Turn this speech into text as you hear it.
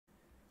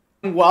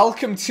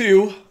Welcome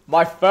to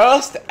my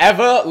first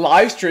ever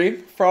live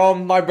stream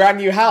from my brand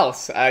new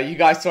house. You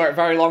guys saw it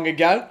very long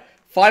ago.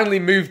 Finally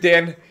moved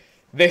in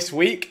this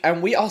week,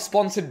 and we are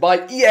sponsored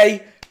by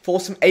EA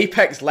for some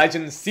Apex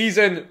Legends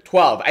Season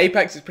 12.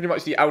 Apex is pretty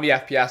much the only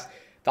FPS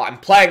that I'm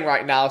playing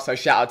right now, so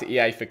shout out to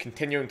EA for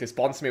continuing to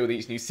sponsor me with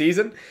each new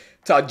season.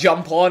 To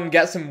jump on,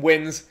 get some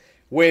wins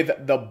with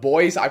the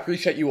boys. I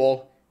appreciate you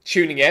all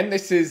tuning in.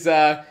 This is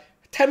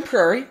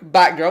temporary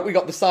backdrop. We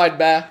got the side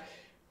bear.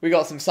 We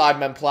got some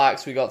Sidemen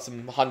plaques. We got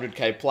some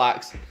 100k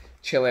plaques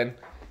chilling.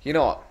 You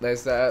know what?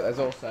 There's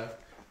also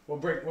we'll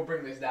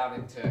bring this down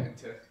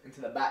into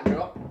the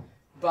backdrop.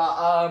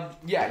 But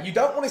yeah, you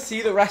don't want to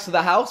see the rest of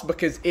the house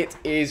because it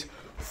is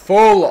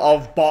full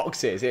of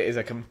boxes. It is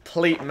a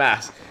complete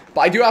mess.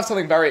 But I do have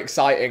something very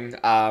exciting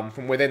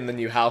from within the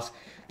new house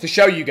to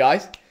show you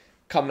guys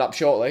coming up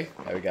shortly.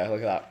 There we go.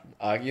 Look at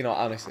that. You know,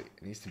 honestly,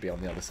 it needs to be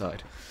on the other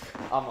side.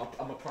 I'm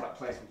a product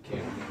placement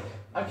king.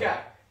 Okay.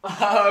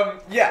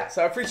 Yeah,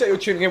 so I appreciate you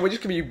tuning in. We're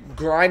just going to be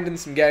grinding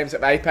some games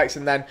at Apex,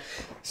 and then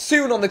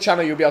soon on the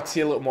channel you'll be able to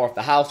see a little more of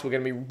the house. We're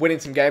going to be winning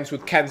some games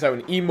with Kenzo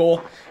and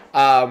Emor.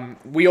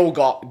 We all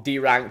got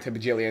D-ranked a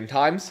bajillion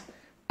times.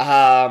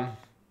 Yeah,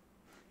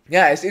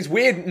 it's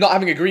weird not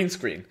having a green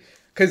screen,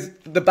 because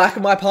the back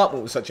of my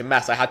apartment was such a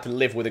mess I had to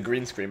live with a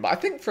green screen. But I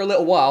think for a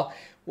little while,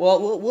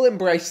 we'll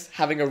embrace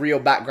having a real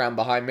background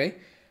behind me.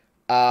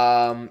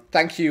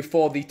 Thank you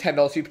for the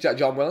 $10 super chat,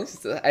 John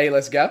Williams. Hey,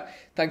 let's go.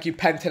 Thank you,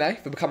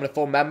 Pentane, for becoming a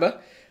full member.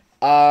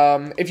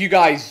 If you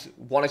guys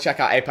want to check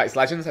out Apex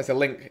Legends, there's a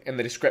link in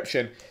the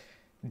description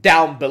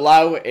down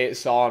below.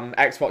 It's on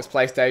Xbox,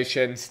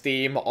 PlayStation,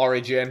 Steam,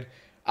 Origin.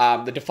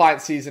 The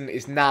Defiance season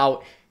is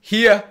now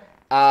here.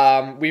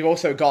 We've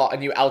also got a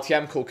new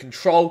LTM called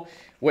Control,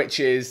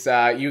 which is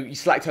you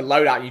select a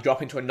loadout and you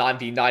drop into a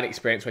 9v9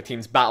 experience where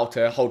teams battle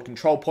to hold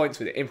control points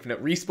with an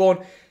infinite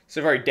respawn.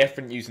 So very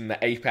different using the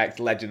Apex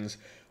Legends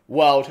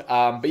world.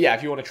 But yeah,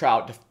 if you want to try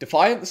out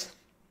Defiance,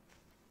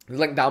 the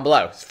link down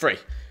below. It's free.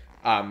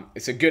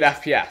 It's a good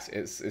FPS.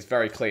 It's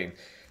very clean.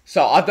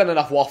 So I've done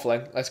enough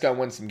waffling. Let's go and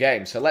win some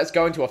games. So let's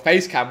go into a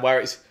face cam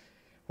where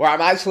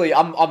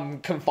I'm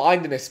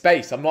confined in a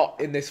space. I'm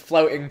not in this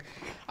floating.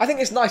 I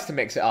think it's nice to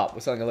mix it up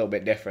with something a little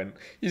bit different.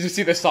 You just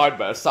see the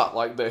sideburr sat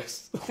like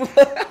this.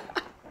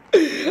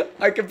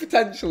 I could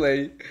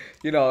potentially,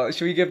 you know,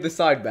 should we give the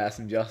sideburr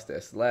some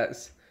justice?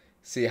 Let's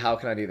see, how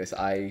can I do this?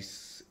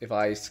 If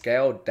I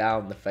scale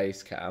down the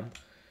face cam,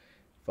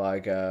 if I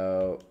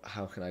go,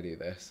 how can I do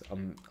this?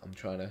 I'm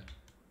trying to,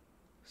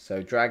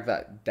 so drag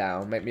that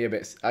down, make me a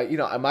bit, you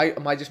know, am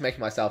I just making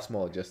myself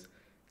small? Just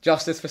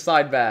justice for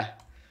sideburr.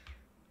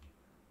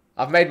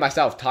 I've made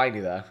myself tiny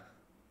there,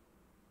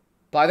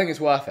 but I think it's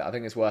worth it. I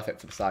think it's worth it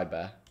for the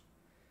sideburr.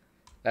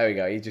 There we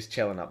go. He's just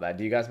chilling up there.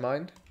 Do you guys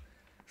mind?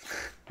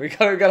 we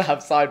gotta have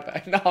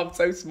sideburr. No, I'm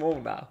so small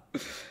now.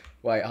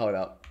 Wait, hold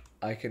up.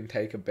 I can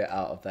take a bit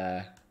out of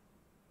there,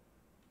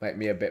 make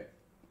me a bit,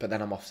 but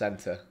then I'm off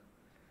center.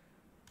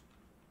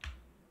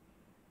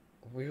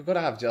 We've got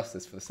to have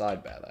justice for the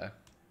sideburr though.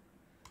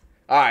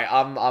 All right,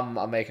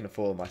 I'm making a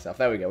fool of myself.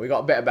 There we go. We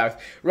got a bit of both.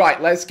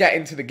 Right, let's get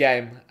into the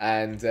game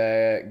and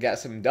get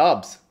some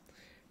dubs.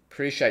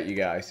 Appreciate you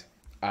guys.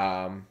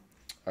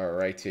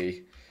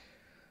 Alrighty.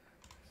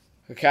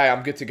 Okay,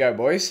 I'm good to go,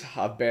 boys.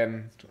 I've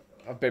been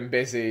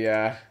busy.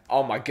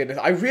 Oh my goodness,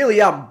 I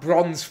really am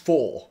bronze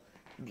 4.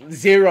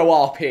 0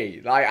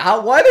 RP. Like,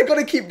 why are they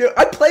gonna keep doing?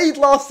 I played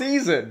last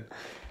season.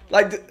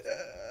 Like,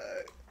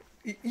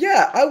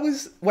 yeah, I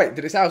was. Wait,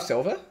 did it say I was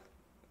silver?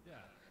 Yeah.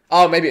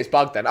 Oh, maybe it's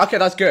bugged then. Okay,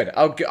 that's good.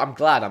 I'm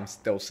glad I'm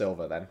still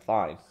silver then.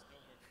 Fine.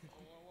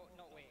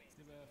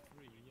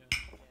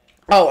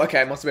 Oh,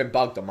 okay. It must have been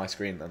bugged on my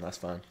screen then. That's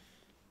fine.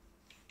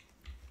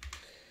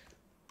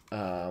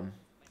 Yeah.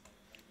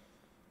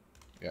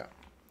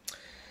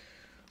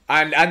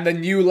 And the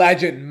new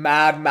legend,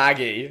 Mad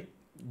Maggie.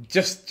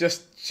 Just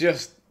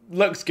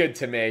looks good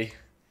to me.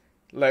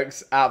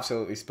 Looks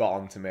absolutely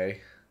spot on to me.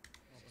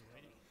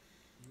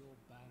 Your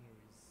banner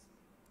is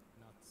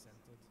not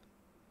centered.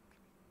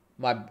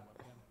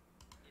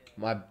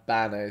 My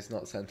banner is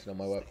not centered on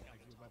my web.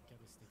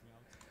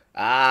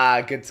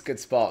 Ah, good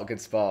spot. Good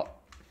spot.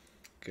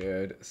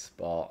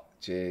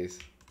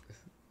 Jeez.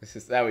 This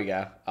is, there we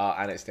go. Oh,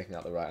 and it's sticking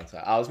out the right hand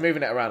side. I was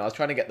moving it around. I was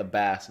trying to get the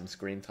bear some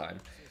screen time.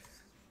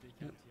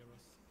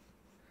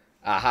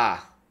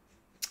 Aha.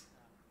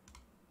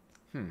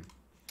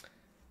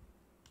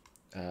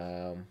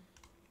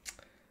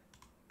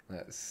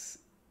 Let's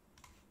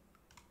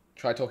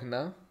try talking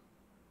now.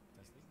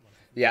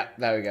 Yeah,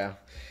 there we go.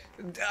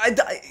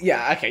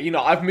 Yeah, okay, you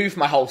know, I've moved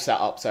my whole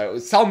setup, so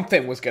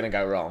something was going to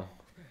go wrong.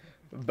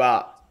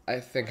 But I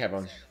think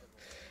everyone...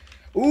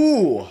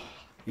 Ooh!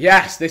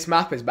 Yes, this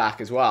map is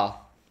back as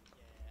well.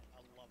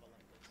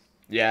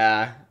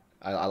 Yeah,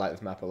 I like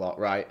this map a lot,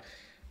 right.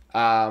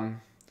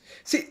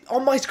 See,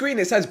 on my screen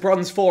it says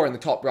bronze 4 in the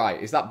top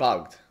right. Is that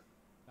bugged?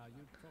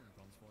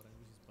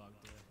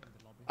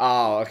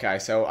 Oh, okay,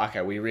 so,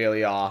 okay, we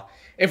really are...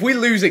 If we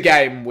lose a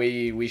game,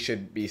 we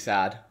should be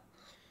sad.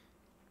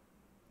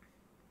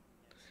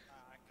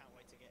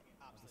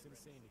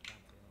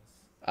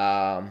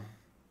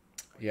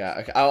 Yeah,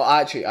 okay. Oh,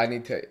 actually,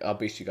 I'll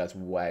boost you guys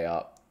way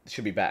up. It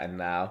should be better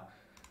now.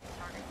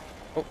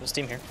 Oh, there's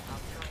team here.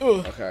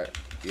 Okay,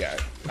 yeah.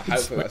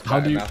 Hopefully that's How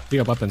better do you now. pick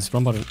up weapons?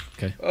 One button.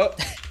 Okay. Oh,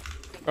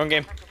 Wrong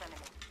game.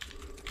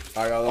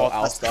 I got a little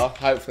Oh, L-star.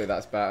 Hopefully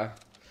that's better.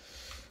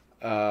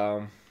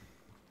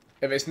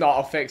 If it's not,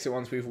 I'll fix it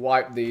once we've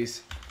wiped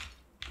these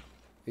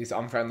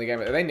unfriendly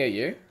gamers. Are they near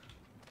you?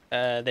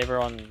 They were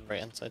on right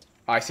hand side.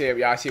 I see it.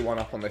 Yeah, I see one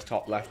up on this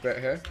top left bit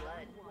here.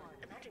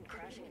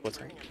 What's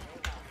that?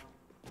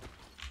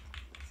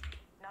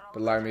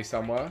 Below me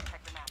somewhere.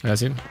 I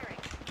see him.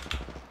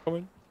 Come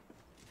in.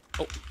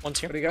 Oh, one's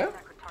here. Where'd he go?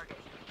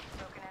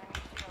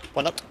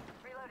 One up.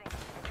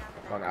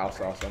 Got an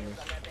L-star somewhere.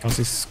 House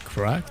is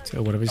cracked,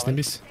 or whatever his name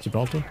is.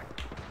 Gibraltar.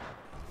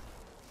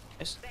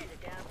 Nice. I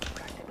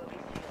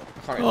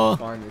can't even Oh,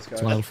 find these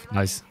guys. 12.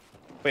 Nice.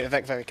 Wait,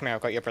 Vic, come here.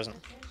 I've got your present.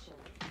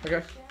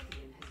 Okay.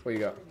 What you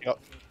got? Yep.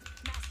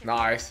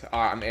 Nice.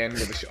 Alright, I'm in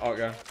with the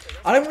shotgun.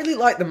 I don't really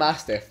like the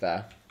Mastiff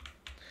there.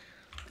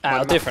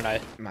 I'll do it for now.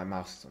 My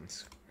mouse is on.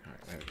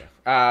 Alright, there we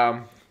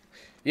go.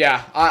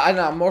 Yeah, I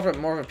know. I'm more of a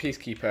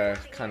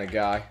peacekeeper kind of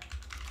guy.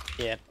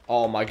 Yeah.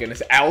 Oh my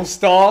goodness,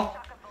 L-star,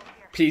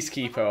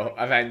 peacekeeper.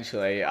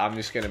 Eventually, I'm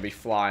just gonna be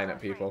flying at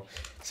people.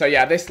 So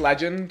yeah, this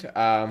legend.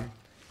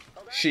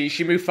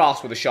 She moved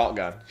fast with a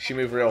shotgun. She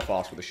moved real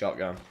fast with a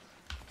shotgun.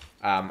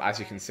 As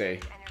you can see,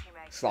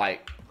 it's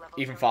like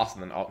even faster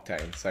than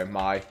Octane. So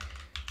my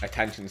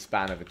attention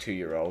span of a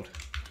 2-year-old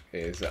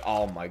is,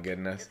 oh my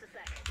goodness.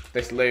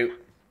 This loot,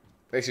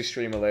 this is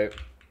streamer loot.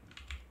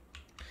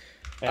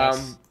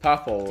 Yes.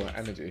 Purple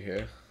energy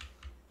here.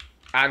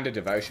 And a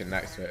devotion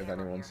next to it if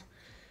anyone's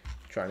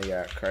trying to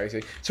get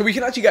crazy. So we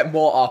can actually get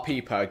more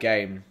RP per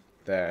game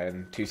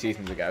than 2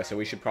 seasons ago. So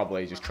we should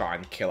probably just try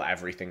and kill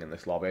everything in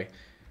this lobby.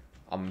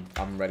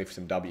 I'm ready for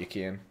some W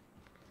keying.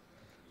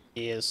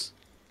 He is.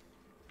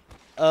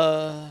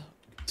 Right.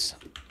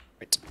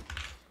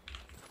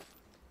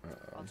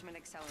 Ultimate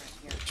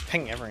accelerant here. Just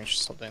ping everything,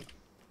 just stop doing.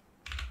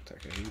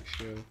 Take a heat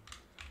shield.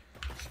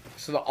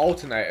 So the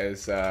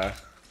alternator's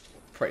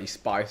pretty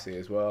spicy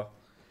as well.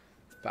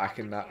 Back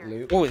in that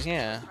loop. Oh,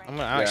 yeah. I'm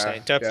gonna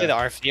actually. Do I play the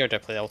RFD or do I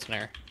play the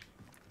alternator?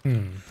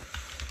 Hmm.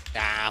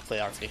 Nah, I'll play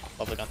the RFD.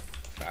 Lovely gun.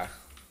 Fair.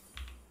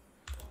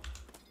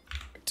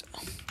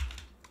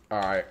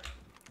 Right.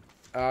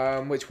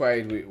 Alright. Which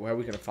way where are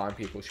we gonna find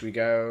people? Should we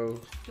go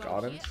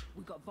gardens?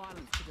 We've got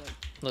violence to do.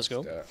 Let's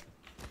go. Do it.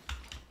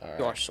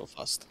 You are so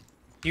fast.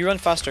 You run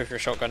faster if you're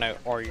shotgun out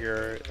or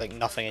you're like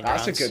nothing in your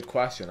That's a hands. good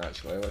question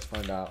actually. Let's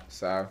find out.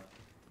 So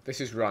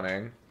this is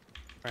running.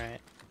 Right.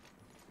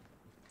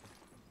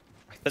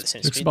 But the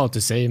same Looks speed. about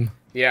the same.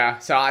 Yeah,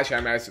 so actually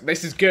I mean,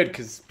 this is good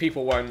because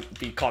people won't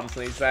be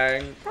constantly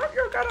saying, "Put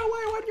your gun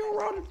away when you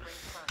run."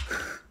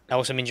 That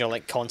also means you're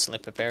like constantly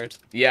prepared.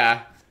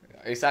 Yeah,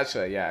 it's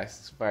actually, yeah,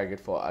 it's very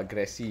good for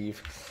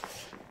aggressive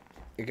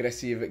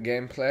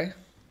gameplay.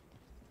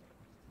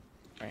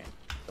 Right.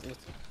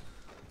 Let's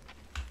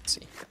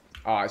see.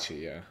 Oh,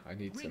 actually, yeah, I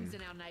need Rings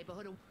in our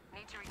neighborhood.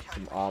 Need to recharge.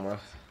 some armor.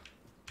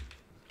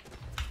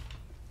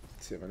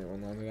 Let's see if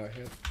anyone landed out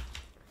here.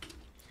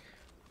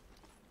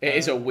 It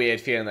is a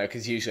weird feeling though,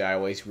 because usually I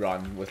always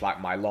run with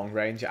like my long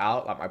range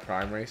out, like my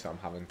primary, so I'm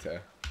having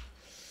to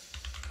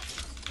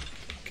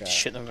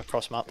Shoot them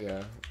across map.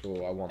 Yeah.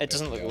 Oh, I want. It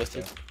doesn't look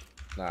lifted.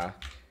 Nah.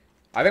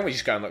 I think we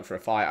just go and look for a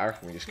fight. I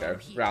reckon we just go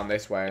round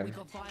this way and We've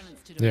got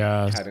violence to do.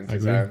 Yeah, head I into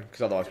agree. zone,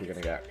 because otherwise we're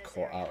gonna get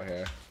caught out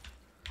here.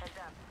 Heads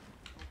up.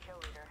 New kill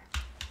leader.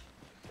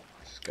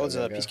 Just go What's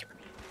there, a go. peacekeeper?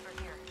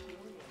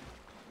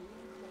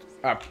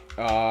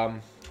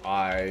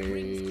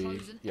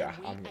 Yeah,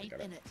 I'm gonna get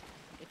it.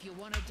 If you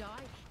want to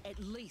die, at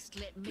least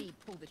let me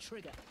pull the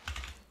trigger.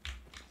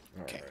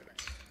 Okay. Alright.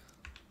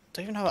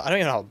 I don't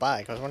even have a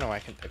bag. I was wondering why I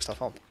can pick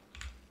stuff up.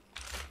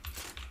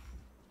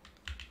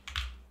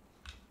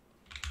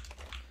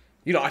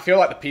 You know, I feel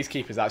like the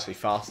Peacekeeper is actually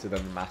faster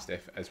than the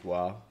Mastiff as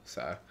well,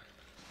 so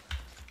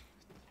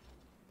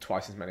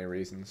twice as many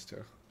reasons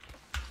to.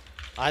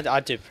 I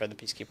do prefer the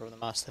Peacekeeper over the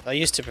Mastiff. I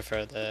used to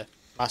prefer the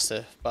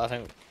Mastiff, but I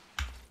think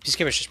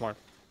Peacekeeper's just more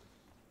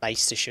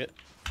nice to shoot.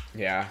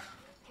 Yeah.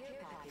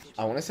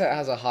 I want to say it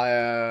has a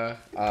higher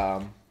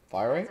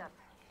fire rate.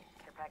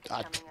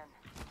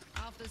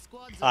 Half the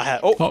squad's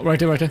Oh, right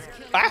there, right there.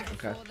 Ah!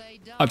 Okay.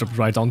 I dropped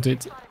right onto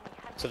it.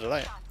 So did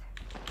I.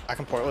 I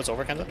can portal. It's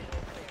over, can it?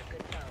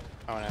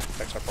 I want to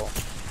fix our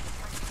portal.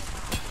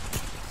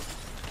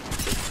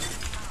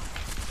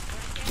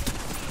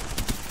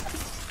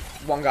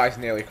 One guy's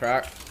nearly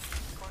cracked.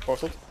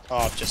 Portal?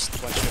 Oh, just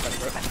went straight back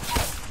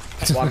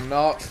through it. One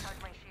knock.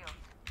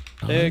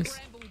 Big.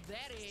 Scrambled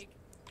that egg.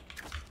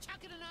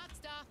 Chuck it an arc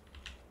star.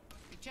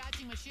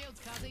 Recharging my shields,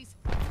 cuzzies.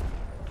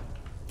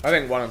 I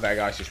think one of their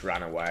guys just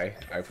ran away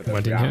over the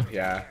Went in ground. here?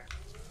 Yeah.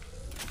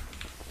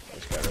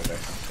 Let's get rid of this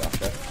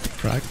sucker.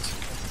 Cracked.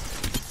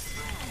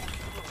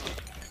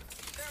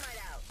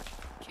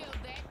 Killed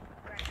that.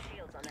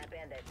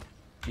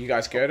 You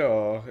guys good,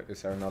 or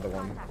is there another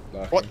one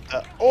lurking? What?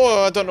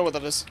 Oh, I don't know what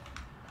that is.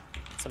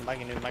 Some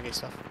Maggie new Maggie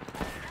stuff.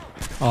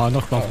 Oh, I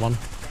knocked off one.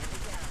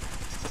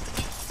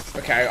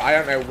 Okay, I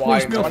don't know why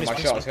Where's none of Milk? my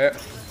shots hit.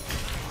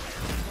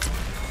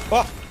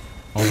 What?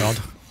 Oh god.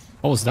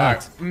 What was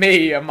that? Alright,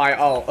 me and my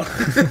ult.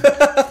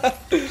 I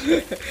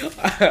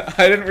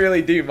didn't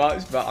really do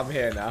much, but I'm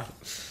here now.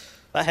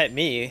 That hit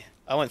me.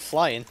 I went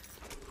flying.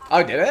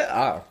 Oh, did it?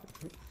 Oh.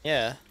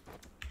 Yeah.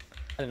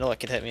 I didn't know that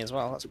could hit me as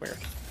well. That's weird.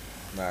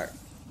 No.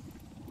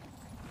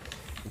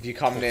 If you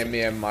come near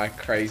me and my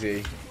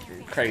crazy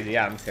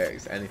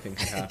antics, anything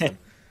can happen.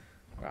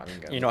 Right,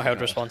 You're not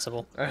held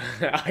responsible.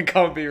 I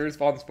can't be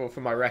responsible for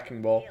my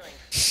wrecking ball.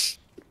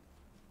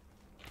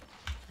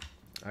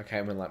 Okay,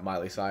 I'm in like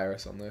Miley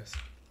Cyrus on this.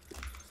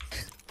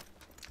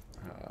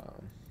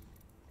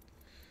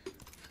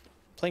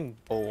 Playing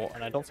bow,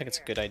 and I don't think it's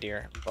a good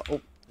idea. But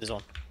oh, the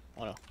zone.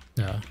 Oh no.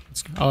 Yeah.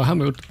 Oh,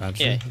 Hammoud,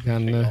 actually. Yeah. You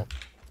can,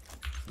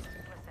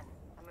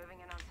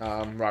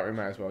 Right, we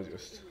might as well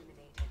just.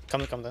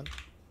 Come then.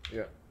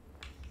 Yeah.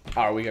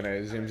 Oh, are we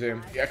gonna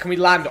zoom? Yeah, can we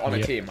land on a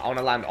Yeah. team? I want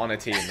to land on a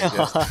team.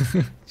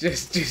 And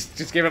just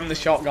give them the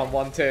shotgun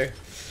 1-2.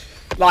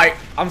 Like,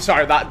 I'm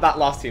sorry, that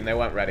last team, they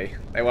weren't ready.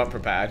 They weren't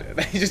prepared.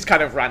 They just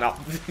kind of ran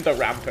up the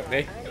ramp at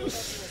me.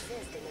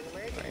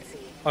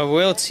 I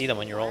will see them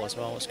when you're all as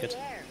well. It's good.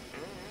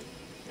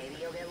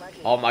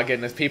 Oh my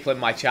goodness, people in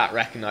my chat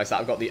recognize that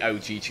I've got the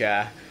OG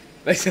chair.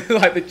 This is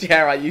like the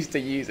chair I used to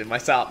use in my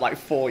setup like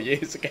 4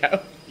 years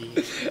ago.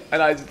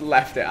 And I just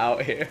left it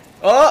out here.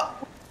 Oh!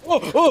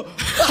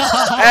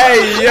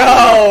 Hey,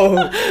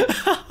 yo!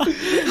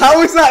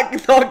 How is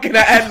that not gonna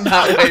end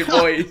that way,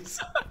 boys?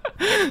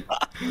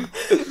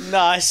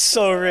 Nah, it's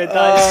so red.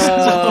 That's so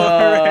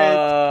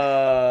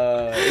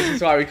red. This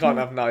is why we can't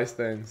have nice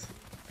things.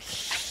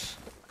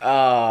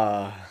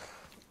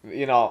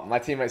 You know, my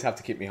teammates have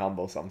to keep me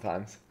humble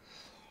sometimes.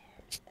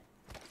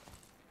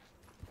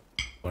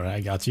 Alright,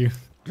 I got you.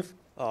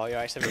 Oh, you're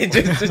actually.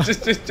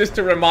 just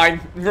to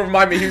remind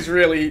me who's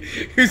really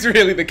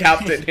the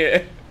captain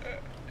here.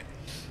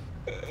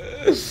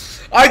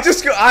 I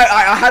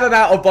had an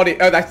out of body.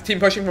 Oh, that's team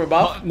pushing from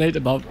above. Oh, Nate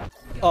above.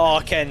 Oh,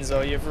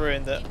 Kenzo, you've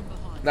ruined it.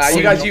 Nah,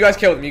 you guys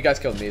killed him. You guys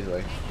killed him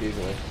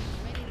easily.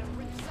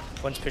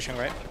 One's pushing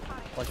right.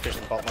 One's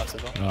pushing the bottom left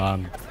as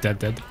well.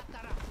 Dead.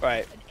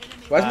 Right.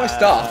 Where's my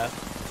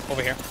stuff?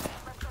 Over here.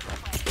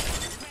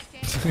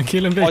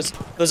 Kill him, Oh, Vic.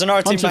 there's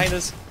another team Punch him. behind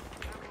us.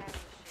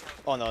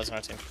 Oh no, there's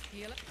another team.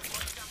 Here's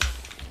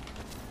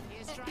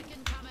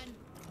striking coming.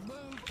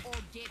 Move or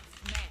get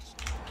smashed.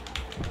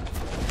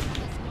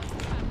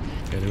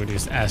 Yeah, they would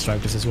use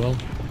airstrike this as well.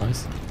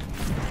 Nice.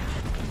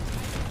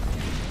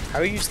 How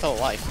are you still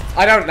alive?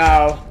 I don't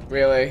know,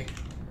 really.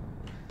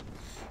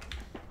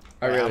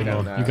 I really No,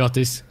 don't know. you got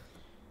this.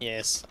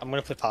 Yes, I'm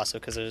gonna play passive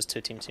because there's 2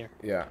 teams here.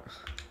 Yeah.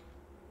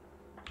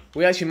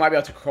 We actually might be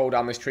able to crawl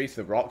down this tree to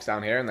the rocks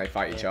down here and they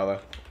fight each other.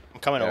 I'm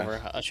coming Yeah.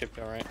 over. I should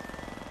be alright.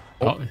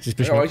 Oh, he's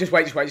pushing. Oh, up. just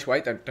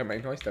wait. Don't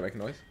make noise. Don't make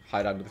noise.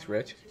 Hide under this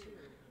ridge.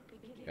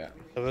 Yeah.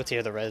 I'll go to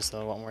hear the res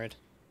though. I'm worried.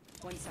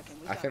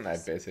 I think they're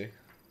busy.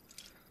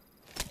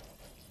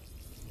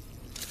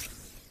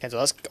 Kenzo,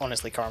 that's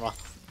honestly karma.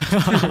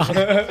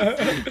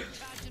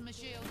 Charging my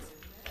shields.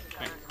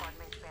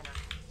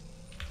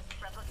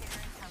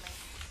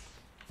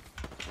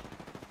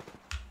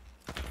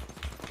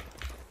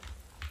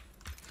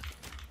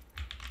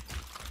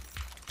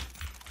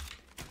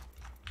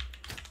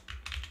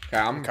 Okay,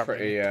 I'm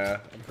Recovering.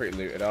 pretty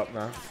looted up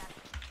now.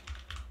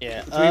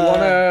 Yeah. Do we want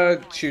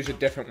to choose a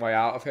different way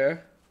out of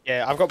here?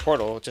 Yeah, I've got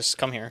portal. Just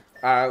come here.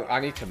 I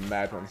need to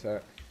med one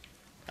sec.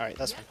 Alright,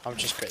 that's fine. I'll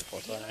just create the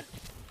portal anyway.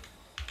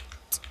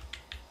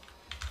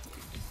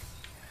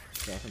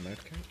 Do I have a med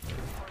kit?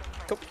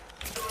 Cool.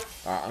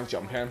 Alright, I'm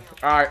jumping.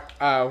 Alright,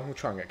 we'll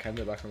try and get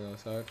Kendo back on the other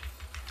side.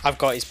 I've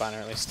got his banner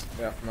at least.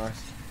 Yeah,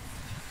 nice.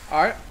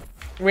 Alright,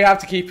 we have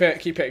to keep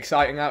it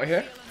exciting out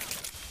here.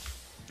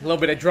 A little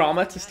bit of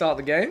drama to start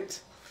the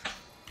games.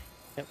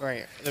 Yep,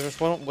 right. There was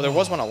one. Well, there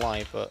was one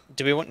alive, but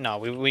do we want? No,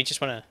 we just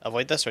want to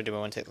avoid this, or do we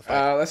want to take the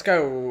fight? Let's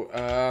go.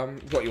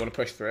 What, you want to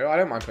push through? I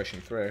don't mind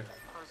pushing through.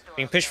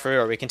 We can push through,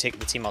 or we can take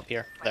the team up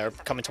here. They're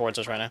coming towards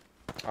us right now.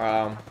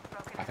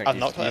 I think I've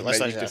not played.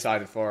 Let's you've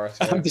decided for us.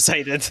 I'm Yeah.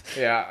 decided.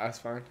 Yeah, that's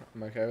fine.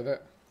 I'm okay with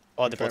it.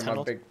 Oh, they Throw both my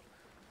handled. big,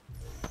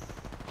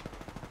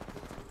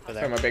 Over throw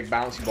there. my big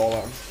bouncy ball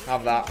at them.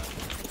 Have that.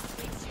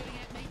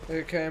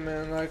 It came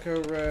in like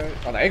a wreck.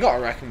 Oh, they got a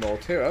wrecking ball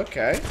too.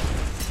 Okay.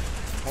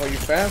 Oh, you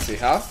fancy,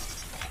 huh?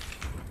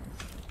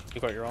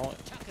 You got your own.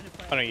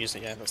 Oh no, you used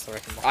it. Yeah, that's the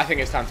wrecking ball. I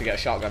think it's time to get a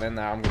shotgun in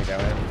there. I'm gonna go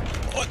in.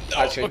 Oh, no.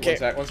 Actually, Okay.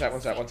 one sec.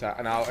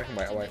 And I can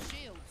wait. I'll wait.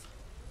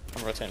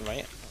 I'm rotating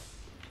right.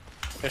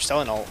 They're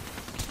still in ult.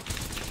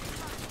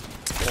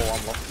 Oh,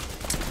 I'm low.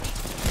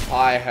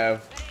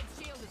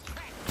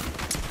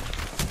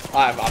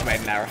 I've made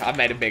an error. I've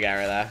made a big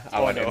error there. I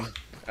Oh, went no. in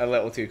a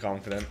little too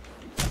confident.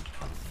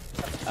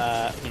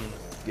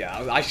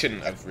 Yeah, I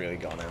shouldn't have really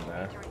gone in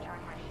there.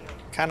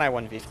 Can I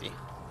 1v3?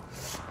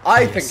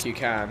 I think you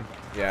can.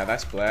 Yeah,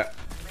 that's split.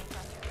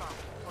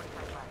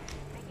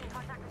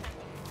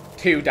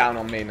 2 down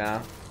on me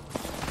now.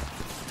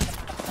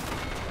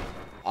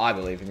 I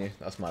believe in you.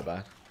 That's my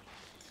bad.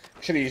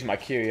 Should have used my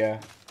Q, yeah.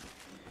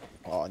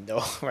 Oh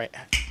no, right.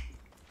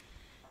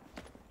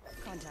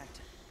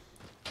 Contact.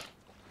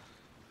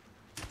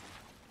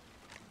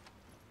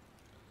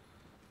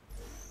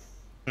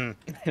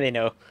 They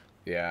know.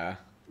 Yeah.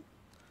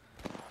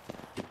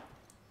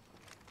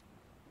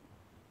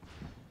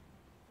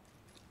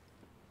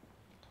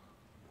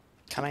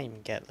 Can I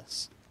even get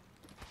this?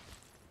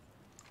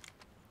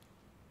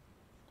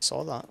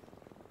 Saw that.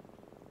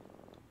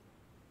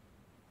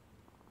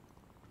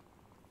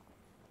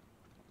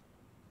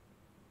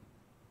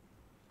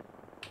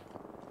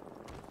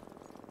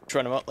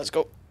 Run him up, let's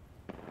go.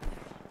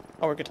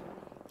 Oh, we're good.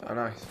 Oh,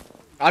 nice.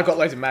 I've got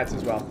loads of meds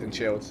as well, and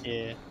shields.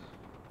 Yeah.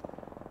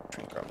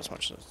 Try and grab as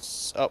much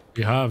as... Oh,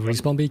 You have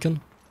respawn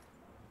beacon?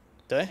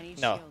 do I I?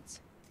 need No. shields.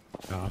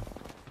 No.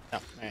 No,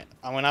 alright.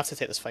 I'm gonna have to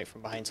take this fight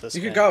from behind, so this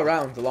You guy- could go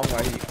around the long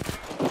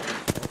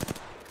way.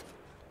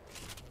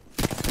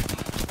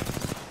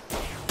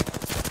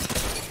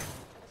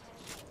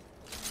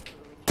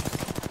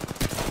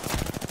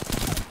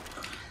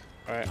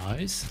 Alright,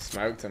 Nice.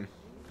 Smoked him.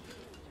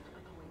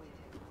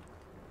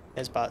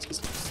 his bats.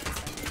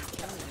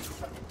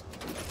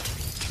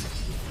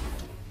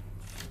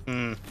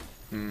 I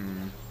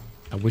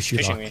wish you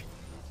Pushing luck. me.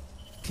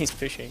 He's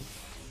pushing.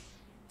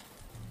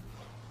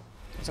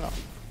 Is it not?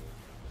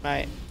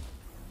 Right.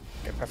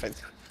 Okay,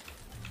 perfect.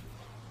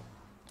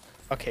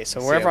 Okay,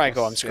 so wherever I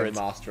go, I'm screwed.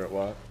 Master at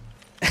work.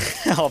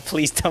 Oh,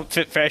 please don't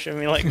put pressure on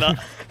me like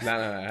that.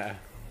 No.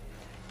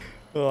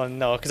 Oh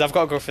no, because I've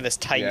got to go for this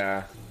tight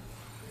Yeah.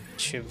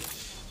 tube.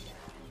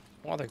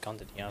 What other gun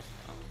did he have?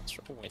 Oh, it's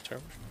way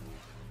turbo.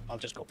 I'll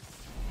just go.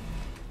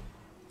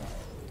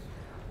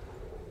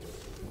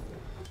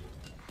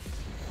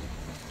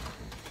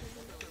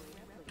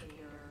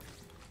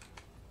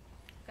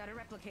 Got a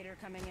replicator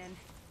coming in.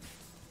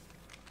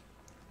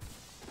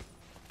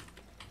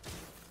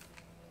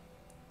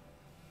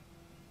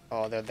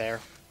 Oh, they're there.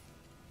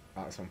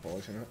 That's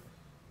unfortunate.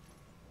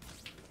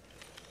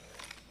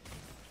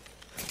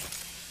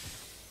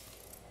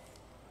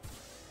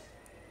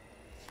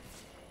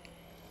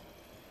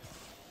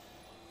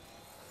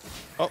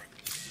 Oh, might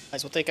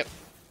as well take it.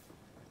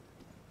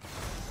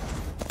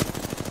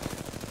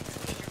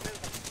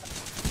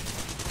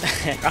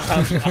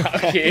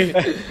 Okay.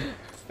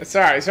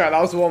 Sorry,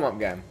 that was the warm-up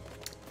game.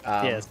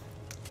 Yes.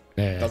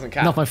 Yeah, Doesn't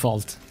count. Not my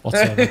fault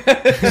whatsoever.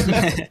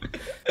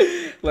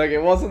 Look,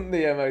 it wasn't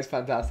the most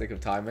fantastic of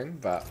timing,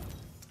 but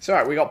it's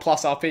alright, we got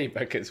plus RP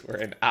because we're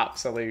in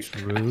absolute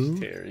True.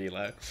 tier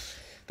elo.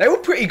 They were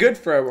pretty good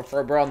for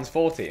a bronze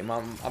 4 team,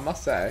 I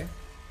must say.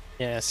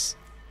 Yes.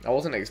 I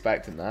wasn't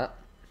expecting that,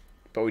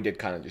 but we did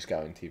kind of just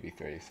go in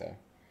TV3, so.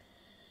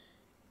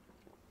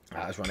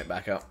 Let's run it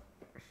back up.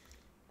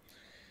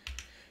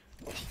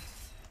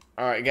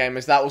 Alright,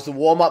 gamers, that was the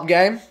warm-up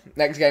game.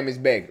 Next game is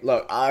big.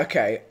 Look,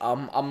 okay,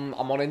 I'm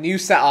on a new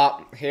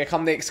setup. Here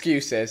come the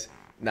excuses.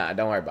 Nah,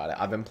 don't worry about it.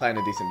 I've been playing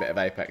a decent bit of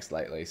Apex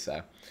lately,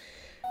 so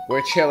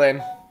we're chilling.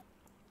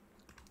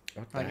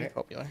 What the Might be heck?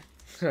 popular.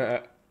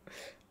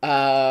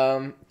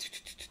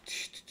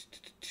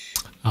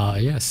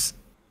 Yes.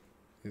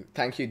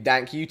 Thank you,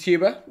 Dank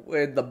YouTuber,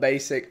 with the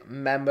basic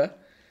member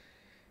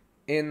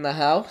in the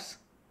house.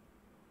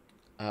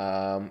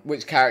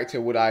 Which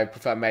character would I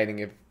prefer maining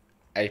if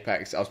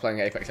Apex? I was playing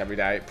Apex every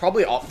day.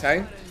 Probably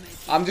Octane.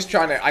 I'm just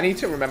trying to... I need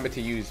to remember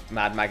to use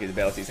Mad Maggie's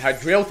abilities. Her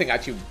drill thing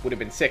actually would have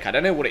been sick. I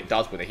don't know what it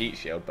does with a heat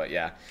shield, but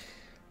yeah.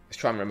 Let's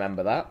try and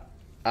remember that.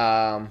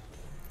 How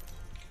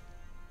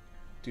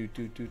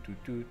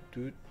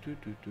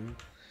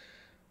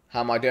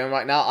am I doing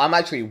right now? I'm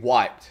actually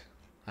wiped.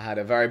 I had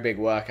a very big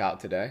workout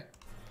today.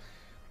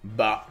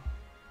 But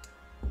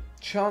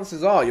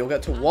chances are you'll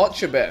get to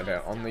watch a bit of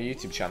it on the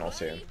YouTube channel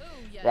soon.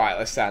 Right,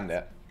 let's sand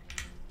it.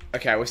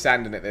 Okay, we're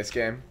sanding it this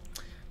game.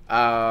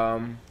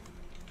 Alright,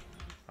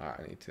 I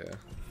need to...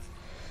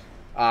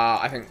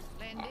 I think...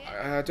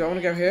 do I want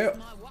to go here?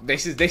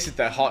 This is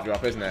the hot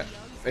drop, isn't it?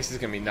 This is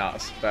going to be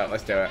nuts, but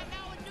let's do it.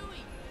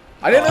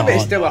 I don't know if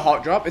it's still a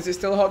hot drop. Is it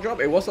still a hot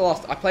drop? It was the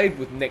last... I played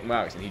with Nick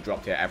Merckx and he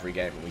dropped it every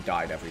game and we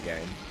died every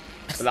game.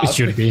 But that It was...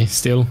 should be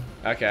still,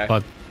 Okay.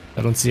 but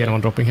I don't see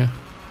anyone dropping here.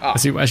 Ah. I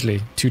see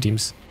actually 2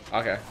 teams.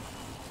 Okay.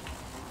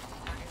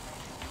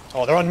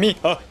 Oh, they're on me!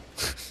 Oh!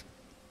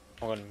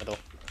 I'm going in the middle.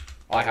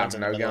 I have One's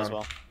in the no middle gun. as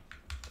well.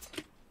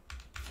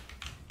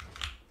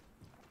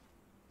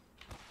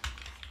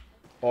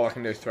 All I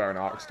can do is throw an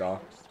arc star.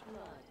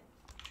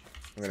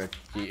 I'm going to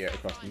yeet it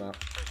across the map.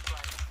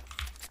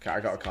 Okay, I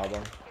got a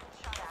carbon.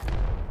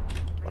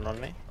 One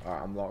on me.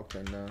 Alright, I'm locked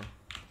in now.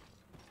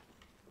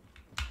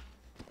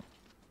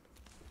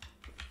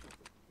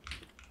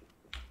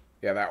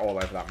 Yeah, they're all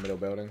over that middle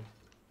building.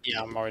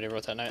 Yeah, I'm already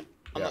rotating out.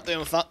 I'm Yeah. not dealing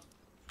with that.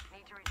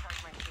 Need to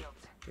recharge my shields.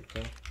 Good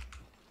call.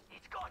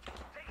 It's got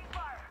taking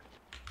fire.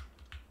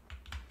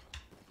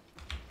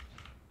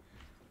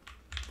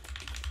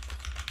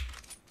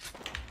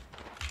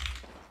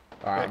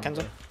 Alright.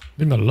 Kenzo.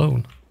 Leave me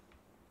alone.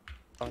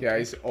 Yeah,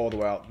 he's all the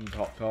way up in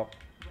top.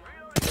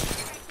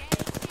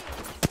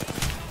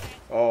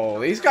 Oh,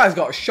 these guys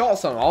got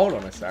shots on. Hold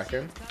on a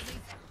second.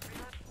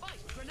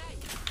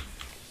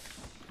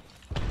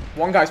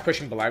 One guy's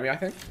pushing below me, I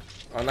think.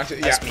 Oh, unless it,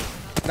 yeah. That's me.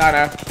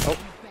 No. Oh.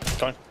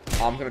 coming.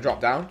 I'm gonna drop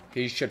down.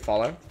 He should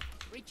follow.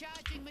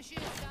 Recharging my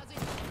shields, Guzzy.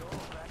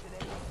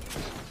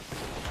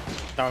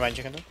 Never mind,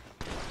 you can do.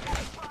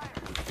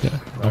 Yeah,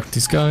 knock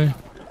this guy.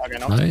 Okay,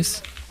 no.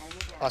 Nice.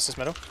 Last is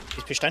middle.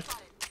 He's pushed down.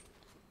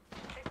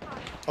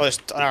 Oh, there's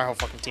our whole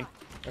fucking team.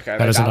 Okay,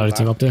 There's they're down another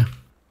team there. up there.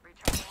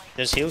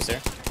 There's heals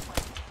there.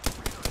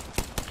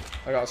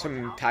 I got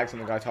some tags on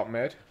the guy top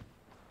mid.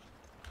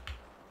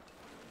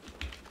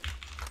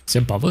 Is he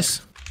above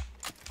us?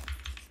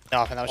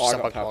 No, I think that was Oh, just I a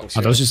got bug purple box.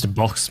 Oh, that was just a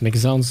box making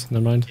sounds.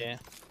 Never mind. Yeah.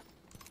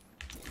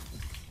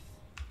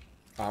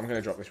 Oh, I'm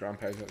gonna drop this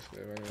rampage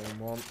actually if anyone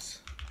wants.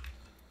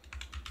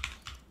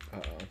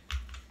 Uh-oh.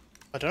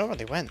 I don't know where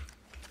they went.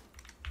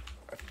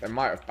 They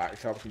might have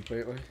backed up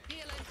completely.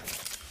 Healing.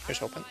 Here's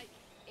hoping.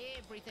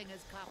 Everything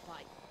is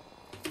cupcake.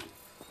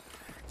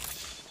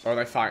 Or are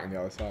they fighting the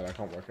other side? I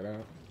can't work it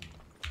out.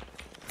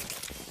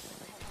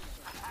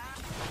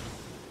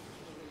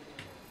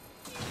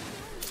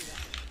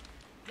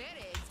 That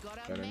egg's got a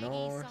Very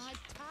Maggie-sized nice.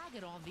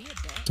 target on the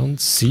attack. Don't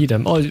see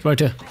them. Oh, right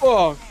there.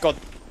 Oh, God.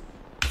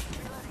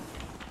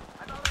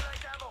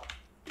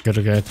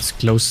 Gotta get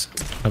close.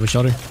 Have a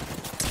shot here.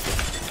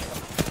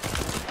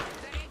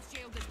 That egg's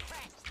shield is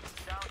cracked.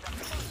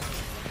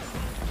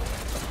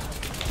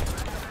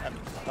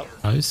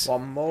 Nice.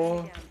 One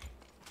more.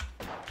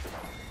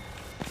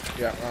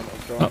 Yeah, round up Oh,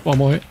 front. one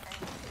more here.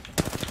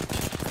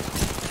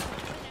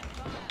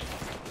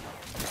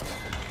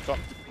 Go on.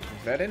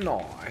 Very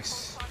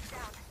nice.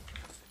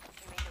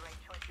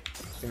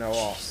 You know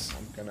what?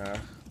 I'm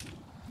gonna.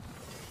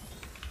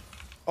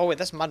 Oh, wait,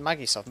 this Mad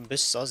Maggie stuff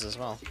boosts us as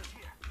well.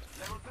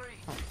 Scarring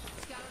the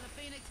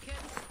Phoenix kit.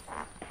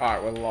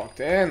 Alright, we're locked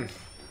in.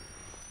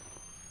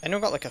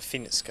 Anyone got like a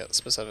Phoenix kit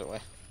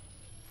specifically?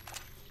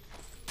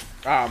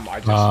 I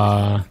just.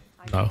 No.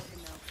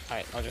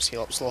 Alright, I'll just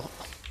heal up slow.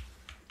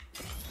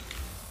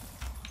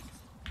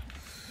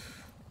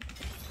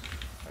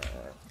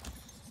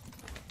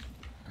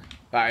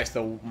 That is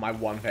my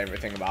one favorite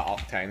thing about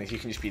Octane is you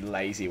can just be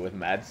lazy with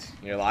meds.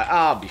 You're like,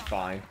 I'll be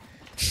fine.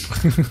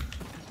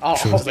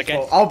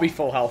 I'll be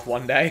full health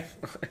one day.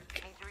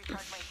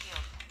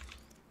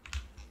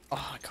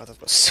 Oh my god, I've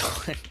got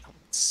so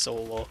so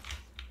low.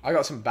 I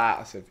got some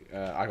bats.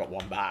 I got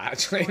one bat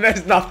actually.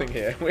 There's nothing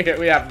here. We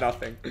have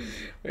nothing.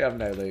 We have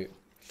no loot.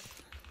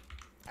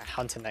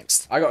 Hunting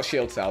next. I got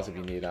shield cells if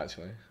you need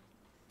actually.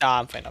 Ah,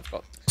 I'm fine, I've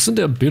got. Wasn't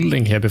there a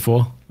building here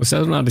before? Was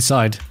that on the other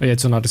side? Oh yeah,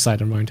 it's on the other side,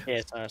 never mind. Yeah,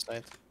 it's on our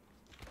side.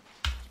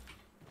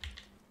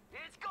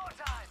 It's go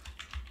time.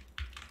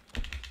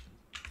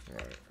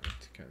 Right, I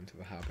need to get into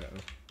the habit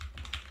of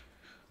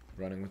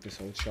running with this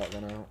old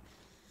shotgun out.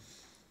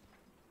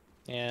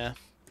 Yeah,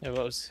 it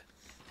was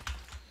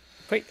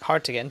quite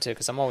hard to get into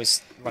because I'm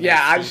always running.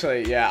 Yeah, with feet,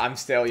 actually, yeah, I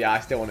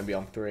still want to be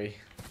on 3.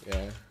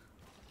 Yeah.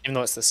 even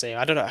though it's the same.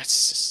 I don't know.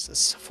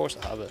 It's a force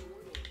of habit.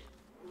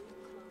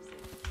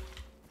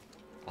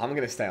 I'm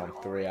gonna stay on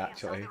 3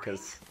 actually,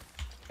 because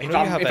if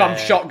know you I'm have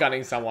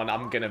shotgunning someone,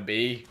 I'm gonna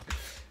be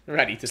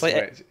ready to like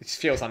switch. It just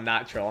feels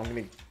unnatural. I'm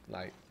gonna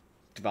like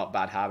develop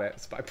bad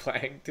habits by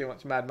playing too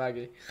much Mad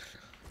Maggie.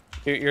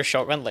 Your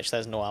shotgun literally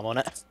has no ammo on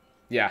it.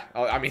 Yeah,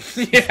 I mean,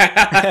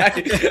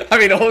 yeah, I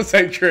mean,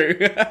 also true.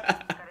 Got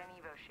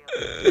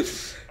an Evo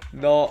shield.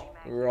 Not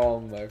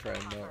wrong, my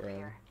friend. Not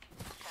wrong.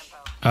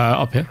 Tempo.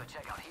 Up here.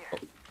 Check out here.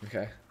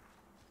 Okay.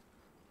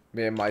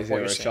 Me and my 0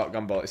 you're saying?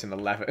 shotgun bullets in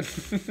 11.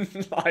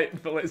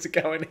 Light bullets are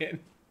going in.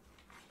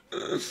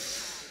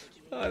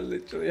 I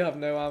literally have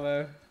no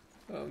ammo.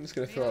 I'm just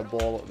gonna throw a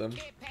ball at them.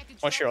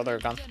 What's your other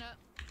gun?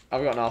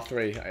 I've got an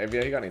R3. Have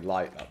you got any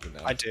light up in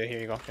there? I do. Here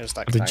you go. Here's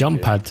that. The Thank jump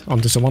you. pad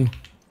onto someone.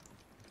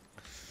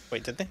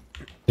 Wait, did they?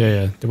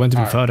 Yeah, they went a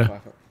bit Alright, further.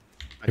 perfect.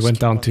 They went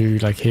down to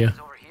like here. It's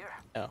over here.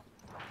 Oh.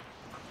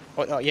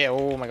 Oh yeah.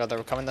 Oh my god, they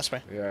were coming this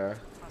way. Yeah.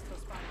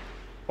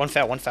 One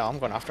fell. One fell. I'm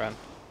going after him.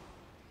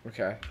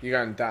 Okay. You're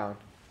going down.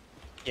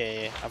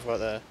 Yeah. I've got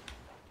the.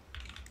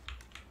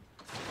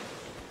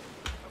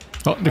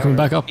 Oh, they're coming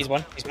back up. He's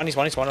one. He's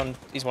one on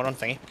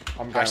thingy.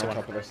 I'm going Actually, on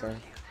one. top of this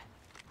thing.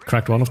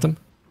 Cracked one of them.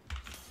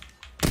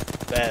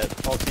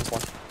 All teams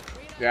one.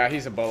 Yeah,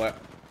 he's a bullet.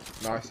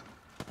 Nice.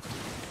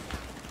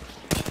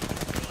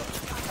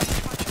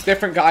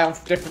 Different guy on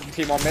different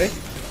team on me.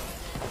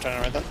 I'm trying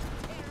to read that.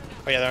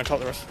 Oh yeah, they're on top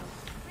of the roof.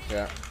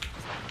 Yeah.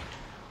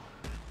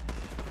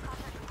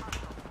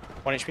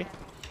 1 HP. Hit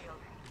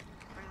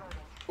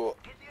the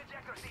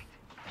ejector seat.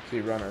 Is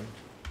he running?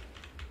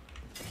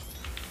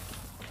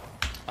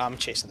 I'm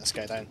chasing this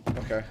guy down.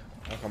 Okay.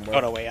 I'll come with.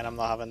 Got away, and I'm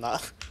not having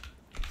that.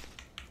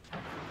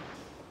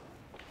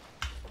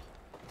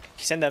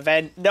 He's in the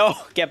vent. No,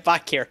 get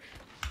back here.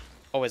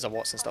 Oh, there's a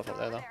Watson stuff up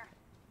there though.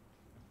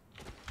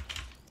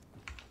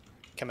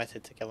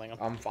 Committed to killing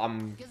him.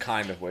 I'm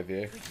kind of with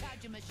you.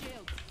 Recharging my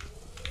shield.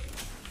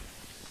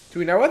 Do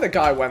we know where the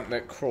guy went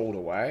that crawled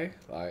away?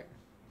 Like.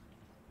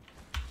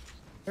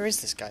 Where is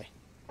this guy?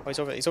 Oh, he's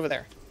over. He's over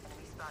there.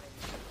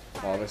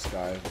 Oh, this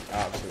guy.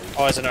 Absolutely.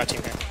 Oh, there's another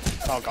team here.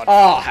 Oh god.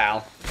 Oh,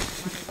 hell.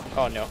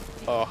 Oh no.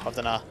 Oh, I've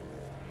done a.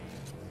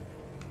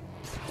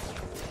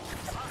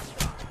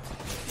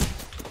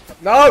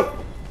 No!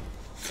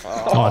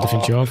 Oh, I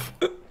defend you off.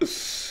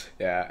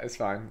 Yeah, it's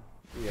fine.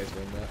 You guys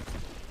win that.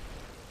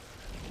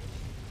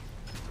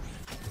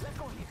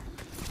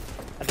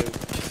 I do.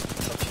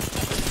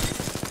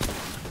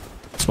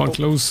 Spawn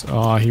close.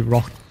 Oh, he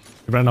rocked.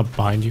 He ran up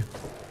behind you.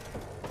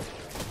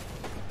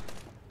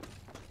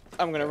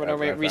 I'm gonna run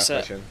away,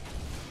 reset. Pushing.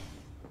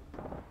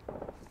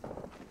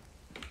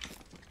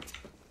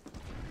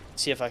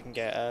 See if I can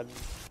get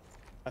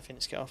my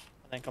Phoenix kit off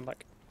and then come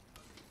back.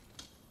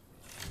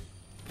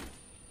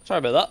 Sorry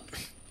about that.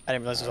 I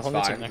didn't realise there was a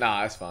whole new team there.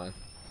 Nah, it's fine.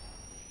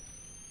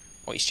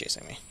 Oh, he's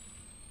chasing me.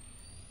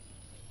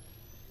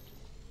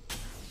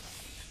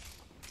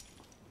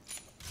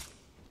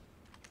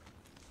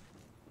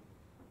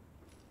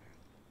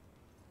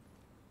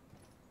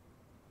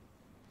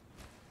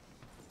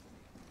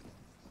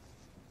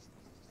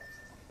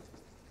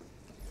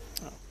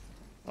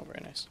 Oh,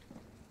 very nice.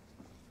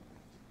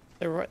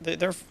 They're right.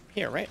 They're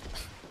here, right?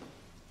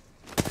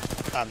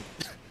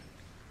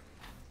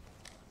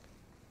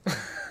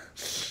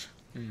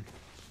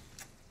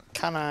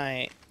 Can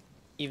I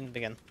even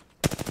begin?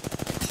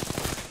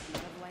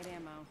 Light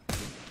ammo.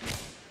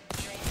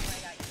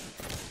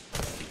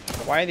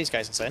 Why are these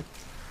guys insane?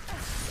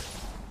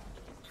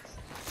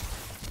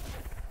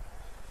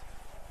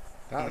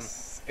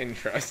 That's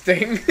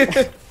interesting.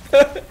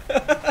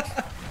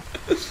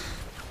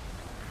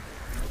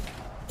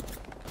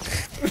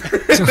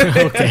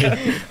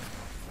 Okay.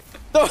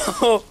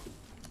 No!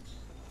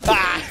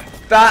 Ah!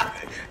 That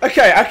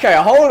okay,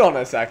 hold on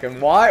a second.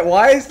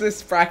 Why is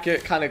this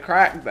bracket kind of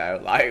cracked though?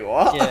 Like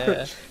what?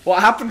 Yeah. What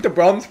happened to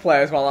bronze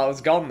players while I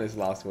was gone this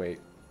last week?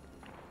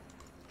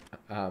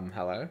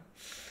 Hello?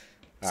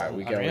 Alright,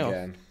 we go Unreal.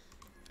 again.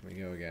 We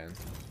go again.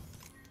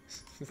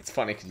 It's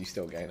funny because you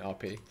still gain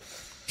RP.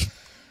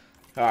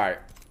 Alright.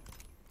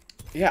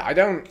 Yeah, I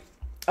don't...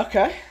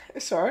 Okay,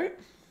 it's alright.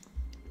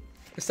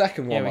 The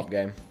second warm-up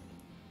game.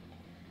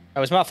 It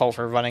was my fault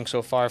for running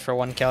so far for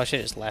one kill. I should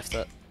have just left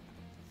it.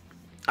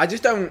 I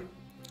just don't...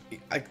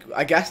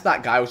 I guess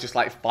that guy was just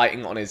like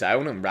fighting on his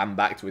own and ran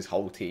back to his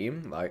whole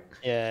team. Like,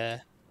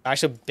 Yeah.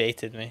 Actually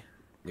baited me.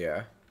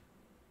 yeah.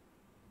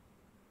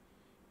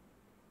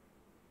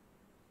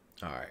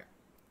 Alright.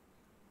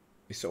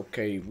 It's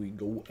okay, we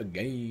go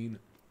again.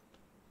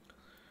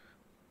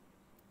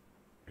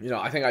 You know,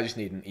 I think I just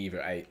need an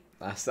either 8.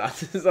 That's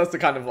the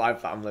kind of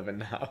life that I'm living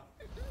now.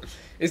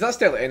 Is that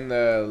still in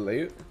the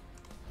loot?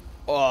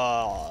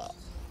 Oh,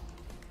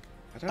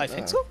 don't I know.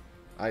 think so.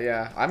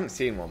 Yeah, I haven't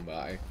seen one, but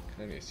I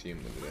can only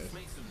assume that it is.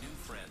 Make some new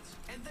friends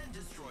and then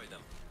destroy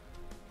them.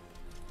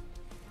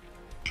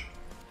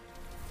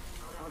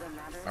 All that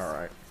matters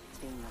Alright. is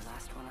being the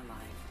last one alive.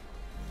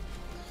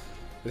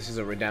 This is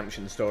a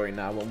redemption story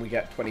now. When we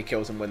get 20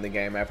 kills and win the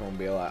game, everyone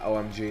will be like,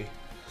 OMG.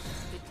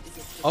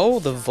 Oh,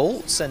 the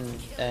Volts and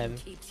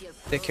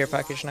the care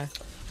package now.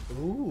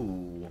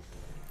 Ooh.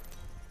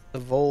 The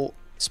Volt,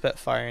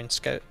 Spitfire, and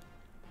Scout.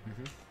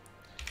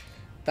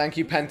 Thank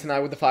you,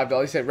 Pentanai, with the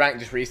 $5. He said rank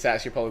just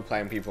resets. You're probably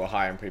playing people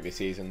higher in previous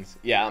seasons.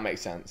 Yeah, that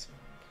makes sense.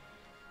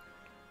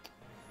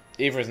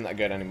 Either isn't that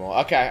good anymore.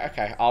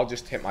 Okay. I'll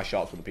just hit my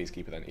shots with the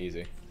Peacekeeper then.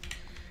 Easy.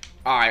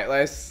 Alright,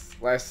 let's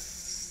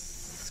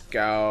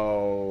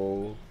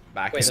go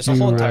back. Wait, in. there's a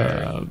whole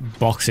entire...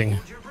 Boxing.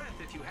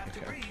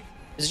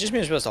 Does it just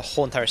mean there's a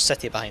whole entire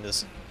city behind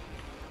us?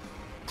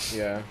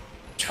 Yeah.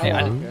 Yeah,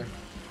 I- Yeah.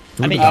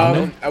 I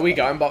mean, Are we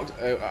going box?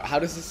 How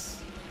does this?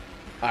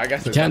 I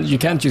guess You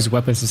can't use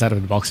weapons inside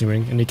of the boxing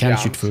ring, and you can't Yeah,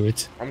 shoot through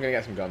it. I'm gonna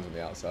get some guns on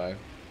the outside.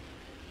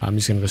 I'm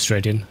just gonna go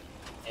straight in.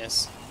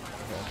 yes.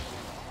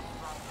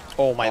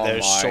 Oh my, Oh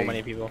there's so my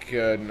many people.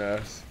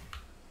 Goodness.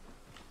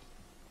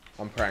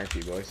 I'm praying for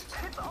you boys.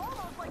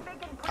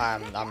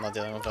 I'm not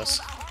dealing with this.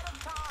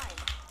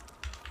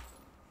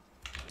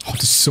 Oh,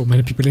 there's so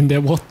many people in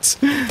there. What?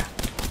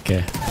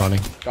 Okay,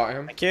 running. Got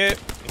him. Thank you.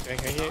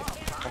 Thank you.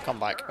 I'll come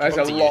back. There's a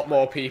Come to lot you.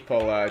 more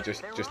people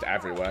just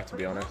everywhere, to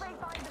be honest.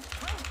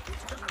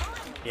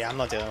 Yeah, I'm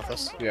not dealing with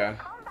this. Yeah.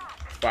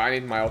 But I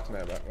need my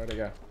ultimate back. Where'd it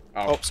go?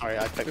 Oh, sorry,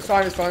 I picked It's it.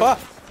 fine, it's fine. Ah!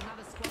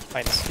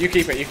 Minus. You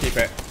keep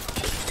it.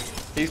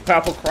 He's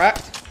purple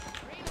cracked.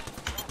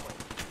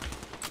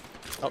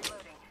 Oh,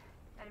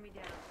 Enemy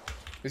down.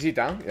 Is he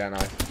down? Yeah,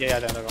 nice. yeah,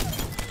 there we go. Taking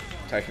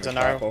There's his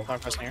another purple.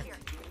 person here.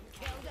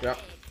 Yeah.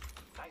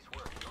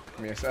 Give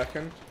me a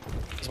second.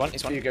 He's one.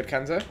 Are you good,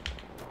 Kenzo?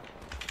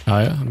 Oh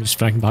yeah, I'm just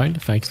flanking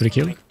behind. Thanks for the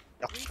kill.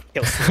 Oh,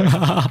 kill.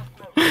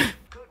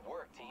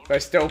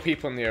 There's still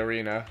people in the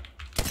arena.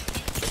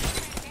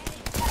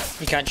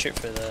 You can't shoot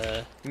for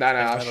the... No, I'm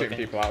middle shooting game.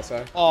 people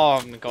outside. Oh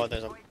my god,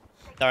 there's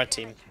another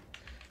team.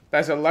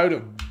 There's a load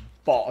of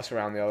bots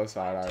around the other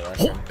side, I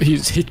reckon. Oh,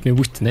 he's hit me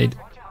with the nade.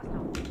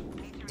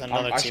 There's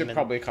another I team should in...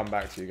 probably come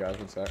back to you guys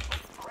one sec.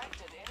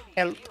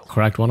 Help.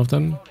 Cracked one of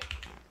them.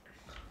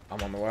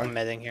 I'm on the I'm way.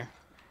 medding here.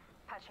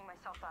 Patching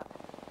myself up.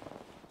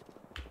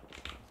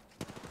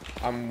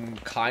 I'm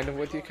kind of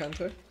with you,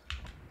 Kento.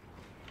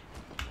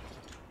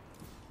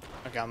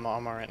 Okay, I'm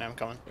alright now, I'm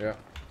coming. Yeah.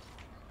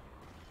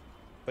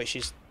 Wait,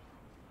 she's...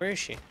 Where is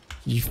she?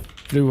 He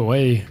flew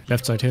away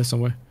left side here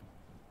somewhere.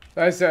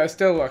 There's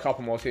still a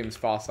couple more teams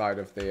far side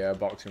of the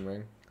boxing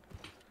ring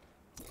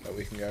that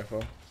we can go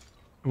for.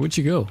 Where'd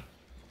you go?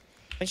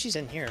 I think she's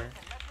in here.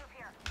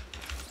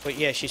 Wait,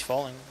 yeah, she's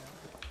falling.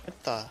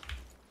 What the?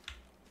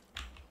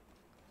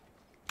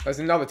 There's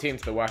another team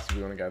to the west if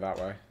we want to go that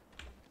way.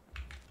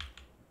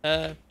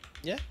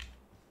 Yeah.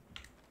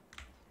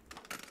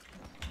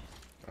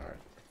 Alright.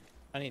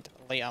 I need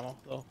light ammo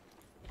though.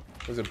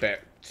 There's a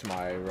bit to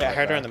my right. Yeah, I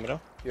heard her there. in the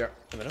middle. Yeah.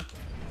 The middle.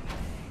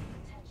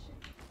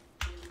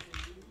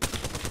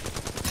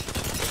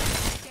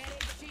 Get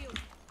it, shield.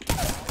 Got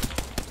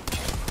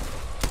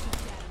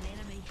an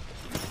enemy.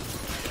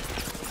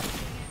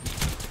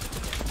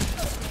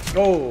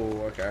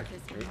 Oh, okay.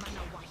 This man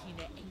not watching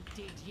it ain't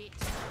dead yet.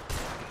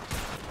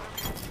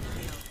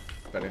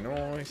 Very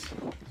nice. This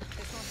won't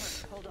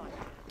hurt. Hold on.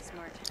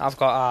 Smart. I've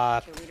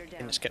got Kill leader down.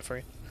 in this kit for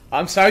you.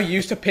 I'm so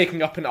used to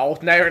picking up an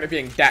alternator and it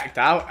being decked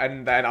out,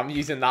 and then I'm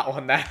using that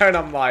one there, and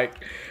I'm like,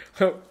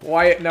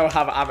 why no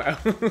have ammo?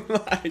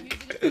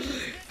 Like,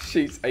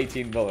 shoots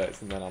 18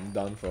 bullets, and then I'm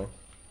done for.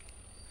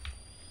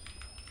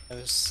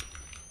 There's.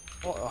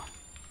 What?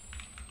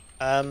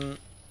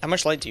 How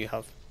much light do you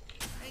have?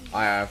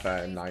 I have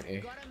 90. Got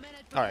a minute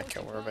for Alright, those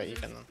cool. We're about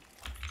even then.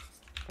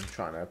 I'm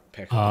trying to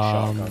pick up a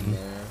shotgun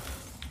there.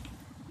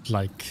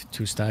 Like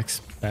 2 stacks,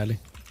 barely.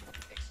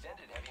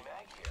 Extended heavy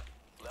mag here.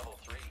 Level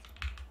 3.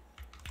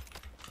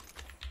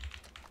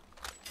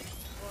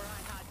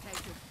 Alright, hard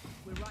taker.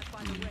 We're right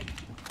by the red.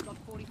 Got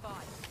 45.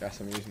 Guess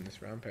I'm using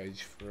this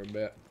rampage for a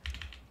bit.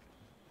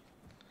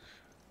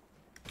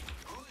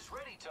 Who's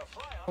ready to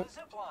fly on the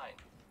zip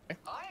line?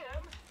 I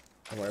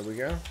am. Away we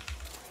go.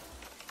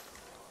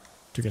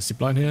 Took a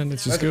zipline here,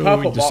 let's just There's a go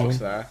purple in the box zone.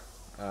 there.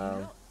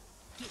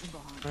 Getting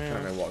behind. I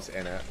don't know what's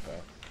in it,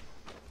 but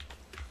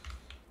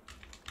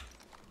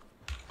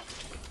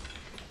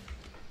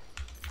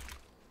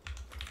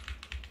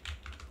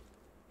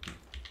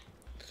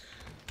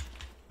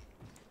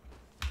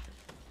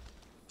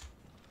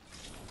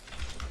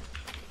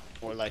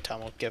More light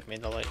ammo. Give me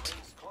the light.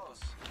 It's close.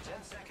 10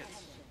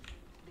 seconds.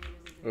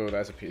 oh,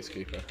 there's a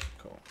peacekeeper.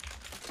 Cool.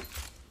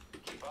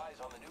 Keep eyes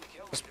on the new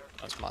kill That's, leader.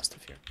 that's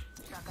mastiff here.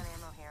 Shotgun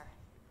ammo here.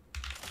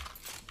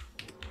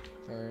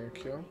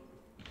 Thank you.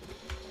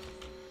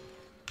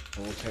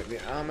 We'll take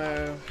the ammo.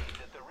 That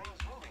the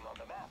ring's moving on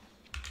the map.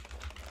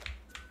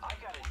 I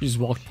got it. You just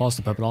walked past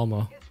the purple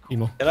armor,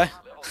 Emo. Did I?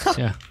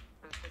 Yeah.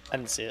 I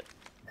didn't see it.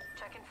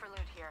 Checking for loot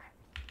here.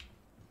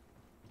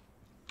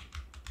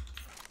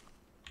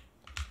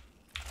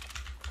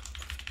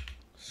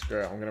 Screw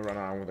it, I'm gonna run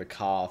around with a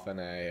calf and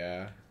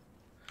a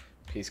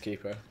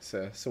peacekeeper. It's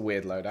a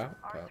weird loadout,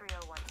 but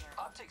R301 here.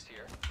 Optics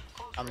here.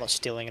 Close I'm not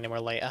stealing any more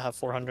light. I have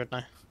 400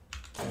 now.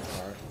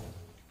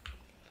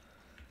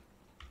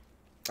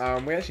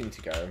 alright. We actually need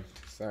to go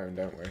zone,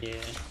 don't we? Yeah.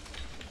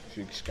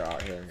 Should just go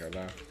out here and go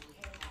there.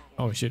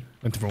 Oh shit,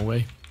 went the wrong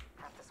way.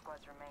 Half the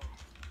squads remain.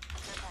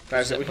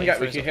 Guys, we Wait can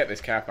for we can it. hit this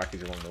care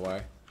package along the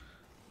way.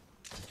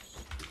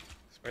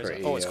 It's Where is it?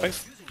 pretty. Oh, it's quite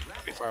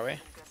far away.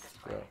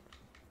 Cool.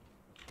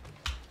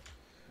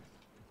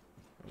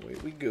 Away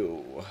we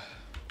go.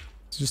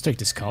 So just take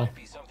this car. to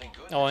be something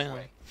good Oh, this yeah.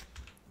 way.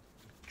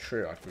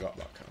 True, I forgot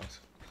about cars.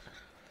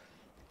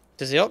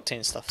 Does the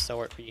octane stuff still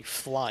work where you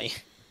fly?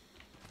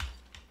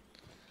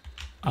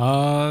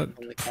 Uh,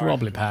 On the car.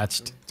 probably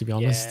patched, to be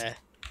honest. Yeah.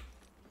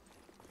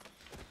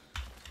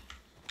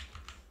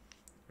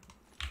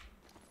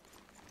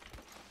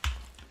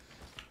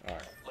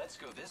 Alright, Let's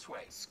go this way.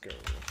 let's go.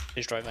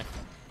 Who's driving?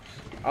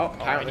 Oh,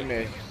 apparently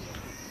me.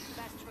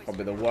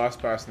 Probably the worst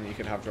person that you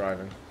could have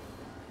driving.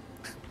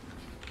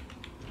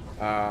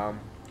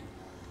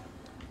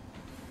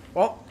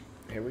 Well,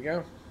 here we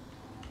go.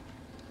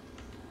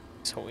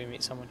 Let's hope we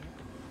meet someone here.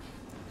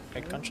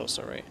 Big gunshots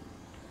are right.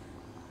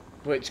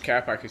 Which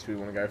care package do we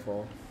want to go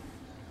for?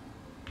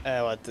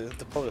 Well,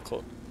 the public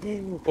quote.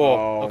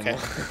 Oh, okay.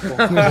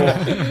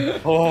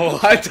 Oh,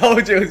 I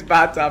told you it was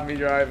bad to have me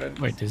driving.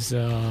 Wait, there's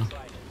oh,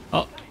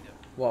 What?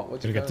 What'd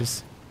gotta you get go?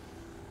 this.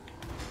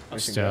 We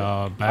Just can go.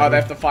 Oh, they battery.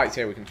 have the fights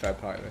here. We can third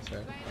party this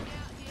here.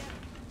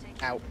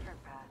 Ow.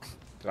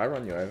 Did I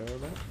run you over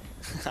with that?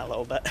 A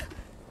little bit.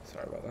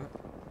 Sorry about that. Oh,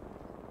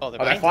 Oh, they're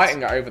behind us.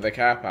 fighting over the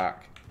care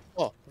pack.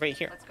 Oh, right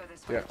here. Let's go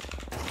this way. Yeah.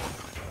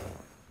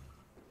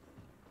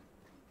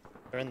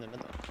 They're in the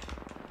middle.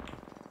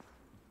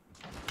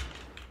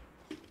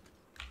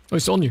 Oh,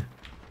 it's on you.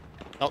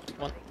 Knocked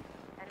one.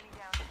 Enemy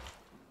down.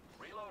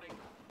 Reloading.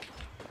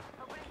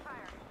 Opening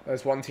fire.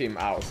 There's one team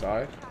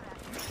outside.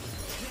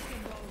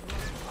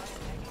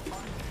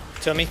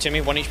 To me,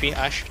 1 HP.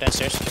 Ash,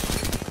 downstairs.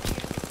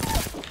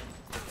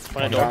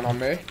 One One door. down on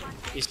me.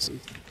 He's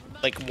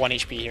like 1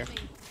 HP here.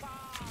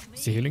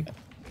 Is he healing?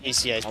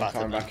 He's I'm battling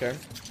coming back in.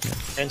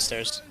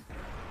 downstairs.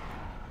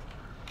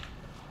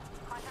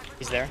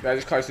 He's there. They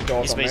just closed the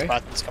doors on me.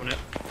 He's coming out.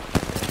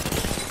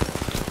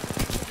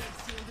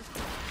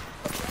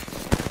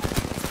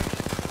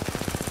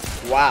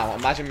 Wow,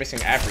 imagine missing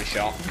every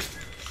shot.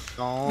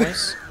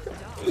 Nice.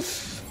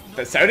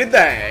 But so did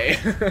they.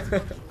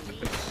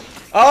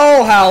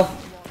 Oh, hell.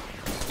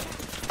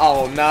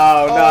 Oh,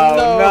 no,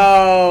 no,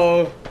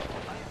 no.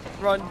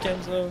 Run,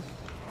 Kenzo.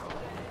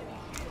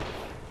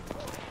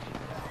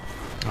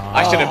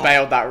 I should have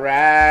bailed that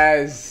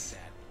res.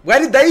 Where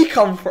did they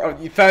come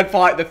from? You third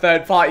party, the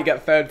third party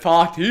get third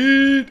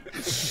partied.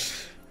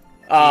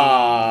 Okay.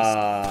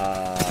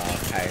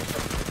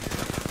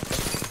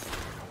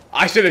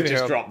 I should have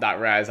just dropped that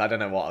res. I don't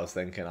know what I was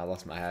thinking. I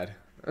lost my head.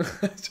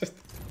 Just,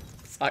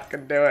 I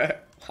can do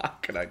it. How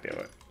can I do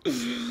it?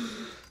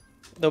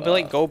 There'll be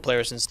like gold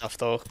players and stuff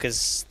though,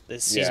 because the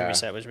season Yeah.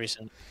 reset was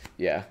recent.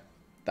 Yeah,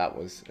 that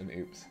was an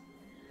oops.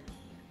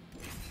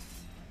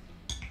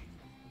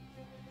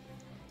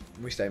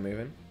 We stay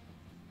moving.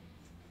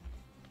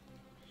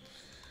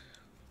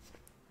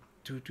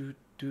 Do, do,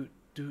 do,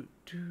 do,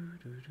 do,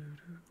 do, do,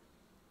 do.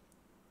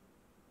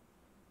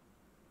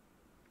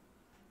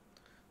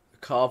 The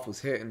carve was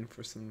hitting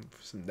for some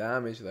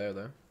damage there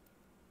though.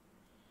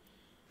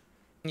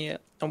 Yeah,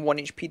 and 1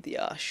 HP the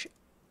Ash.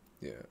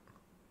 Yeah.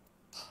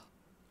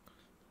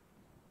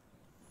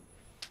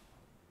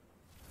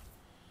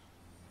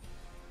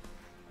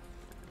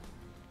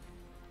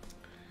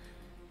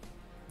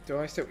 Do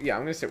I still? Yeah,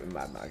 I'm gonna sit with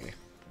Mad Maggie.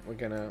 We're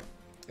gonna.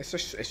 It's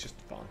just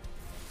fun. All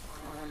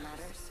that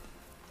matters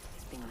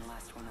is being the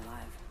last one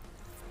alive.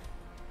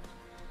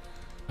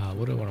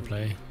 What do I want to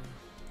play?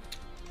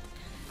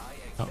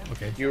 Oh,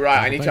 okay. You're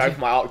right. I need to open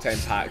my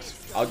Octane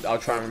packs. I'll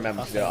try and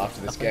remember to do it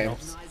after this game.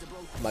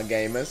 My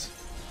gamers.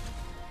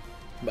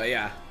 But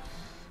yeah,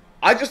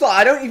 I just like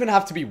I don't even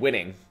have to be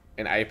winning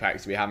in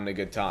Apex to be having a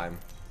good time.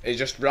 It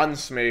just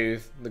runs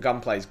smooth. The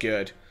gunplay's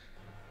good.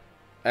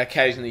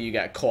 Occasionally you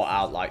get caught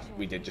out like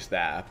we did just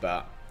there,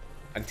 but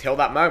until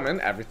that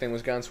moment, everything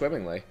was going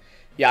swimmingly.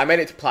 Yeah, I made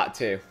it to Plat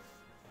 2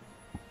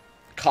 a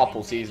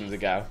couple seasons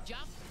ago,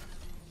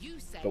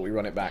 but we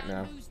run it back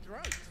now.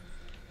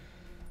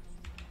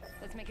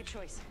 Let's make a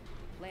choice.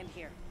 Land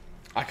here.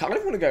 I kind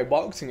of want to go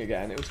boxing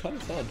again. It was kind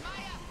of fun.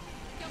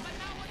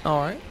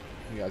 Alright.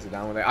 You guys are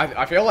down with it.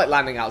 I feel like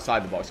landing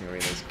outside the boxing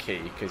arena is key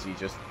because you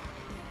just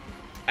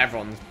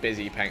everyone's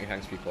busy paying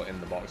attention to people in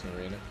the boxing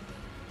arena.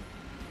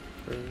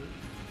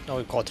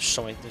 Oh god, there's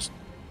so many. There's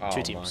Oh,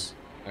 two teams.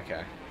 my.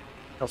 Okay.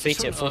 No, 3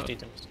 So, teams, 4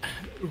 teams.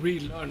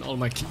 Relearn all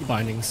my key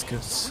bindings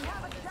because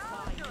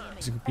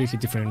it's a completely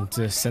different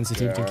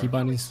sensitivity Yeah. key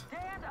bindings.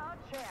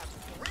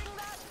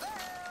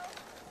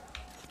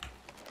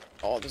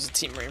 Oh, there's a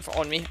team right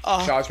on me.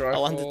 Ah, Charge I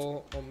landed.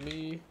 rifle on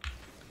me.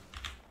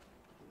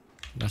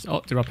 That's,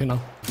 oh, they're up here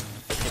now.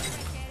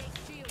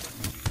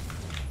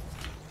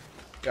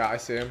 Yeah, I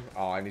see him.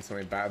 Oh, I need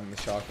something better than the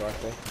charge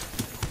rifle.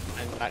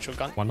 And an actual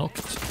gun. One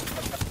knocked.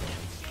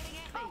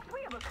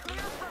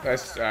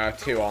 There's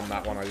 2 on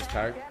that one I just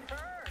tagged. Need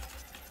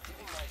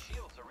my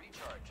shield to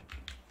recharge.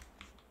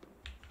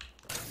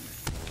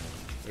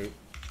 Oop.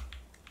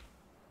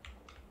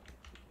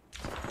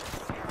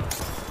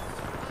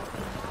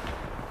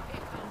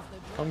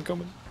 I'm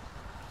coming.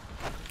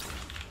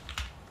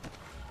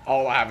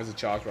 All I have is a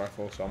charge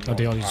rifle, so I'm Oh, not.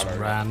 they all I just don't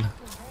know. ran.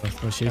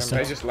 That's what she They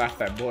said. just left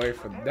that boy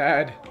for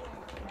dead.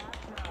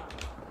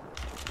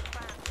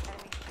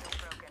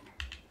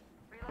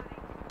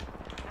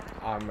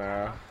 I'm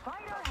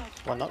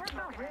One knocked.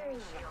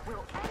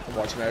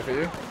 watching over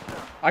you.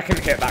 I can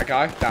hit that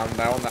guy down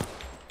there on that.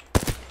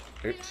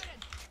 Oops.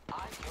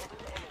 I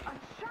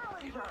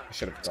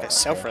should have got It's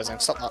that.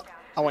 self-resing. Stop that.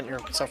 I want your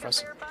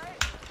self-res.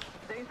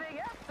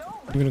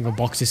 I'm gonna go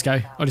box this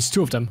guy. Oh, there's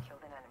 2 of them.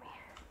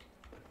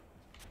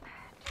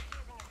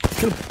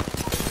 Kill him.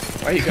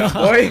 Where you going,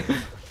 boy?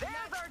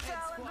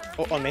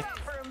 Oh, on me.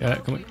 Yeah,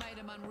 come on.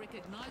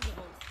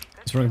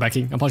 He's running back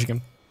in. I'm punching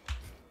him.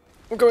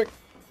 I'm going.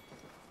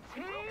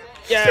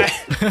 Yeah.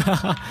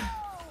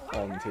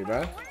 On too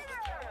bad.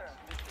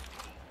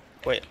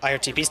 Wait, I hear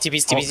TPs,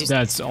 TPs, Oh, TPs.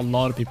 that's a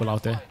lot of people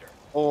out there.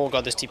 Oh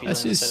god, there's TPs.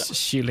 That's on this just side.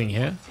 shielding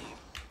here.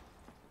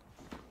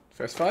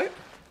 First fight?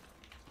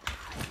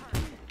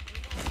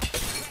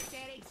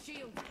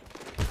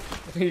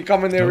 You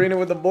come in the arena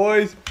with the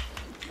boys?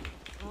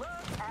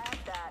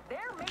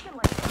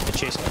 Good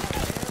chase.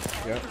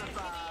 Yeah.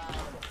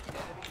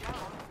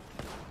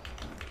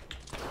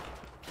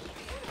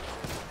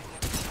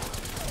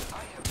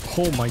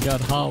 Oh my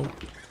god, how?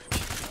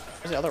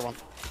 Where's the other one?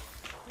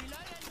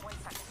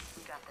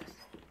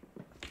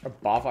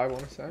 Above, I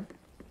want to say.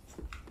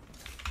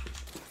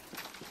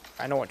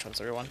 I know which one's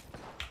everyone.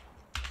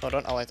 No,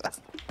 don't. I like that.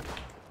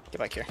 Get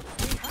back here.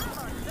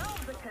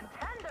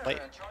 Wait.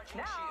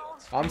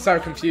 I'm so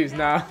confused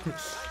now.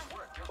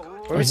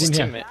 Oh, he's in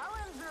here. Teammate.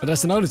 But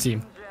that's another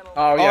team.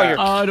 Oh yeah. you're-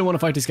 Oh, I don't want to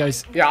fight these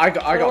guys. Yeah, I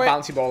got wait.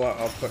 bouncy ball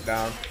I'll put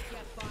down.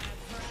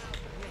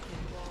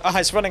 Ah,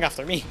 it's running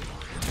after me.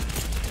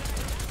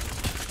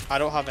 I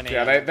don't have any.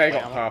 Yeah, they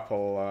got ammo.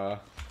 purple.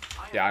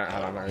 Yeah, I don't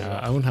have ammo either.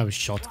 I won't have a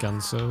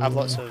shotgun, so. I have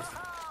lots of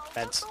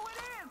meds.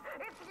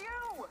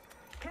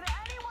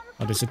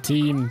 Oh, there's a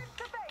team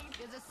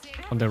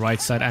on the right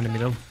side and the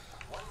middle.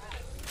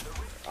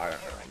 I don't know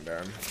what I'm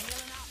doing.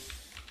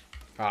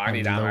 Oh, I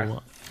need And ammo.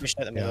 low. We should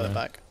let them go Yeah.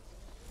 back.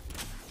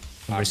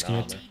 I'm risking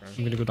it.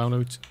 I'm gonna go down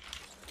out.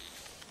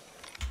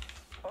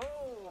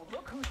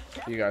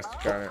 You guys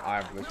go. I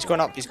have this. He's going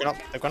up. He's going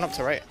up. They're going up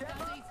to right.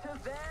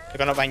 They're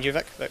going up behind you,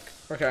 Vic. Look.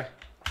 Okay.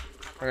 I'm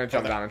gonna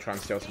jump down and try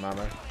and steal some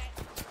ammo.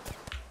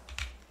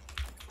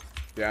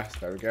 Yes,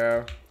 there we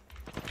go.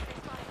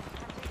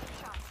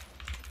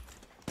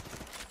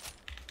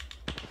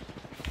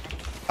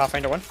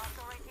 Pathfinder 1.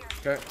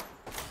 Okay.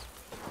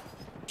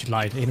 She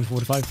lied. 8 and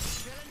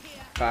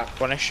 45. That.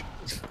 One-ish.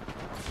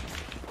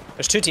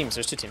 There's two teams.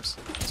 There's two teams.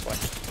 That's why.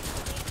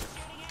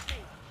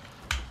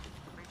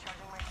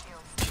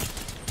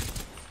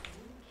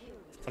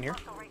 One here.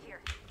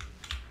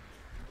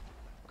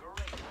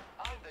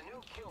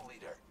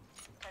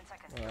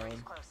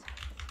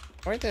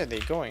 Where are they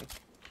going?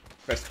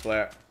 Best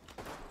split.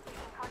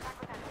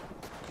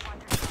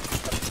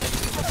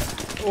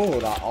 Oh,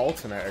 that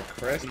alternator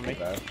crispy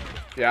though.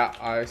 Yeah,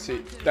 I see.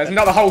 There's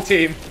another whole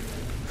team.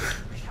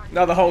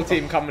 Another whole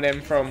team coming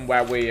in from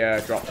where we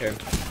dropped in.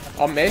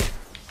 On me.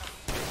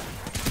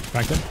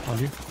 Back then, on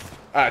you.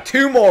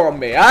 Two more on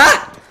me.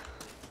 Ah!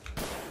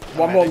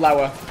 One more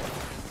lower.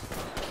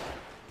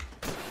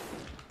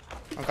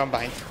 I'm coming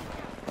behind.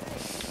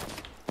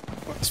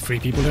 There's 3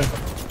 people there.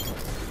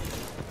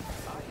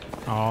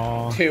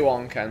 Oh, Two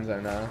on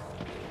Kenzo now.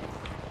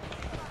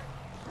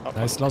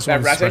 nice. Last They're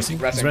one is resing.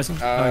 resing. He's resing.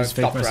 Oh, he's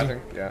fake Stop resing.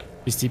 resing. Yeah.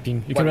 He's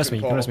TPing. You can rest me.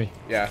 You can rest me.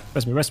 Yeah.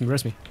 Rest me. Rest me.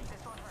 Rest me. Rest me.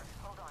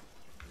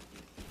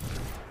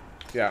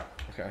 Yeah.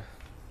 Okay.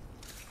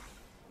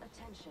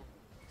 Attention.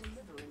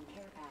 Delivering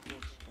care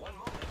package.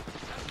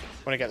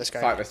 Want to get this guy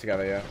Fight this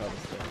together. Yeah.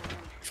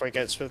 before he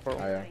gets through the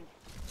portal. Oh yeah.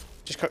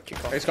 Just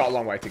keep going. It's got a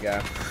long way to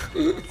go.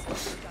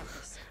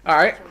 All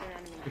right.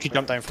 We could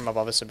jump down from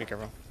above us, so be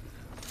careful.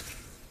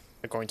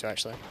 They're going to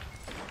actually.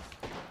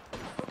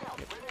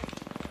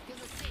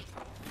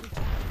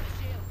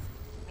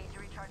 Need to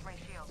recharge my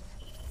shield.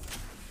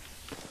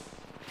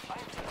 I am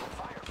taking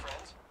fire,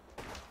 friends.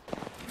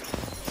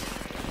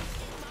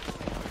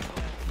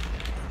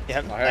 Yeah,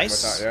 I hit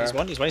nice. with that, yeah. He's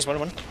one. He's one. He's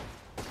one.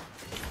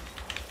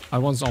 I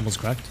one's almost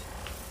cracked.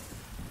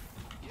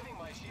 Giving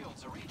my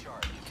shields a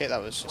recharge. Okay,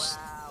 that was just.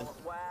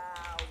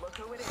 Wow, look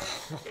who it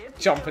is.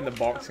 It's Jump in the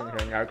box and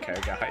going. Okay,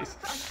 guys.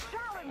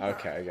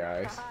 Okay,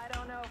 guys. I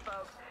don't know,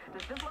 folks.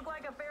 Does this look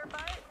like a fair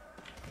fight?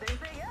 They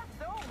say yes,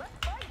 so let's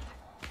fight.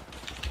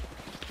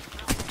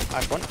 I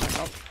have one.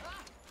 Oh.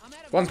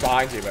 One's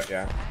behind you, but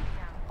yeah.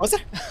 Was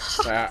there?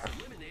 Yeah.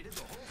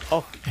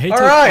 Oh, Hate All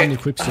how right. it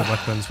unequips your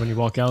weapons when you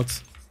walk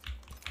out.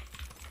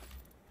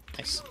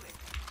 nice.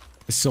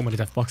 There's so many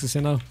death boxes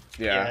here now.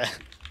 Yeah.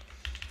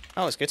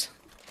 That was good.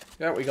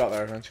 Yeah, we got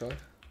there eventually.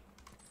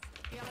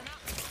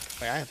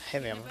 Wait, I have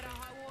heavy ammo.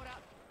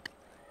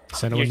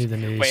 So no one need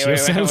any Wait, shield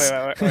cells.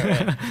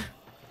 wait.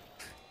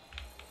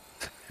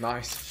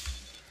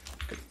 Nice.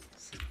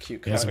 It's a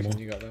cute Yeah, some curtain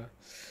more. you got there.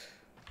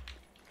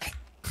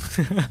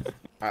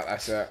 Alright,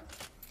 that's it.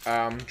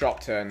 Drop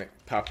turn,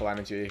 purple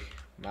energy,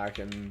 mag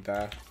in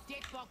there.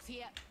 Deck box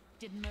here.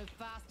 Didn't move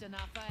fast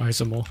enough, eh? Alright,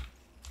 some more.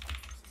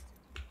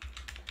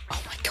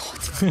 Oh my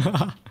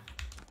god.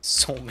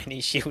 So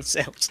many shield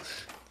cells.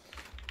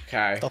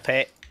 Okay. Stop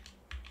it.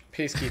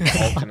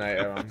 Peacekeeper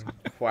alternator, I'm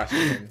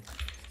questioning.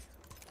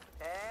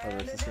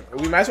 whether this is gonna-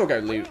 We might as well go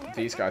loot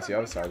these guys the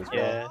other side as well.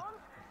 Yeah.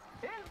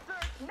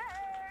 Insert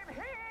name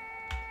here.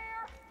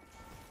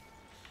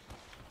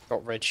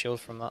 Got red shield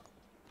from that.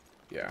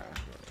 Yeah,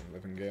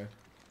 living gear.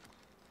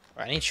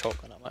 Right, I need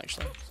shotgun ammo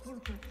actually.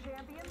 Future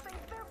champion thinks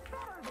they're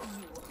better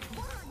than you.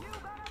 What are you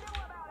gonna do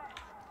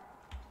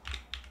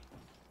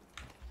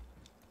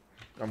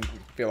about it?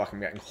 I feel like I'm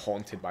getting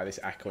haunted by this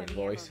echoing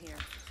voice. Here.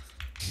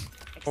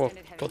 Oh,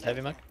 Extended gold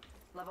heavy mag.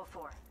 Level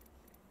 4.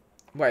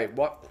 Wait,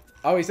 what?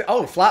 Oh, is it?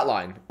 Oh,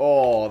 flatline.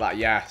 Oh, that.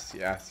 Yes,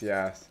 yes,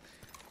 yes.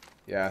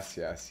 Yes,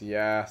 yes,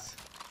 yes.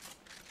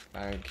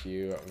 Thank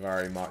you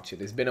very much.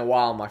 It has been a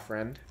while, my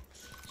friend.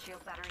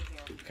 Shield battery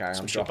here. Okay, I'm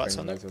Some shield bats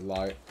dropping on loads of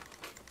light.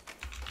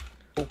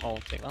 Oh, I'll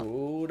take that.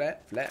 Ooh,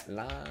 that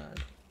flatline.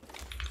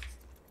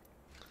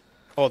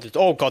 Oh,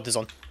 oh god, there's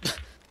on.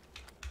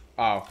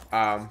 Oh,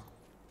 Bye.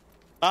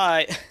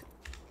 right.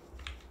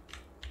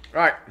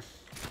 Ready.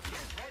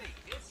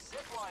 It's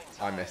zipline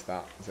I time. missed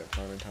that. Is it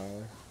fine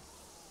entirely?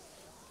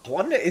 I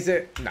wonder, is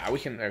it... No, we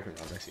can run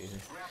this easy.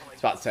 I was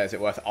about to say, is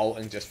it worth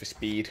alting just for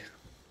speed?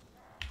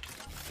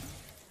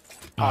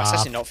 Oh, it's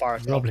actually not far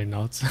at all. Probably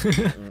not.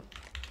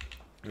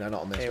 No,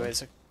 not on this Okay, one. wait,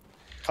 it's a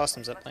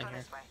custom zip line Go here.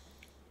 this way.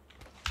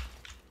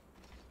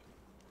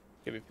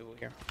 Could be people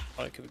here.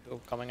 Or it could be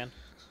people coming in.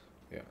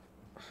 Yeah.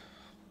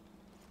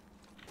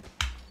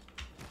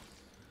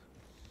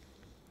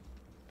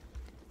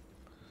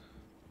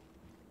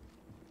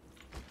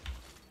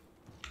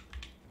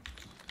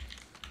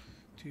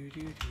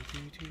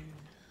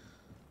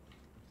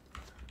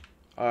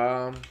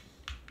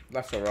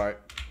 Left or right?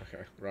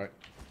 Okay, right.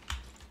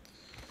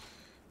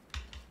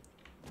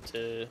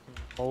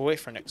 We'll wait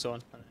for next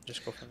zone and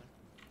just go from there.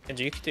 And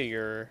you could do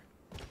your.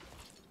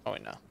 Oh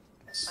wait, no.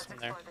 It's Let's in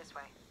there. explore this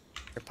way.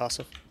 Your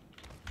passive.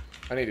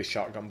 I need a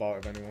shotgun bolt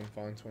if anyone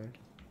finds one.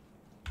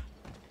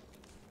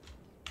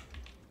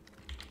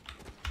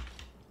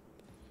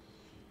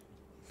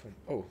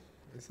 Oh,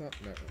 is that?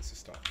 No, that's a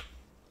stock.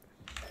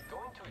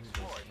 Going to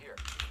explore here.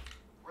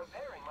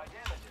 Repairing my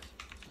damages.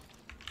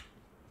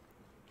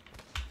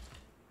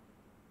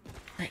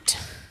 Right.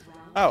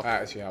 Oh. I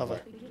actually have lovely.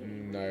 like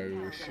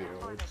no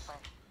shields.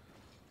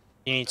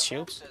 You need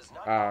shields?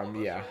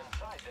 Yeah.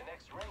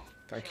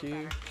 Thank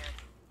you.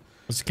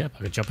 What's the cap?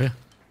 I could jump here.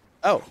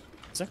 Oh.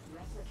 Is there?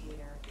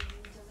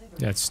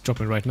 Yeah, it's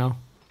dropping right now.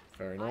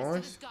 Very Eyes to the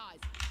nice. skies.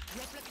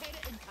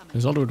 Replicator incoming.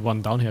 There's already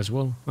one down here as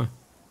well. Huh.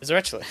 Is there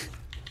actually?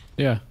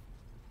 Yeah.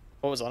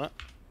 What was on it?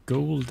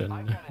 Gold, and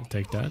I'll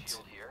take that.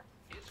 Shield here.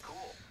 It's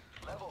cool.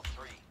 Level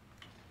 3.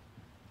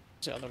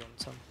 What's the other one?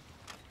 Some.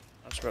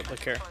 I'll just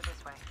replicate.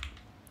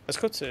 Let's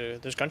go to.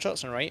 There's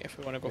gunshots on right if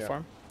we want to go Yeah.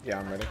 farm. Yeah,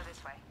 I'm ready.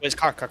 Where's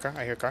car?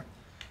 I hear car.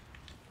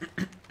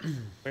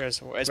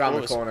 Where's Round below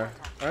the us? corner.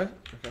 Oh, okay.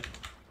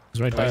 It's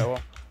right Right, there. well.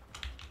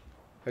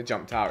 They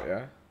jumped out,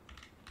 yeah?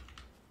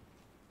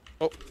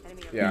 Oh,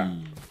 Yeah.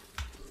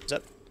 is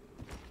it?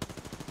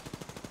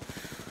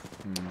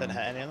 Didn't hit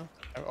any of them.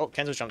 Oh,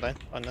 Kenzo's jumped down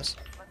on this.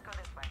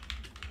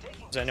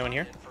 Is there anyone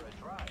here?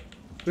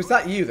 Was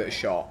that you that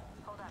shot?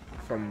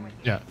 From...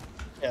 Yeah.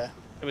 Yeah,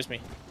 it was me.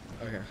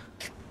 Okay.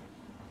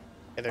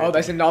 Yeah, they're Oh,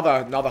 there's down.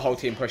 another whole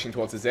team pushing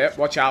towards the zip.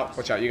 Watch out,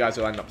 watch out. You guys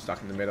will end up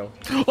stuck in the middle.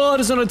 Oh,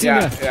 there's another team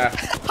Yeah, there.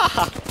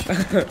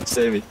 yeah.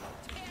 Save me.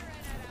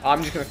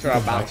 I'm just gonna throw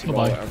a bounty ball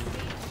Bye-bye. at him.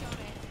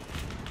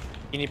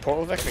 You need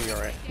portal Vic or you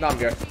alright? No, I'm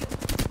good.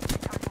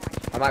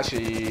 I'm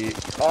actually...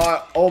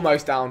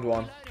 almost downed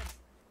one.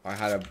 I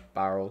had a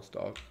barrel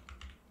stock.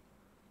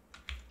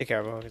 Take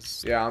care of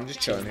it. Yeah, I'm just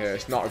chilling here.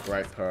 It's not a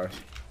great push.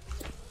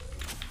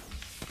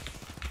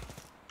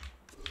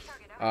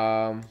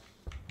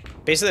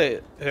 Basically,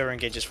 whoever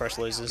engages first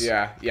loses.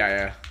 Yeah.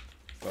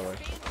 Slowly.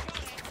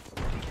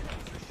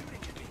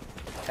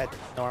 Head,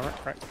 no armor,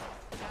 correct.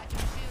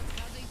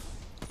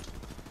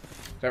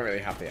 Don't really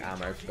have the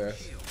ammo for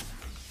this.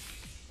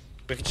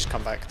 We could just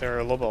come back.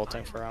 They're low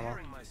bolting for ammo.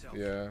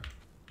 Yeah.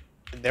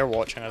 They're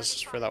watching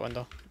us through that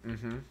window. I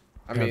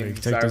Yeah, mean, we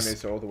take zone this.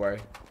 is all the way.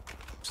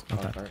 It's not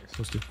Oh, that thanks.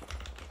 close to.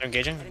 They're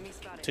engaging.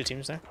 2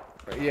 teams there.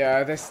 But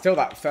yeah, there's still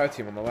that third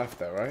team on the left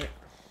though, right?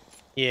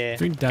 Yeah. I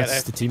think get that's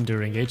out. the team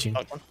they're engaging.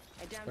 Knocked one.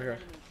 Okay.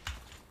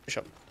 Push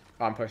up.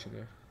 I'm pushing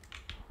you.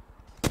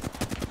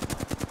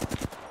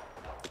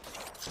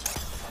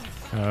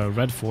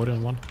 Red 4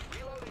 and 1.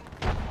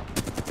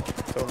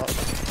 Fill them up.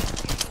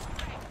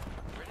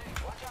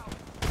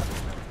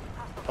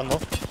 One low.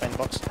 Behind the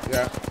box.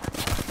 Yeah.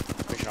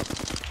 Pushing up.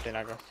 Then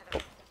aggro. Oh.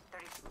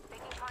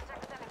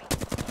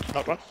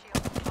 Knocked one.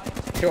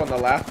 Two on the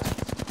left.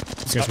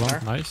 This guy's Up one.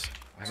 there. Nice.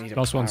 I need a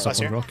Last one's barrel. up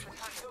on here. rock.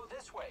 Go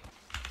this way.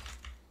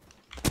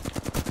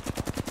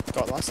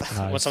 Got the last. Nice.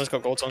 When someone's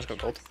got gold, someone's got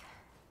gold.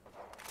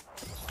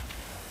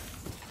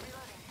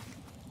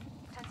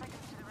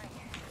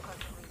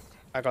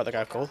 I got the guy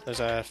with gold. There's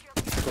a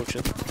gold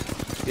shield.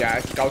 Yeah,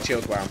 it's gold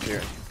shield's where I'm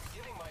shooting.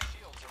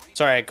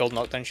 Sorry, gold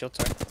knockdown shield,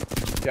 sorry.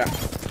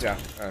 Yeah.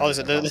 Oh,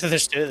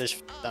 there's two.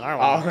 There's another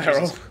Oh, one. they're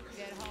all, Jesus.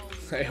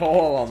 they're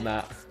all on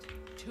that.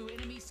 Two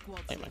enemy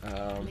squads. Wait,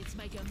 man. Let's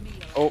make a meal.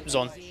 Oh,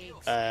 zone.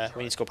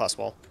 We need to go past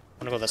the wall.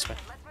 I'm gonna go this way.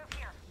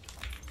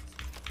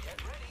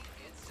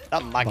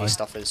 That Maggie Bye.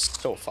 stuff is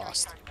so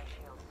fast.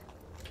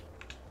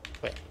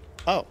 Wait.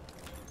 Oh.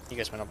 You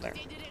guys went up there.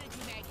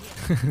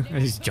 I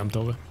just jumped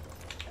over.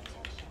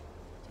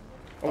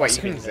 Oh wait, so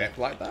you can we- zip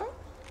like that?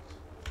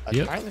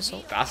 Yep. Apparently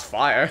so. That's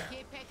fire.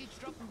 Care package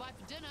dropping by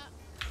for dinner.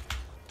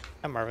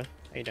 Hi Marvin.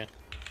 How you doing?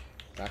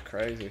 That's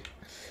crazy.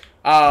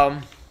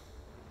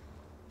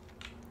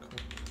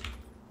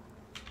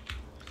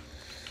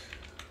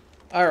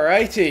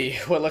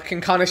 Alrighty, we're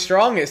looking kind of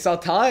strong. It's our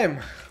time.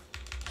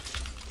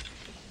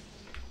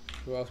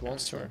 Who else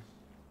wants to?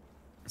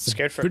 It's a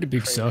Scared for pretty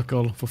big crazy.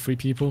 circle for 3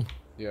 people.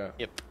 Yeah.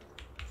 Yep.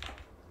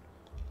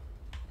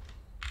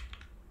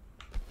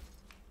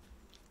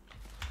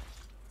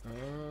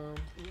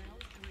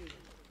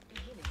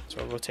 So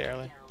we'll rotate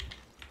early.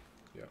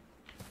 Yeah.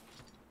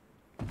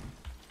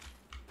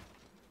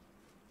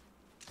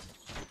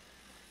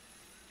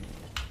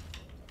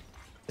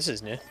 This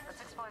is new.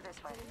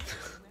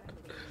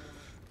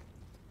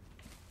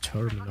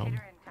 Terminal.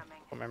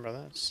 Remember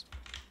this.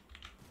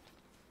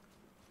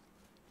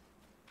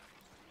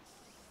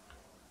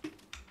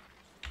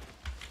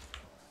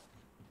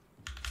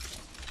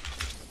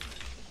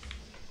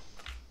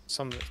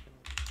 Some.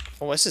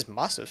 Oh, this is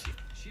massive.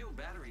 Shield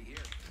battery here.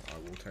 I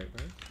will take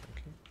that.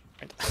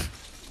 Thank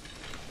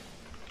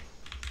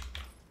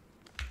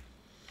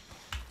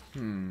you.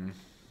 Right.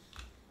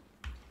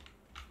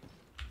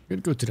 We'll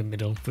go to the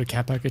middle for the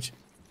care package.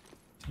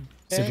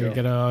 See if we Sure. can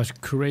get a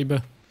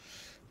Kraber.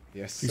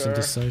 Yes, He's on sir.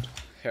 this side.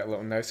 Hit a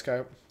little no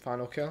scope.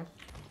 Final kill.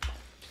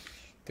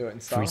 Do it in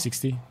style.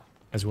 360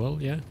 as well,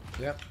 yeah.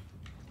 Yep.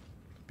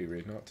 Be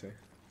rude not to.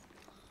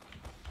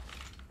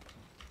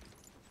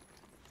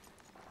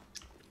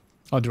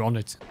 Oh, they're on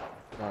it.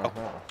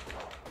 Uh-huh.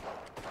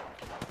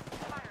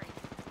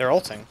 They're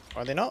ulting.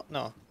 Are they not?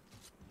 No.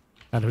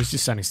 And who's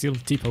just standing still,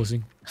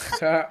 T-posing.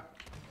 Ta-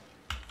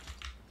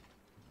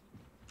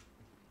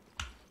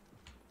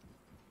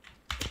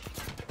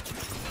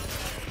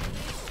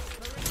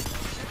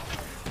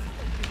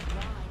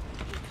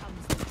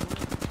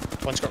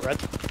 One's got red.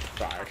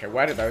 Right, okay,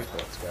 where did those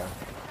bullets go?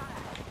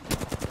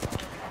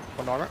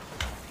 One armor.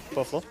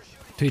 Both low.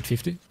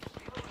 250.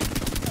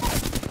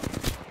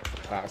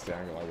 That's the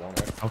angle I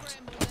wanted. Out.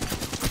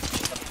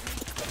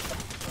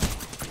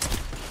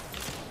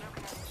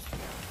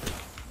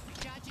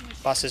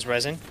 Boss is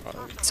resin.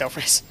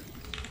 Self-res.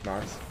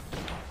 Nice.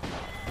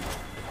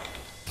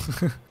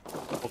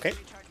 Okay.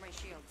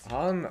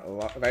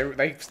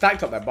 They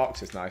stacked up their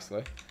boxes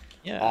nicely.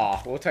 Yeah.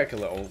 Oh, we'll take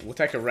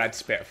a red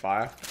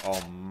Spitfire.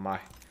 Oh my.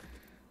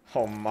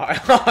 Oh my.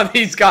 Oh,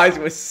 these guys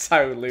were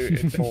so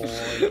looted.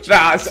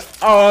 That's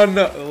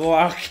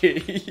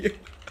unlucky.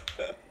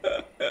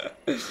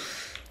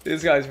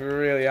 These guys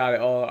really had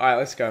it all. Alright,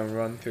 let's go and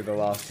run through the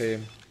last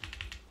team.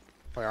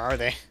 Where are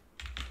they?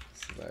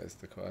 So that is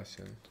the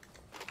question.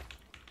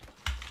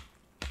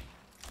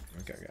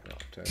 I'm gonna get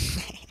up to.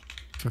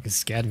 Fucking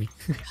scared me.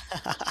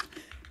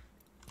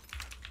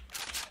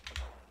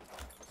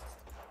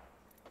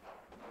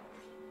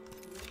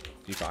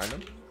 Did you find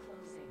them?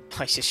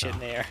 I just shit in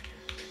the air.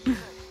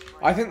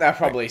 I think they're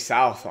probably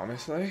south,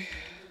 honestly.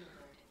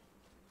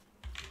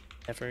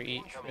 Never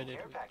eat shredded.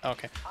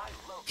 Okay.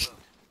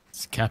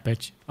 It's cap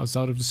edge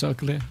outside of the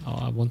circle here. Oh,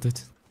 I want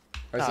it.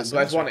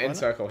 There's one in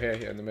circle here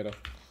in the middle.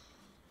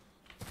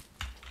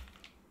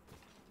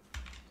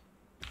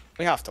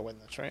 We have to win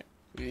this, right?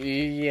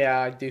 Yeah,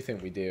 I do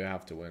think we do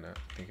have to win it.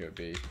 I think it would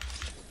be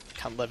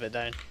Can't live it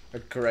down. a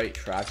great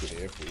tragedy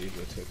if we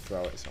were to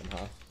throw it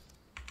somehow.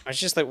 It's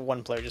just like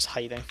one player just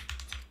hiding.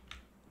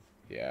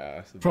 Yeah.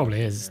 that's the Probably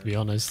bad is, thing, to be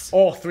honest.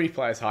 Or 3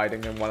 players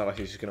hiding and one of us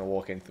is just going to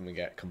walk into them and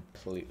get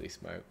completely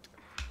smoked.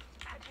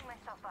 Patching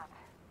myself up.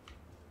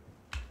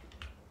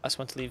 Last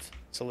one to leave.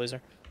 It's a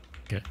loser.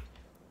 Okay.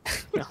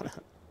 No.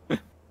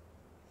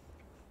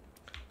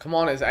 Come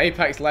on, it's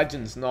Apex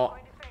Legends, not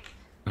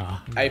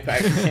Ah,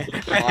 Apex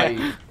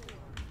Live.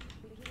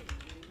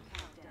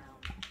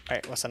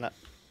 Alright, what's in it?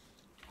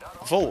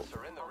 Volt.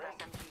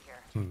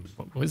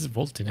 what is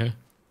Volt in here?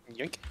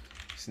 Yoink.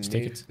 It's Just new,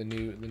 take it. the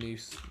new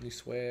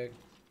swag.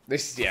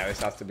 This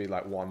has to be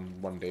like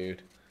one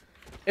dude.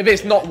 If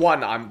it's not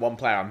one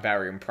player, I'm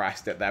very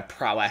impressed at their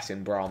prowess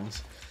in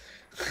bronze.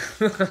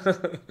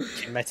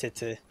 Committed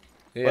to.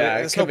 Yeah, Well,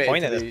 there's no committed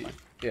point to at this the- point.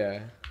 Yeah,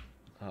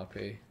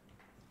 RP.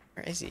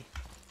 Where is he?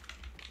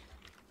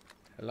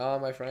 Hello,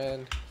 my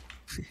friend.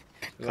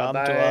 Come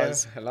to Hello.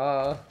 us.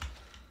 Hello.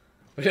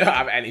 We don't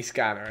have any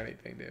scan or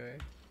anything, do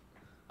we?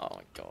 Oh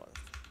my god.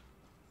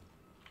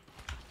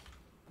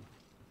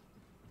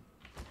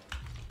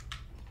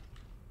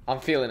 I'm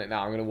feeling it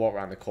now. I'm gonna walk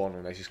around the corner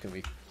and there's just gonna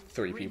be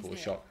 3 people with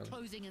shotguns.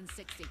 Closing in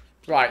 60.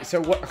 Right.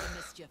 So what?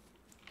 Mischief.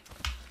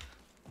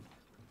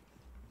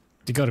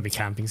 They gotta be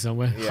camping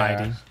somewhere, Yeah.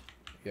 hiding.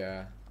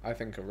 Yeah, I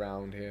think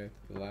around here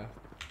to the left.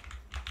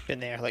 Been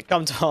there, like,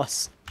 come to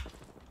us.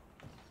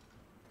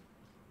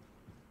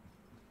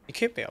 You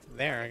could be up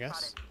there, I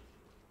guess.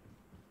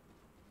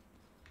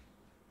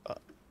 But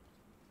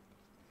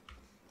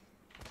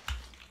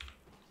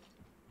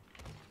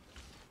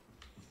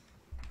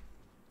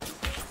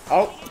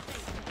Oh,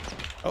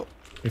 oh,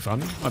 We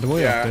found them? Oh, the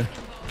way Yeah. up there.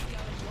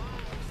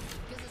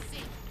 Here's a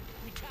seat.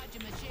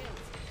 Recharging my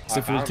shields. It's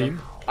the full found team.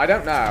 him. I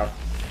don't know.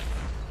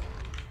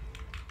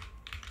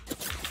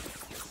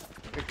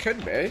 It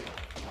could be.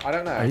 I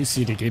don't know. Oh, you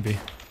see the GB.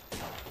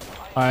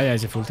 Ah, yeah,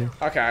 it's a full team.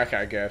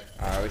 Okay, good.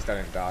 At least I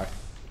didn't die.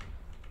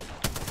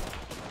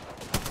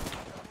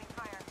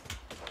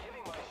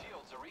 Giving my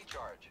shields a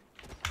recharge.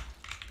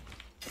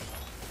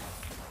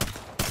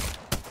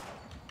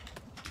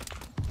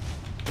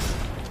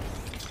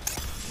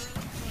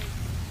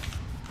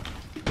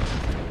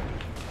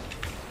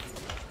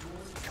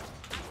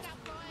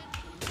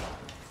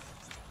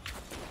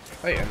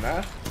 Are you in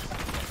there?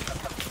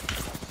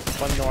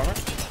 one normal.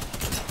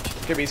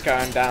 Gibby's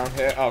going down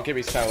here. Oh,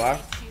 Gibby's so low.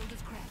 Shield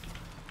is cracked.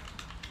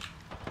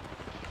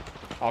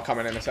 I'll come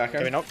in a second.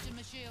 Giving up. Recharging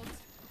my shields.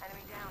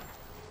 Enemy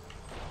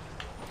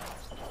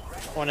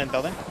down. One in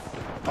building.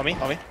 On me,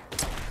 on me.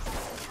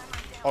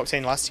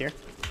 Octane last here.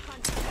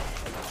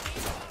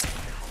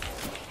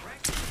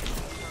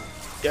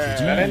 Yeah.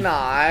 Very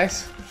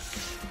nice.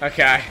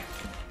 Okay.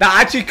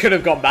 That actually could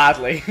have gone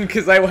badly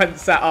because they went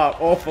set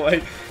up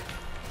awfully.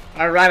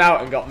 I ran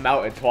out and got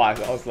melted twice.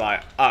 I was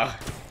like, oh.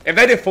 If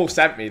they did full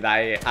sent me,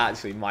 they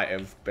actually might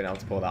have been able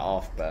to pull that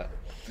off, but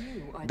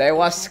they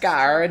were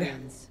scared.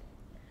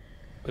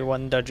 We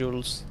won the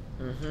jewels.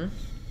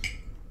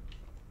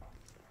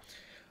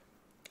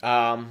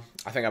 I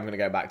think I'm gonna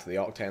go back to the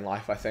Octane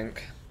life. I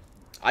think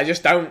I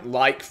just don't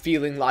like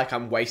feeling like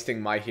I'm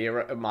wasting my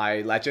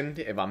my legend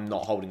if I'm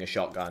not holding a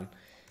shotgun.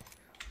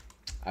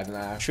 I don't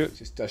know. Sure.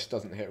 It just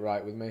doesn't hit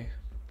right with me.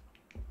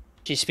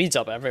 She speeds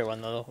up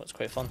everyone though. It's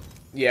quite fun.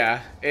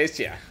 Yeah,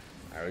 yeah.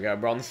 There we go.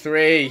 Bronze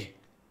 3,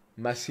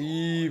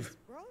 massive.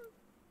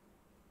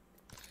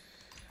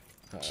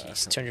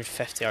 Jeez,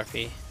 250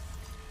 RP.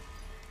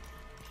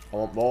 I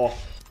want more.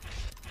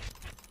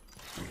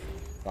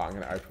 Right, I'm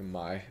gonna open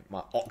my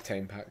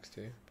Octane packs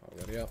too.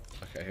 Already up.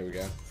 Okay, here we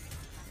go.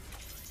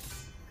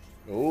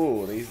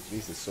 Ooh,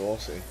 these are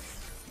saucy.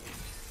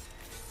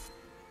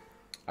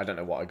 I don't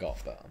know what I got,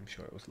 but I'm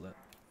sure it was lit.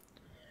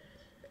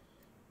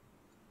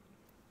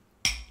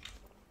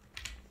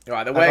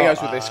 Alright, the way it got,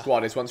 goes with this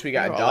squad is once we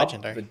get a I got dub,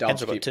 legendary. the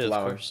dubs Kenzo got keep two, of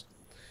flowing. course.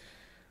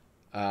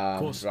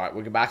 course. Right,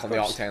 we're back on the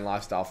Octane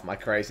lifestyle for my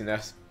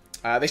craziness.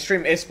 This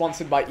stream is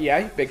sponsored by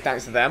EA. Big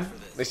thanks to them.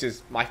 This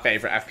is my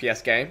favourite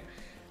FPS game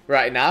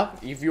right now.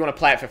 If you want to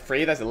play it for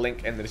free, there's a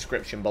link in the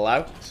description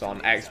below. It's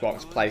on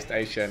Xbox,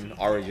 PlayStation,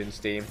 Origin,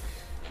 Steam,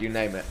 you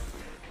name it.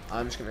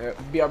 I'm just going to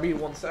BRB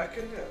 1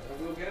 second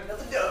and we'll get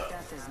another dub.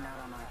 Death is not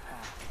on our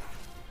path.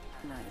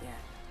 Not yet.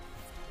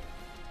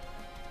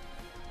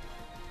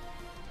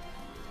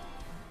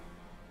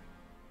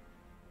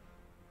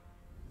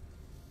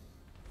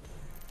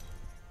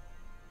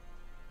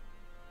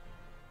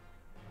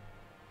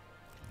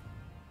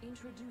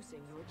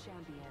 Introducing your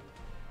champion.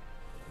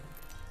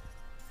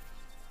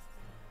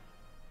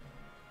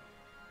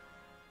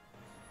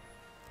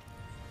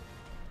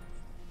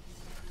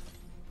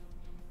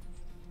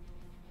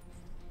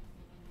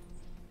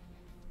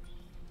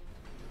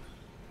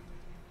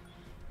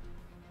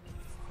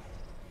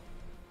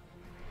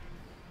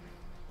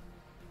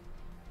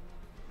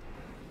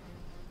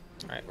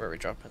 Alright, where are we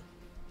dropping?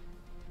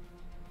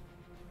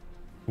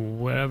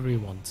 Wherever you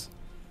want.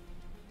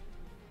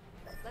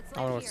 Let's I don't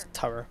know land what's here.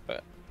 tower,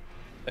 but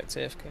back to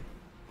AFK.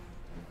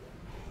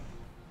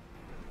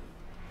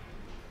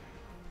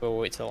 We'll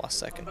wait till the last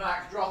second.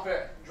 Back, drop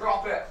it,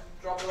 drop it.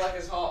 Drop it like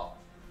it's hot.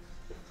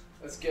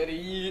 Let's get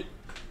it.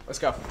 Let's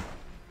go.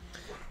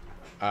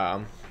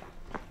 Oh,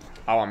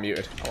 I'm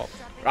muted. Oh, well.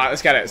 Right,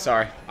 let's get it.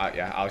 Sorry.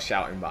 Yeah, I was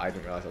shouting, but I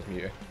didn't realize I was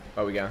muted.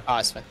 Where we going? Ah,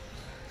 it's fine.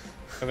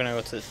 We're gonna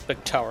go to the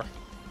big tower.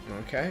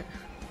 Okay.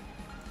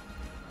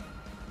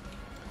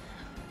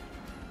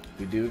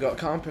 We do got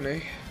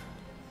company.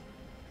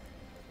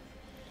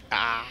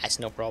 Ah, it's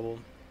no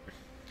problem.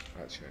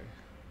 Actually.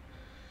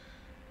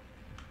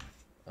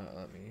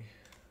 Let me.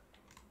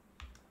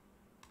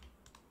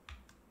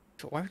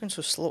 Why are we going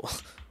so slow?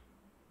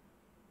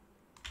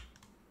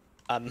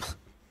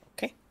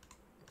 Okay.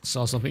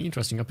 Saw something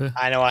interesting up here.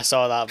 I know I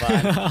saw that,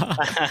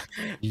 but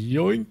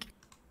Yoink.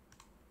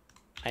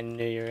 I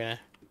knew you were gonna.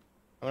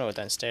 I'm gonna go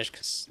downstairs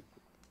because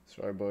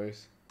Sorry,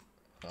 boys.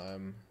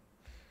 I'm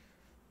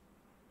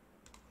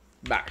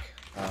back.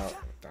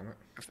 Damn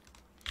it.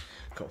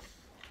 Cool.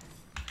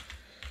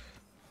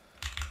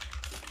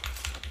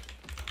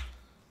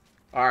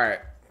 Alright,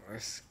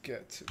 let's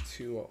get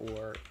to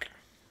work.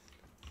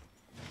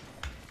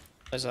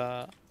 there's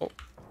a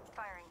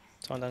Firing.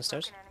 someone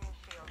downstairs. An enemy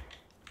shield.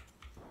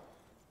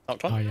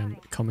 Knocked one. I am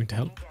coming to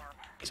help. Down.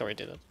 He's already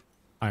did it.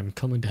 I'm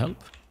coming to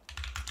help.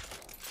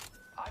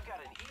 I got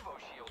an Evo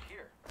shield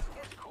here.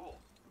 It's cool.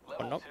 Oh,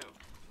 Level nope. 2.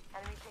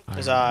 Enemy take I'm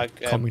There's a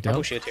coming to purple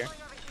help. shield here. over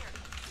here.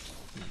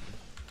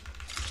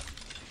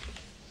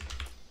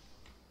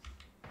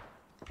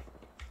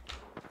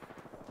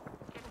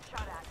 Getting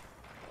shot at.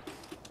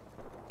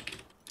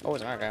 Oh,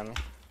 there's another guy on me.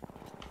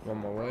 One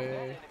more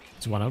way.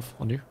 There's one elf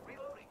on you.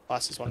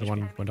 Last is one. The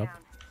one went up.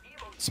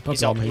 It's a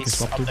He's purple up- armor, you can he's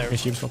swap up to. there. You can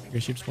sheep swap, you can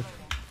sheep swap.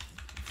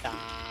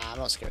 Ah, I'm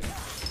not scared.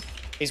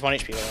 He's 1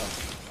 HP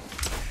though.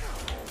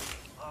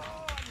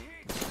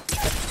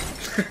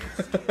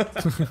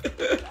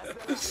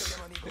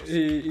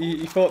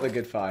 He fought the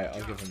good fight,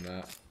 I'll give him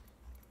that.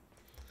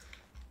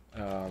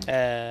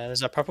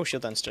 There's a purple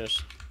shield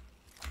downstairs.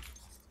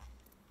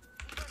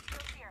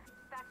 Here.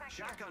 Backpack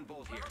here. Shotgun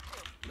bolt here.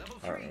 Level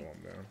I don't 3. know what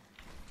I'm doing.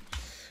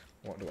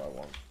 What do I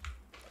want?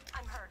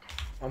 I'm hurt.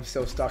 I'm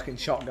still stuck in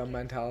shotgun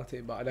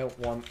mentality, but I don't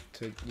want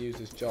to use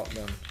this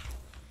shotgun.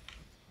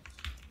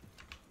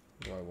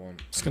 What do I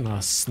want? Just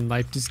gonna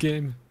snipe this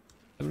game.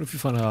 I don't know if you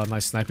found a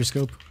nice sniper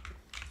scope.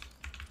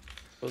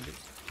 Will do.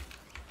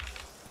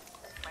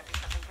 Might be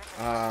something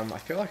different. I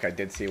feel like I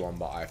did see one,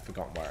 but I've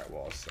forgotten where it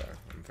was, so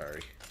I'm a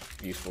very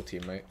useful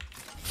teammate.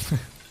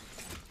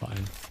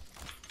 Fine.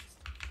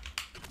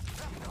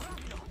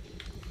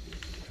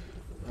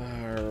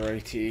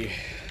 Alrighty.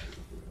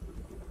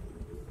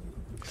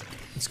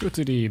 Let's go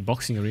to the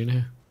boxing arena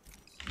here.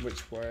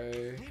 Which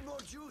way?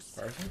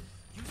 Where is it?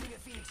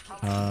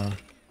 Level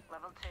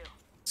 2.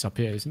 It's up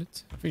here, isn't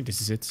it? I think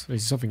this is it. Or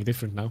is it something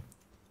different now?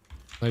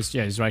 No,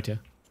 yeah, it's right here.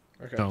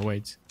 Okay. No,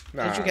 wait.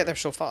 Nah, How did you get there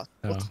so fast?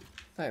 No.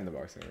 not in the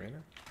boxing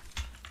arena.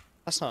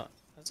 That's not.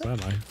 Is it? Where am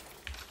I?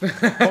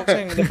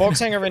 The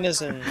boxing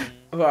arena's in.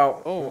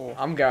 Well, Oh.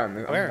 I'm going.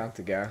 I'm Where? about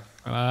to go.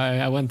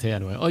 I went here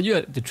anyway. Oh,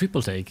 yeah, the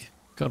triple take.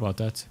 Forgot about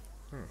that.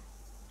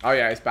 Oh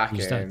yeah, it's back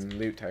Who's in that?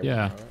 loot table. Yeah.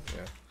 now, right?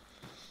 Yeah.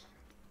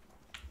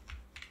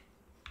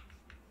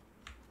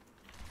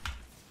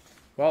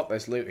 Well,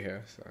 there's loot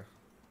here, so.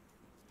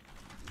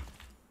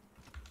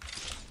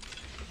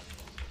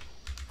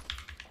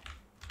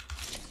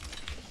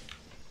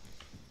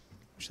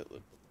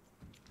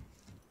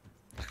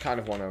 I kind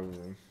of want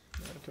to.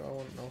 Do I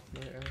want an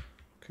alternator?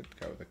 Could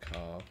go with a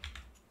car.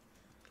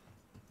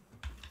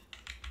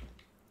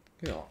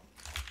 You know.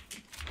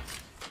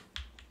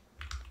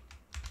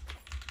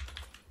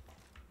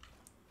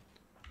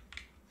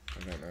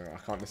 I don't know. I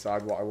can't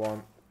decide what I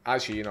want.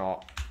 Actually, you know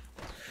what?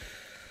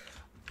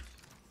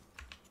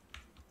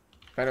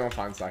 If anyone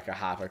finds like a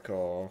havoc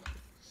or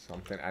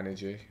something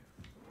energy,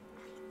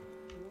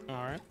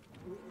 Alright.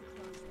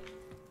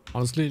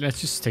 Honestly, let's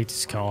just take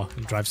this car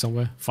and drive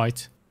somewhere.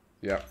 Fight.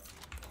 Yeah.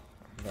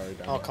 Very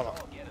down. Oh, come on.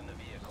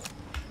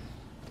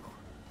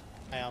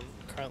 I am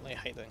currently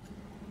hiding.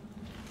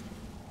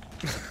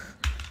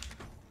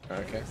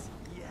 Okay.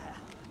 Yeah,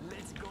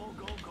 let's go.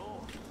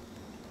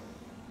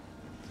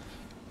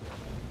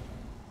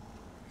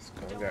 Let's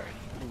go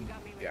and get.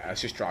 Yeah,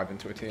 let's just drive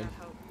into a team.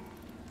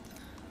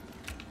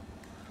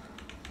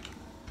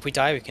 If we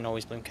die, we can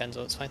always blame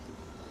Kenzo. It's fine.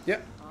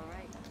 Yep. All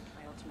right.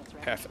 My ultimate's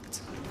ready.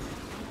 Perfect.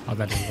 Oh,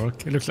 that didn't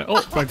work. It looks like... Oh,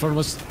 right in front of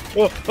us.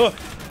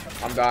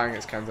 I'm dying.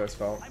 It's Kenzo's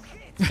fault.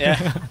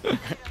 Yeah.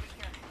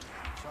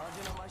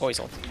 Oh, he's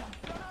on.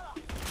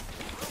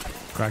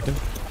 Cracked him.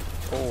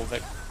 Oh,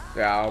 Vic.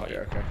 Yeah, I'll be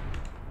okay.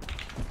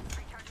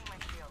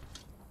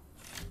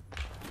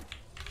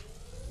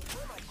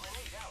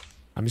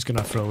 I'm just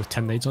gonna throw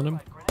 10 nades on him.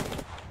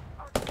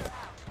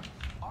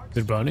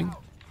 They're burning.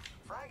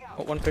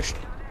 Oh, one push.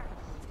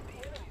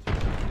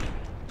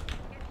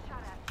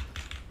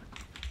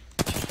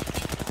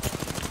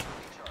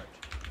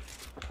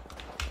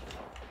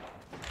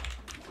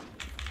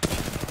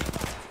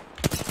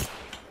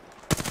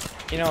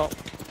 You know,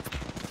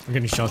 I'm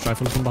getting shot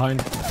rifled from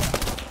behind.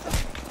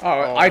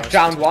 Oh, I that's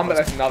downed too one, but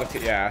close. there's another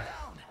team. Yeah.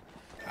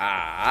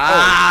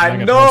 I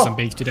got No! some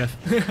beak to death.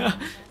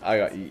 I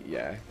got,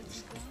 yeah.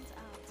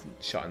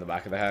 Shot in the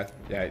back of the head.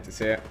 Yeah, I hate to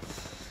see it.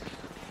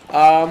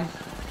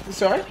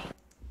 Sorry.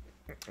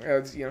 It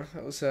was, you know,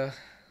 it was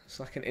it's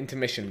like an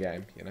intermission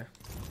game, you know.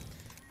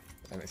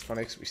 And it's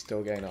funny because we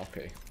still gain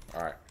RP.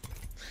 All right,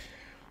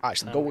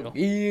 actually, there we going go.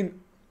 in.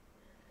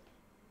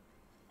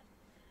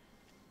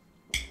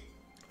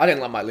 I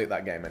didn't like my loot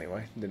that game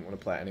anyway. Didn't want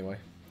to play it anyway.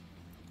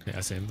 Yeah,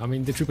 same. I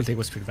mean, the triple take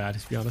was pretty bad,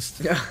 to be honest.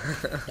 Yeah.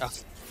 Yeah.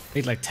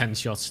 Made like 10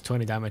 shots,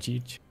 20 damage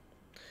each.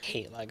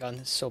 Hate that gun.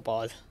 It's so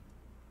bad.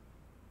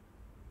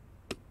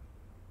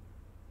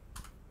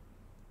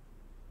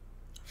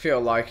 Feel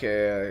like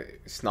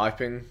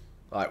sniping.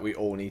 Like we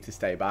all need to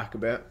stay back a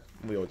bit.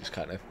 We all just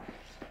kind of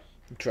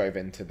drove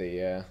into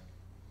the.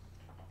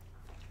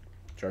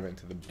 I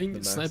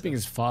think sniping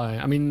is fine.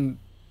 I mean,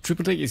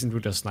 triple take isn't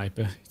really a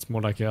sniper. It's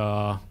more like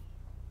a...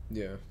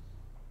 Yeah. I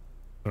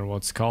don't know what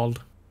it's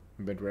called.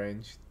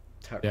 Mid-range.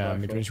 Yeah,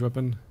 mid-range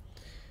weapon.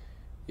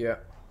 Yeah.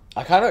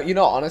 I kind of, you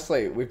know,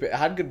 honestly,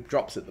 had good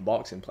drops at the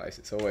boxing place.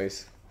 It's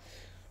always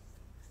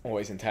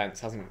intense.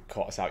 Hasn't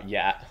caught us out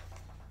yet.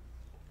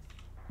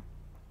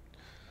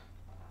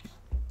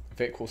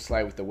 Vic will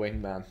slay with the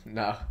wingman.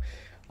 No,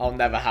 I'll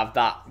never have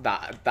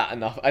that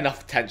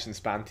enough attention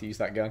span to use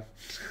that gun.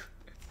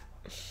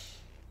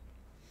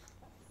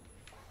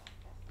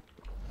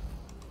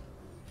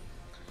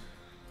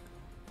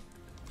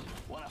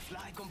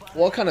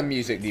 What kind of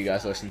music do you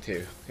guys listen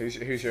to?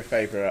 Who's your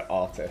favorite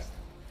artist?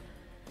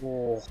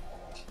 Oh.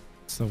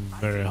 It's a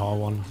very hard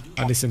one.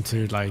 I listen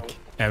to like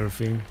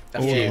everything. A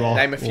All few. rock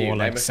Name a few, or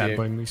like name a sad few.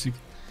 boy music.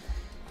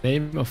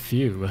 Name a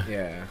few.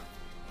 Yeah.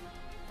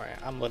 Right,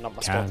 I'm loading up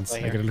my Can't. Spotify I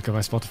here. gotta look at my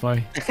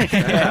Spotify.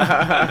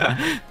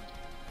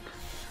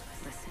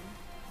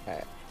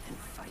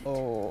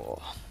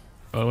 Oh.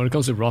 Well, when it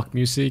comes to rock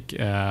music,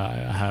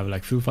 I have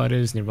like Foo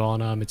Fighters,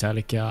 Nirvana,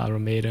 Metallica,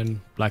 Iron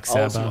Maiden, Black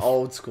Sabbath.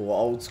 Old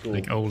school.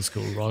 Like old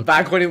school rock.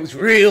 Back when it was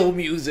real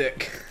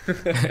music.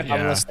 I'm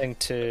Yeah. listening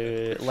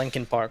to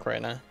Linkin Park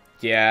right now.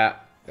 Yeah,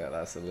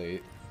 that's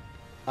elite.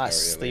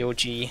 That's Very the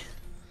OG.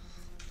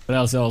 But I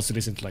also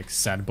listen to like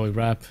sad boy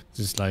rap,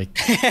 just like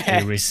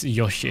Iris,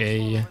 Yosh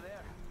A,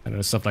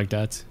 and stuff like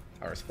that.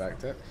 I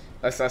respect it.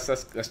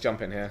 Let's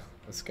jump in here.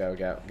 Let's go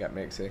get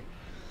Mixie.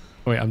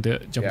 Wait, I'm the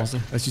jump Yeah. monster.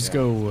 Let's just Yeah.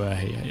 go.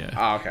 Yeah.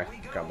 Ah, okay.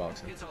 Got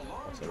boxing. That's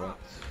alright.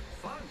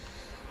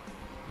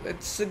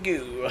 Let's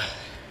go.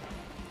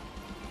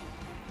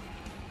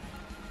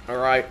 All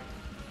right.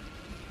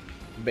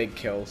 Big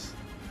kills,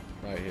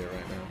 right here,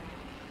 right now.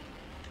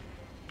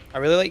 I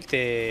really like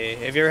the.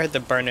 Have you ever heard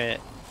the Burn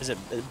It? Is it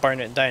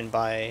Burn It Down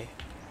by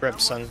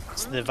Rips on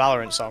the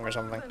Valorant song or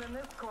something? In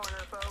this corner,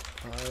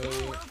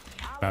 folks.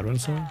 Bad one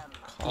song.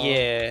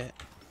 Yeah.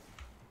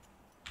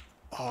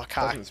 Oh, I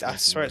can't. I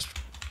swear it's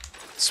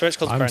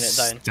called I'm Burn It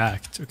Down.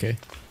 stacked. Okay.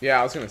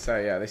 Yeah, I was gonna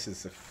say, yeah, this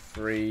is a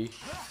free.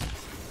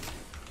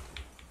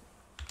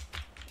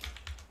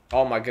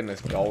 Oh my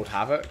goodness, Gold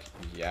Havoc.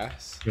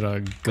 Yes. Got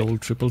a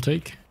gold triple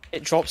take.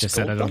 It drops Just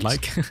gold that I don't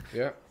ones? like.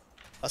 Yeah.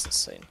 That's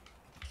insane.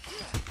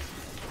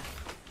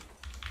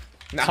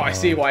 Now I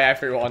see why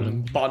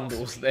everyone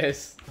bundles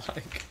this.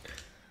 Like.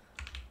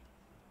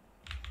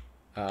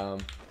 All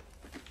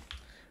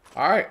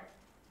right.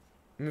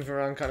 Moving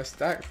around kind of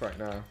stacked right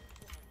now.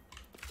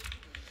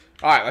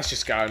 All right, let's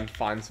just go and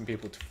find some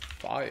people to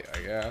fight, I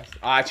guess.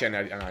 Oh, actually,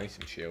 I need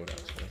some shield,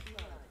 actually.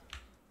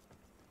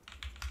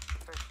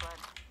 First blood.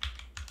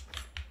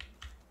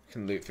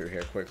 Can loot through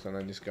here quickly and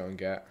then just go and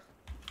get.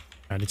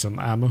 I need some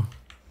ammo.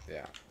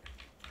 Yeah.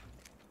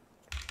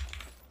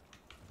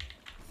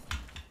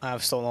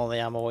 I've stolen all the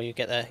ammo while you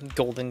get the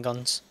golden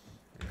guns.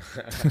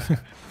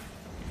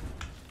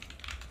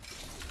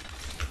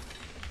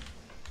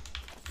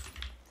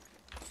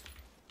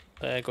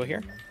 Go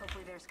here.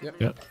 Hopefully there's good Yep.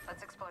 loot. Yep.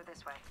 Let's explore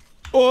this way.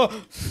 Oh!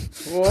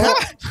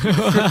 What?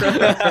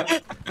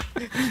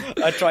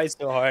 I tried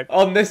so hard.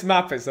 On this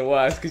map, it's the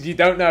worst because you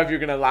don't know if you're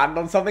gonna land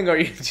on something or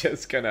you're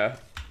just gonna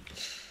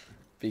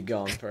be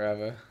gone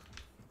forever.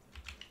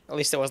 At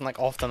least it wasn't like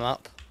off the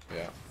map.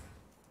 Yeah.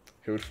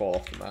 Who would fall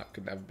off the map?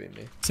 Could never be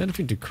me. Is there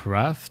anything to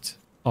craft?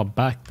 Oh,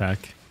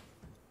 backpack.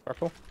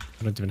 Purple.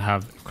 I don't even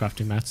have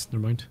crafting mats.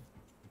 Never mind.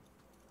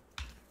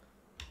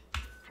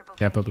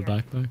 Yeah, purple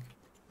backpack.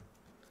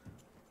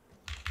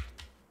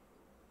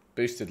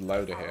 Boosted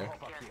loader here.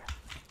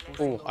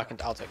 Oh, I'll take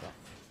that.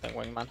 Think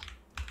wingman.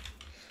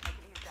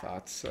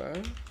 That's so.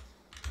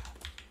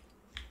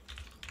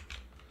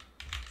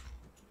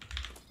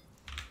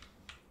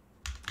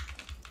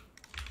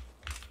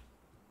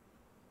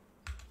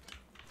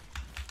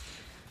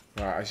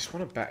 Right, I just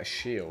want a better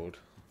shield.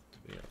 To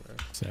be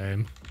honest.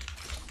 Same.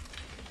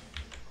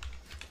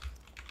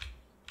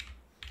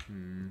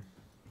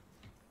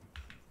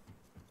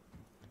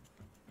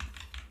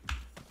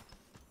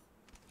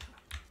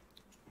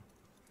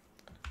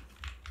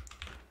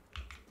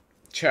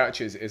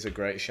 Churches is a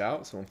great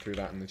shout. Someone threw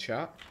that in the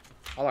chat.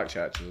 I like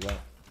churches as well.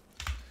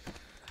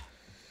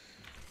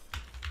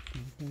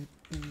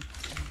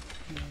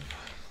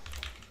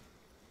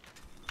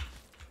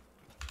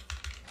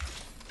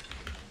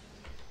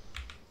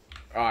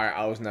 Alright,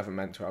 I was never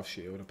meant to have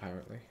shield,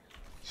 apparently.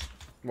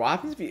 What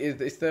happens if you...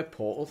 Is there a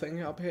portal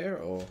thing up here,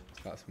 or is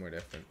that somewhere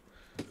different?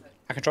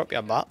 I can drop you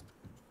a bat.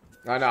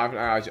 No,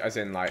 as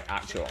in, like,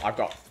 actual... I've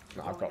got...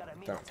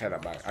 Don't take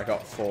that back. I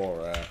got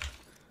four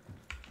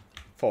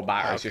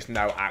batteries, just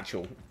no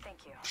actual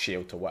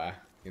shield to wear,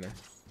 you know?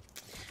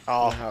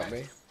 Oh. Help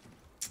me.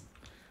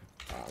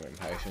 Oh, I'm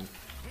impatient.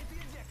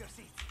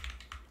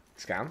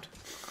 Scammed?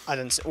 I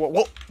didn't see.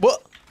 What?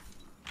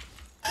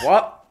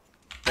 What?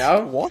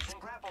 No? What?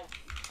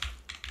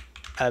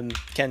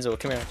 Kenzo,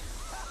 come here.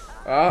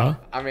 Oh,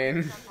 I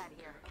mean,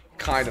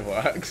 kind of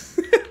works.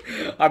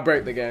 I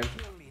broke the game.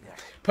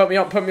 Put me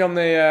on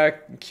the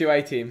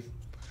QA team.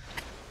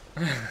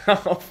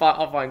 I'll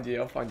find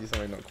you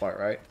something not quite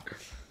right.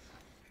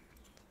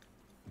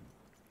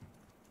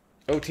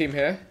 Oh, team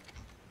here.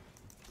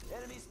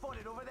 Enemy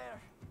spotted over there.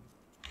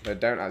 They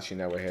don't actually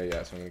know we're here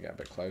yet, so I'm gonna get a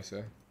bit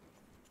closer.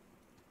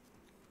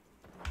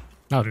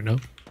 I don't know.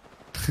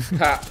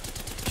 Ha.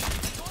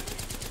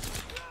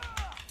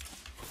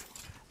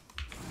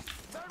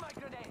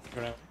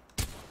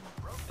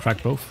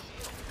 Crack both.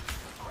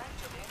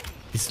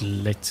 He's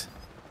lit.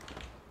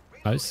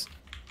 Nice.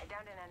 I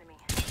downed an enemy.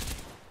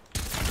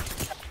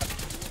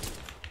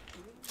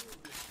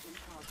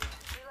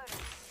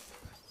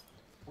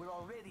 We're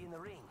already in the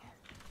ring.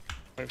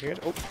 Right here.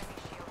 Oh.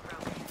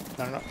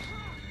 No. Downed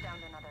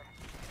another.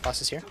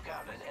 Boss is here.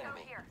 Got an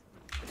enemy. Here.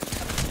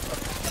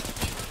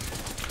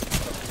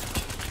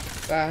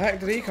 The heck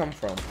did he come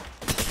from?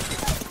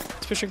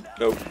 It's pushing.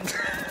 No.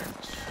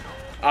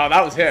 Oh,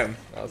 that was him.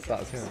 That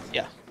was him.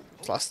 Yeah.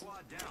 It's last.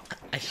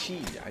 I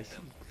see.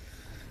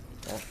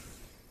 Oh.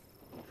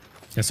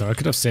 Yeah, sorry, I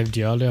could have saved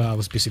you earlier. I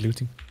was busy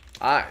looting.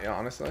 Yeah,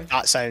 honestly.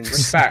 That sounds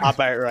Respect.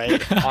 about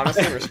right.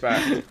 Honestly,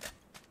 respect.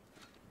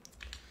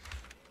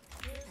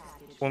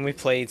 When we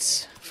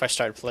first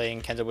started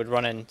playing, Kenzo would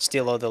run and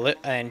steal all the loot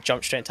and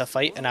jump straight into a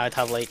fight, and I would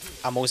have like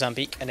a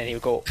Mozambique, and then he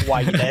would go,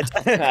 "Why you dead?"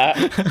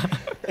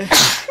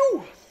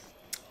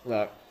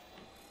 Look.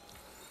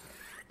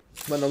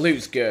 When the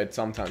loot's good,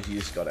 sometimes you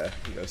just gotta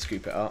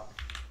scoop it up.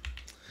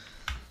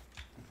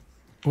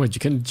 Wait, you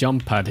can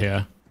jump pad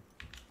here.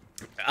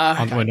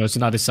 Wait, no, it's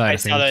another side, I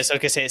It's think. the other, so I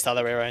could say it's the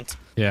other way around.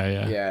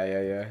 Yeah.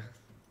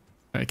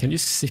 Yeah. Can you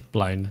zip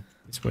line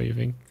this way, you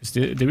think? Because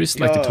there is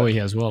like the toy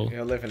here as well.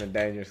 You're living a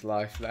dangerous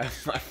life there,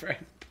 my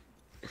friend.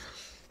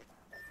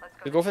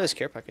 We go for this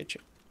care package.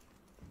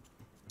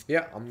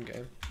 Yeah, I'm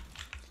game.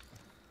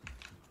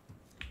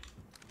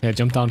 Yeah,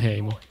 jump down here,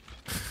 Emo.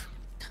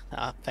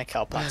 I think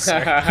I'll pass. Sir.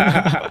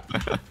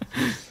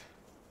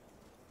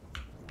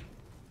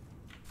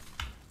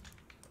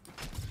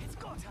 It's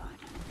go time.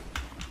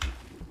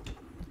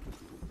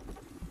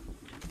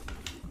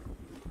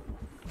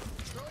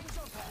 Throwing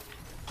jump pad.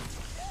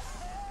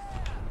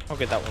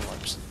 Okay, that one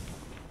works.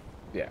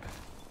 Yeah.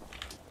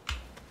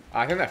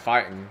 I think they're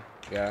fighting.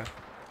 Yeah.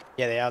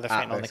 Yeah, they are. They're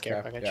fighting on the this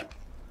care cap, package. yeah.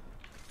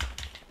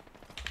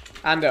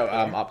 And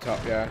up top,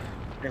 yeah.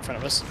 Right in front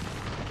of us.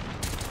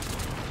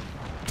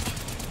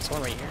 There's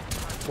one right here.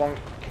 One.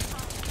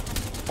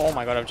 Oh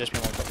my god, I've just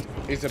been one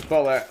clipped. He's a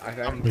bullet, I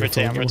think. I'm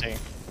rotating.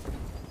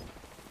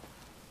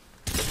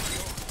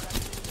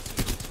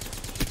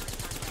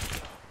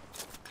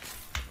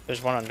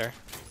 There's one under.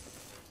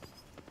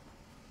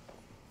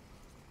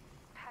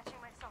 Patching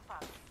myself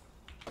up.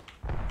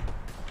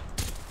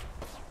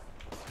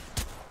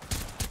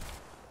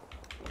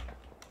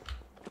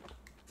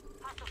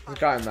 There's a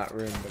guy in that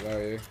room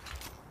below you.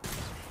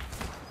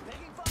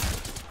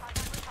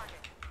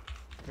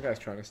 The guy's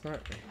trying to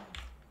snipe me.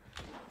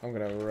 I'm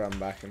gonna run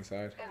back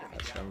inside.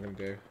 That's what I'm gonna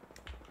do.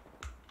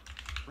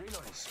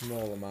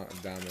 Small amount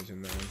of damage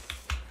and then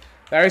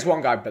there is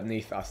one guy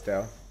beneath us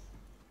still.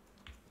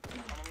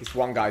 This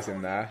one guy's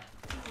in there.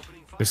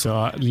 There's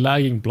a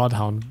lagging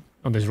bloodhound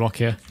on this rock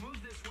here.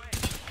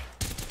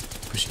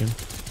 pushing him.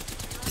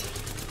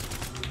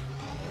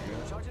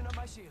 Charging up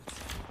my shields.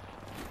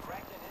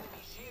 Cracked an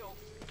enemy shield.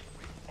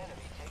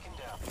 Enemy taken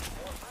down.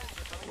 More friends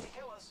are coming to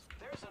kill us.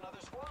 There's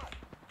another squad.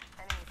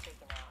 Enemy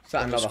taken out. Is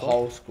that another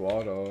whole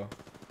squad or?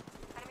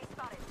 Enemy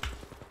spotted.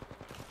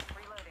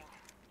 Reloading.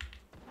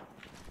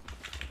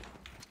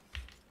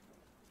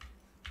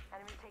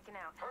 Enemy taken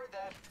out. Heard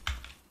that.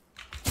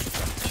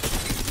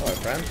 Hello,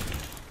 friend.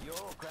 Yo,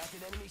 cracked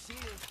an enemy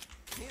shield.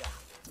 Mira,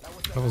 that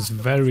was That was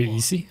very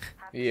easy.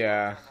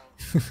 Yeah.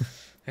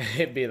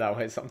 It'd be that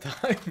way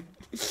sometime.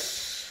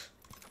 This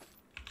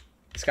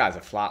guy's a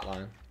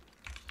flatline.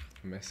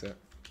 Miss it.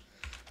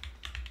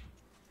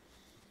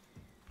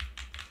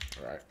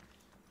 Right.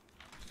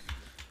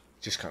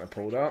 Just kind of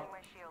pulled up. My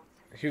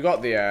shields. Who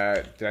got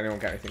the, did anyone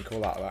get anything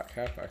cool out of that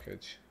care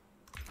package?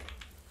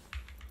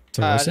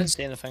 So I what's didn't it?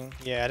 see anything.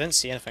 Yeah, I didn't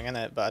see anything in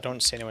it, but I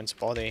don't see anyone's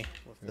body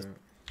with the thing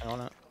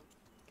on it.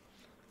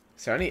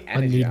 Is there any I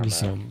energy need ammo? me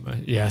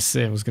some. Yeah,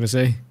 same. I was gonna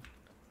say.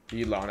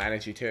 You low on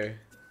energy too?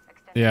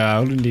 Yeah, I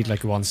only need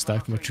like 1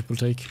 stack. My triple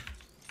take.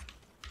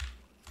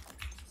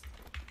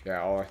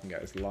 Yeah, all I can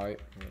get is light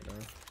right now.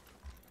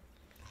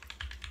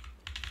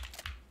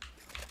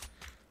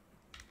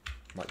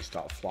 Might just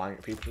start flying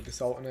at people with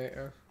this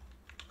alternator.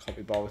 Can't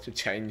be bothered to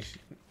change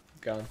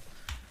gun.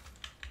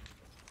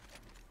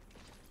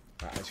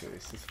 Right, actually,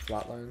 this is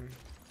flatline.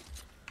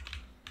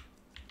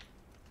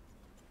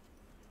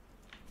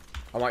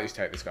 I might just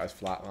take this guy's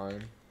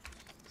flatline.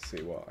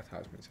 See what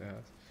attachments it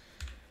has.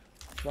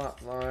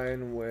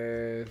 Flatline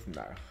with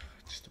no,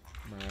 just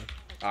no.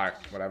 All right,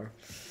 whatever.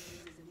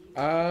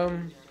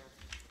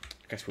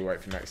 Guess we'll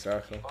wait for next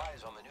circle.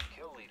 eyes on the new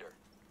kill leader.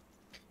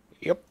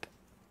 Yep.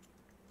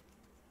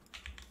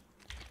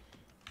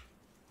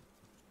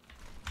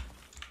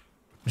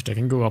 Just I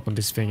can go up on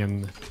this thing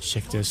and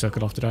check the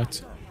circle after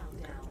that.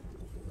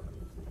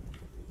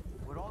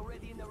 We're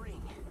already in the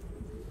ring.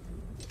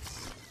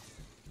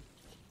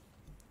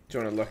 Do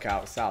you want to look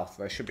out south?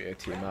 There should be a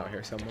team out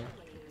here somewhere.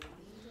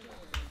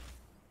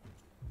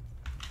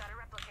 Got a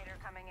replicator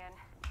coming in.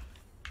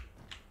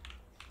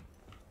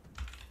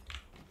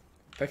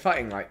 They're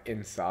fighting like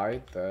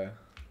inside the.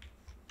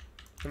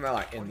 Isn't that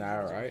like in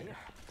there, right?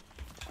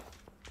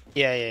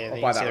 Yeah, yeah, yeah. Or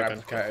you by can see that their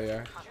gun. replicator,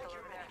 yeah.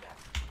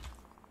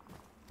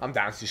 I'm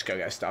down to just go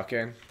get stuck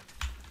in.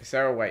 Is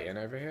there a way in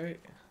over here?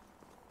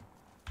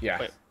 Yeah.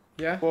 Wait.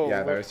 Yeah? Whoa, yeah,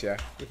 whoa. there is, yeah.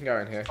 We can go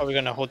in here. Oh, we're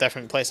going to a whole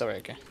different place already,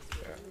 okay.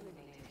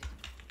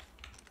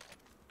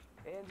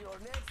 And your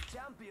next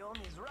champion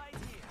is right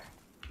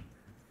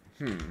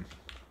here.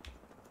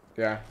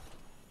 Yeah.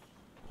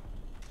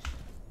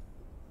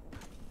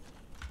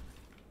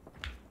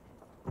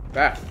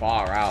 They're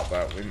far out,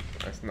 but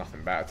there's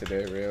nothing better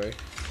to do, really.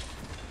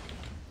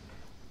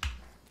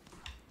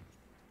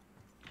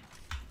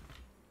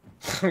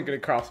 I'm gonna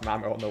craft some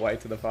ammo on the way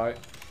to the fight.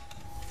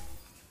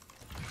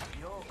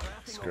 Yo,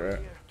 crafting Screw over it.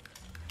 here.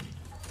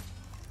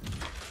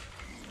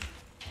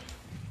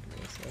 Give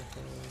me a second.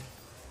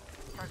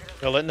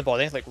 You're in the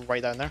body, like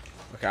right down there.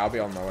 Okay, I'll be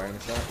on my way in a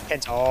sec.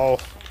 Hint. Oh.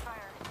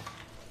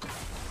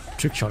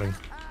 Trick shotting.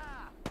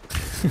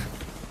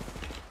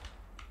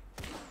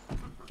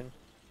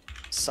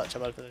 Such a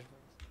bad position.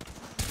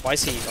 Why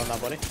is he on that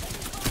body?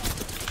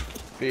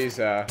 He's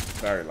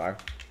very low.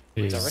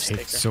 He's a risk hit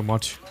taker. so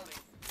much.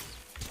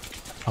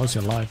 How's he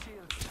alive?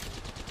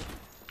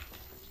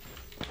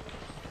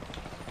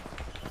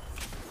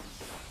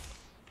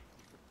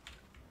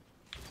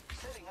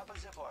 Setting up a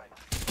zipline.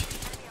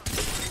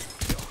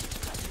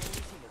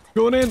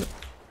 Going in!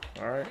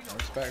 Alright, I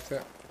respect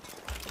it.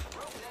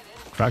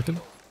 Cracked him.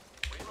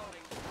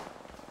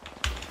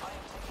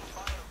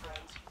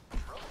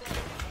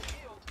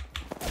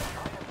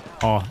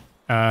 Oh,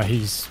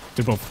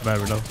 they're both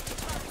very low.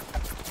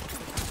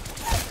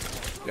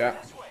 Yeah.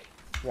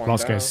 One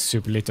Last down. guy's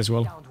super lit as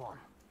well. Downed one.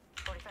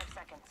 45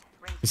 seconds.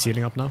 Ring He's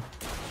healing up now.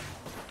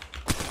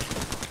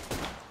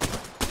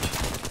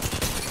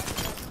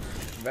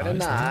 Very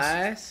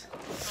Nice,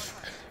 nice.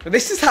 But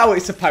this is how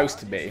it's supposed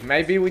to be.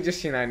 Maybe we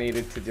just,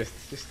 needed to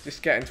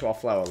just get into our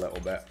flow a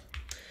little bit.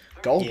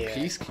 Gold Yeah.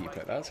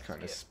 Peacekeeper, that's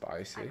kind of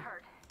spicy.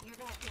 hurt.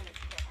 Using a Phoenix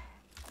kit.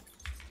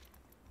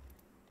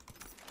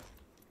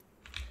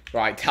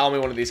 Right, tell me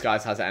one of these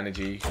guys has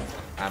energy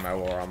ammo,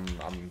 or I'm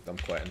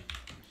quitting.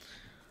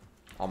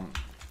 I'm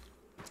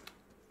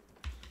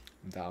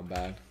down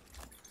bad.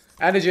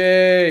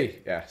 Energy!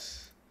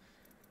 Yes.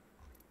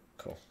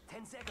 Cool.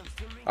 10 seconds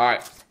till ring.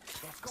 Alright.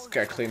 Let's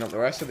go clean up the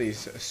rest of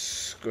these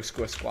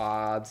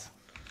squads.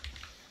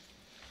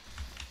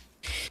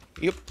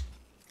 Yep.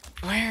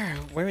 Where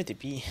would they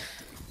be?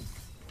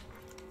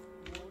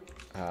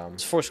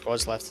 There's 4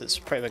 squads left. It's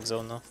a pretty big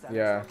zone though.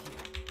 Yeah.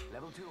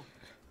 Level 2.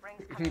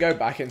 We can go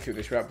back into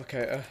this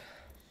replicator.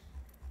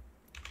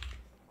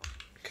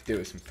 Could do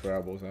with some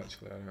throwables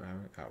actually. I don't know.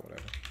 Oh,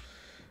 whatever.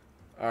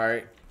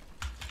 Alright.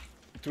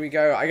 Do we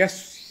go? I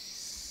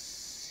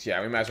guess.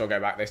 Yeah, we may as well go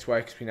back this way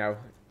because we know.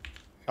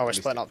 Oh, we're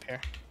splitting up here.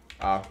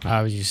 Oh.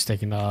 I was just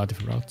taking a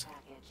different route.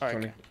 Alright.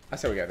 Okay. I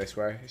say we go this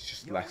way. It's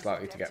just less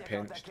likely to get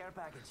pinched. Care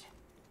package.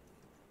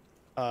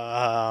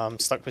 I'm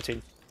stuck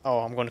between Oh,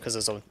 I'm going because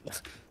there's a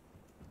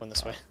one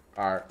this way.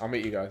 Alright, I'll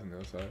meet you guys on the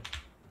other side.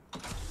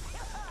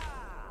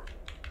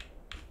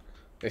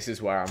 This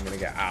is where I'm gonna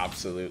get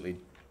absolutely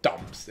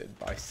dumpstered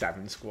by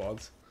 7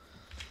 squads.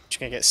 Just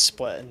gonna get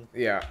split and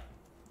Yeah.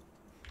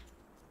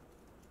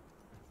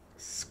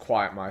 It's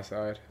quiet my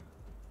side.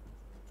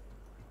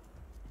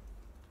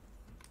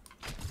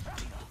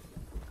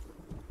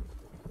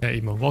 Yeah,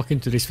 Emo, walk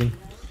into this thing.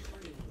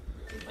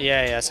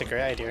 yeah, that's a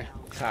great idea.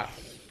 Ha.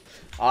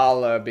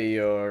 I'll be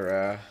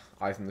your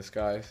eyes in the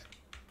skies.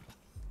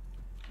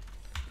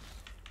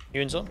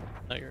 You in zone?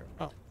 No, you're.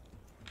 Oh,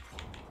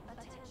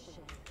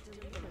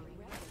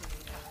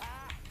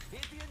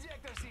 Hit the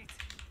ejector seat.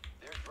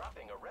 They're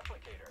dropping a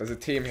replicator. There's a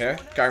team here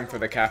going for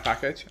the care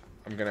package.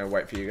 I'm gonna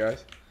wait for you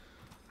guys.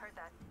 Heard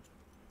that.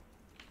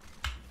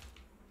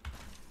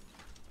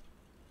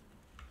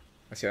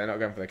 I see they're not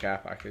going for the care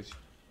package,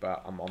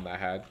 but I'm on their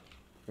head.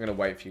 I'm gonna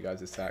wait for you guys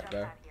to sack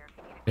there.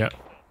 Yeah.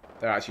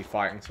 They're actually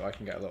fighting, so I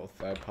can get a little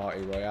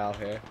third-party royale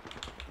here.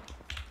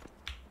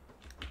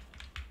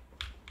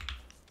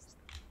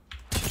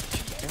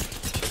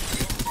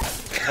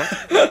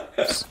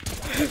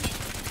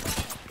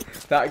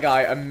 That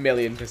guy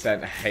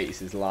 1,000,000% hates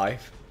his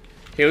life.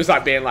 He was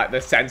like being like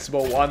the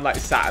sensible one, like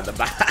sat at the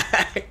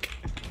back.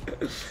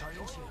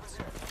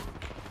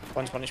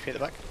 one's 1 HP at the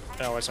back.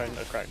 No, sorry,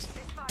 no, correct.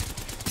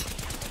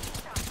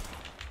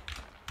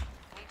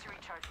 Need to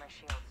recharge my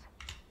shields.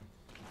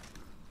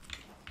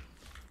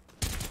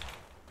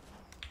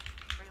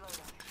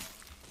 Reloading.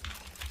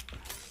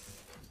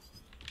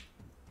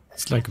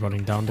 It's like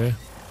running down there.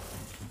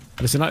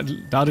 Listen,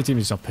 the other team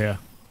is up here.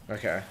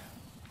 Okay.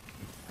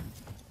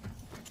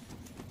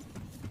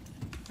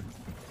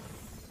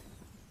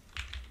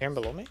 Here and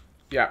below me?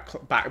 Yeah,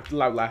 back,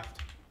 low left.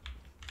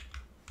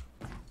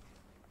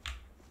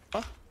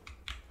 Huh? I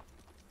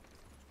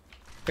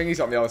think he's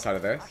on the other side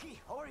of this.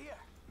 Over here.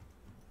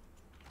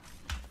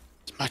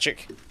 It's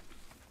magic.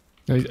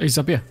 No, he's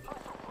up here.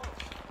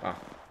 Oh.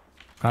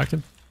 Cracked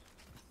him.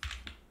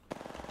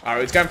 Oh,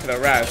 he's going for the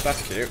res.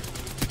 That's cute.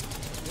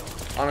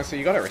 Honestly,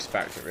 you gotta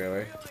respect it,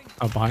 really.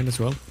 Oh, behind as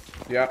well.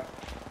 Yep.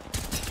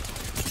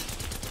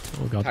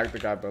 Oh god. Tag the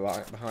guy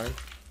behind. I'm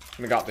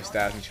gonna go up the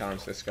stairs and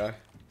challenge this guy.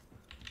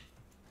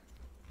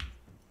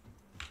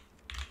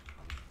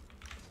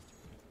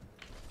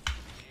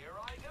 Here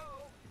I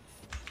go.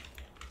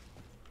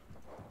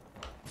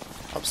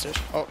 Upstairs.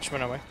 Oh, she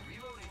went away.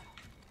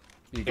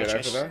 You get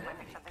over there?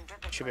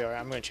 Should be alright.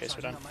 I'm gonna chase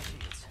her down. My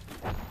shields.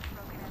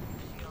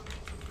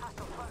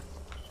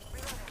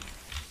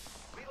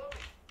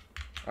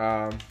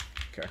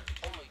 Okay.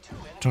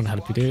 Trying to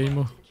help you there,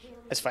 Emo.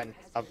 It's fine.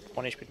 I've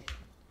 1 HP.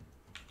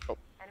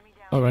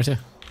 Oh, right here.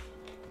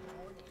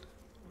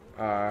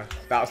 That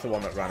was the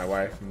one that ran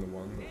away from the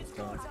one.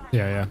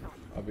 Yeah.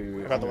 I'm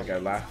gonna go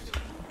left.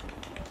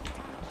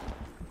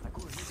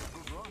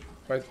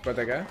 Where'd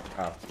they go?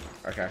 Oh,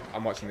 okay.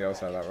 I'm watching the other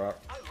side of that rock.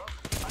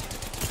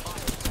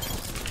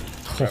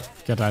 Oh,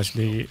 get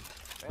actually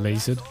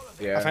lasered.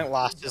 Yeah. I think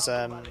last is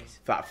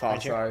that far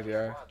Right here. side,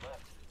 yeah.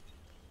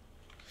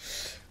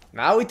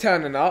 Now we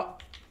turning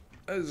up.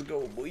 Let's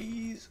go,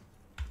 boys.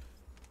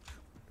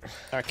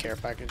 our care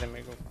package. Then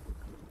we go.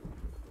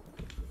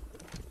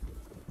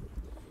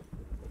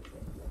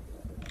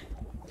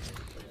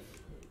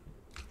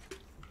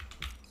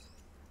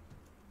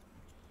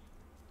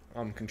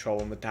 I'm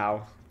controlling the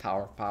tower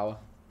of power.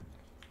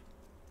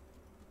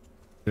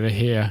 Do they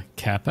hear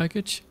care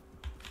package?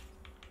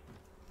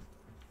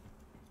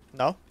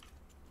 No.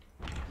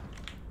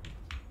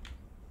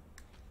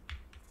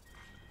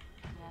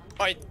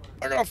 Wait,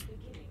 back off.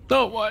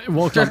 No,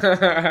 walk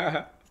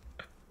on.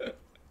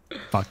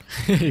 Fuck,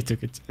 he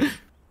took it.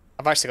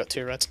 I've actually got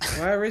 2 reds.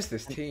 Where is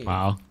this team?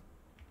 Wow.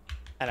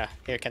 I know.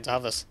 Here, Kent, I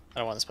have this. I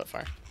don't want the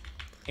Spitfire.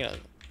 You know.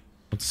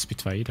 What's a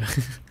Spitfire?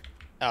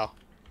 Oh,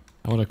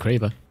 I want a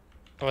Kraber.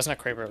 it wasn't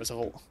a Kraber. It was a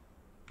Volt.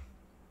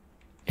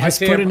 It has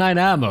see him. 39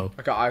 ammo.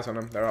 I got eyes on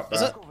them. They're up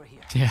Is there. it? Over here.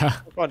 Yeah.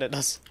 God, it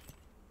does.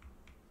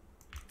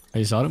 Oh,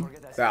 you saw them?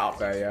 They're up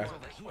there, yeah.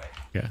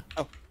 Yeah.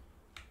 Oh.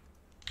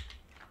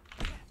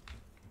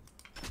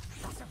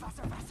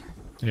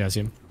 Yeah, I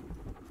see him.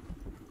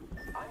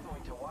 I'm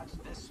going to watch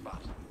this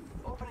spot.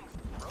 Opening.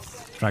 Broke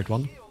that in. Fragged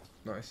one.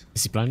 Nice.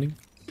 Is he blinding?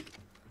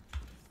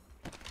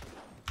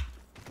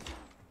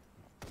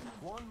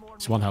 One more.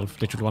 It's 1 health,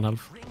 literally 1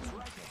 health. Rings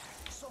right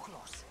there. So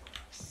close.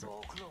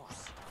 So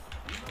close.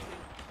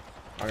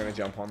 I'm gonna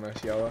jump on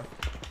this yellow.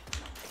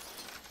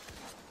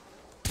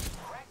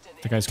 Cracked an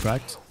The guy's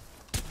cracked.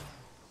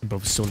 They're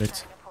both solid.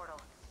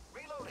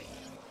 reloading.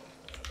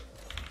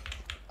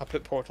 I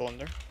put portal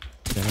under.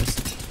 Yeah, nice.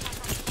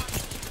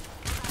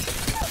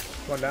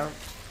 One down.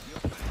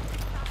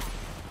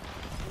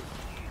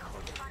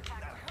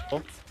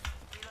 Oh,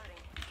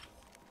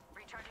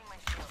 Recharging my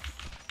shields.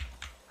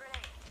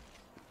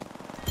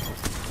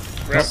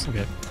 Grenade.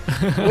 Rip.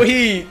 Okay.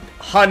 We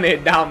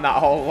hunted down that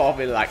whole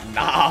lobby like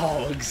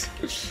dogs.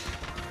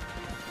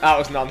 That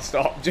was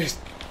non-stop, just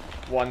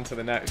one to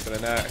the next to the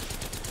next.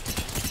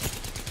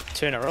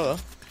 2 in a row though.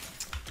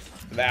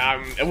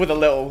 With a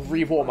little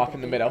re-warm up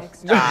in the middle.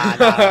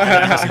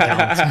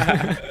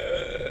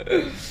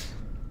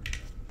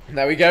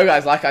 There we go,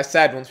 guys. Like I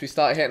said, once we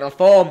start hitting our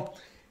form,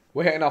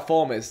 we're hitting our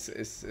form.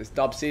 It's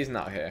dub season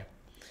out here.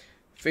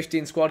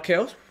 15 squad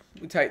kills.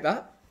 We take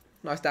that.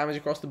 Nice damage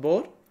across the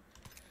board.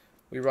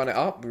 We run it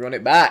up. We run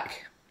it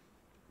back.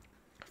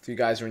 If you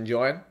guys are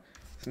enjoying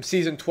some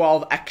season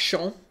 12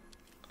 action.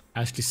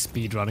 Actually,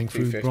 speed running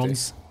through 250.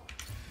 bronze.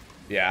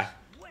 Yeah.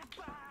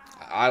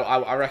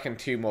 I reckon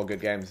 2 more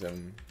good games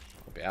and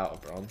I'll be out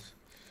of bronze.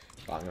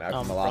 But I'm going to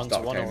open my last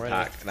bronze 1 Octane already.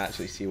 pack and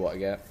actually see what I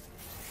get.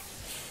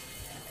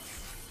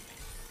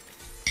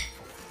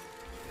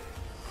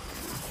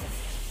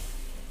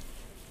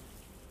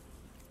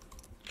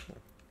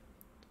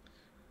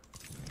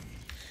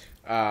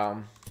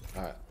 Alright,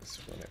 let's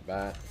run it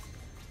back.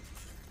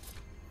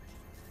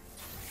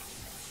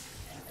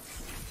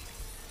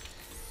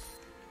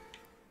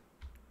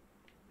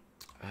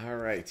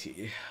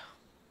 Alrighty.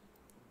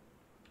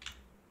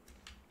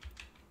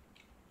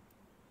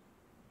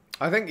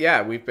 I think,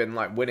 yeah, we've been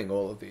like winning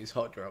all of these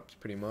hot drops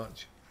pretty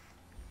much.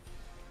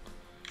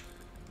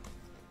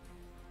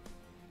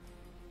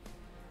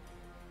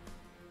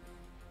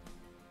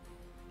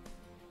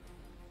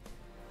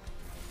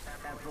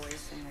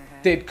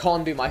 Did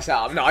Con do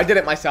myself? No, I did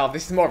it myself.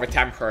 This is more of a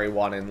temporary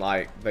one in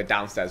like the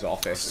downstairs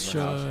office. In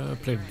the house. Sure,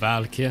 play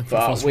Valk here.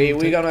 But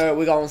we're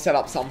gonna set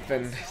up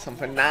something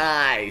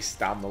nice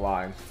down the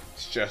line.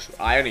 It's just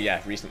I only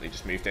recently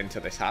just moved into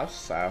this house,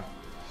 so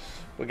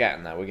we're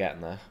getting there. We're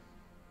getting there.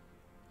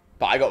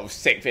 But I got a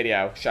sick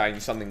video showing you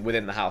something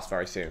within the house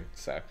very soon,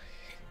 so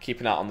keep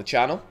an eye on the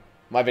channel.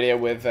 My video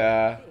with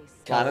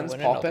Cannon's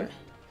popping.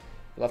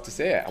 Love to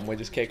see it, and we're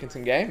just kicking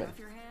some gaming.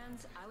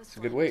 It's a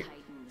good week.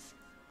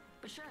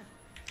 But sure,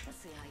 let's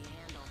see how you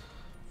handle.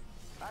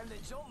 I'm the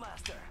jump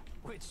master,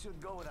 which should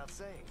go without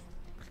saying.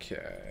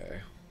 Okay.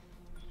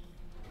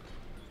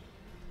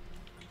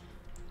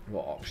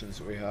 What options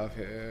do we have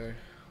here?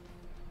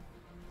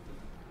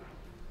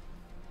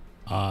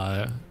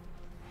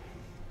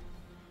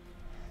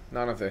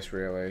 None of this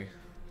really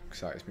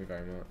excites me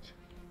very much.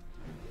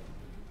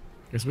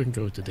 Guess we can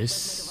go to Let's make a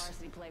this.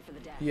 varsity play for the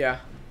day. Yeah,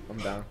 I'm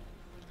down.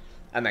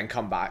 And then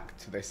come back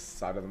to this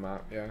side of the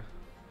map, yeah.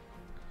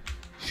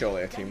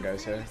 Surely a team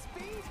goes here.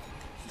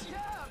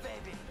 Yeah,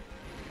 baby.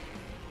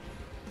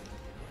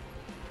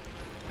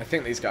 I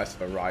think these guys to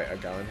the right are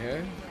going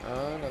here.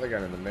 Oh, no, they're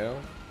going in the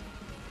middle.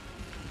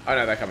 Oh,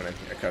 no, they're coming in.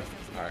 Okay,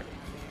 alright.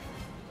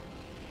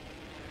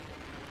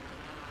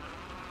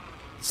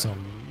 So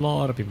a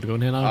lot of people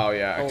going here now. Oh,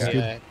 yeah, Oh, okay.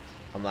 yeah.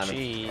 I'm landing.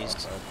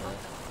 Jeez. Oh,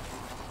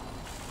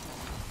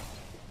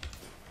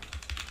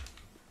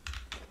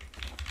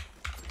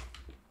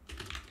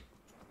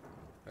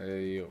 okay.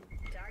 Hey,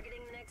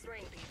 Targeting the next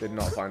ring, people. did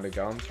not find a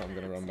gun, so I'm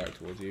going to run back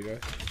towards you guys.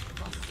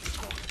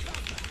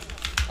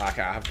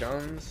 Okay, I have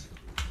guns.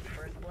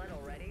 First blood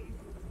already?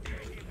 Flame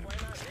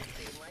out this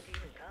team might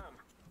even come.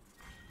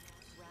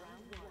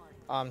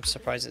 I'm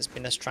surprised it's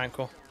been this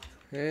tranquil.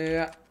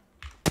 Yeah.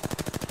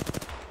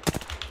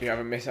 You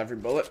haven't missed every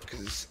bullet because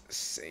it's the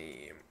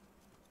same.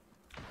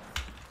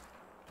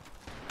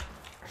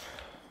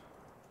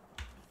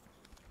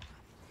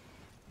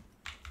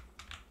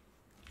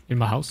 In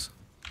my house.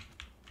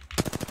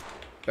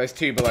 There's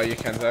 2 below you,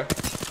 Kenzo.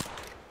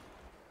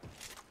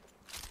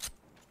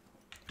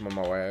 I'm on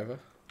my way over.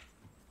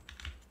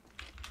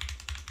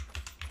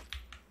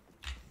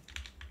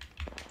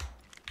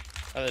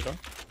 Other door.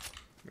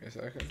 Give me a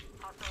second.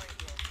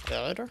 The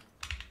other door.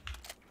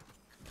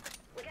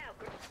 Look out,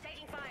 group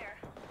taking fire.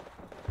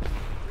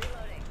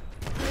 Reloading.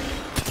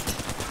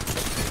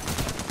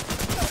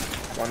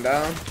 One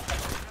down.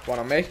 One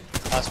on me.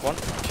 Last one.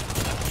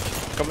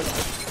 Coming.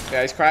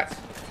 Yeah, he's cracked.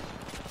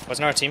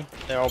 Wasn't our team.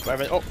 They're all.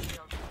 Oh.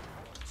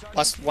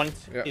 Last one.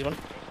 Yeah. He's one.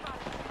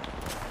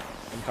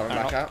 I'm coming I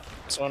back don't know. out.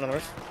 There's one on the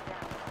roof.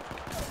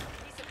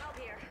 Need some help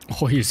here.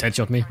 Oh, he just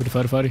headshot me with the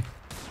 30-30.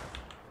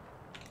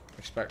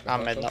 Respect the I'm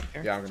hustle. medding up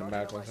here. Yeah, I'm gonna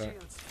med one sec.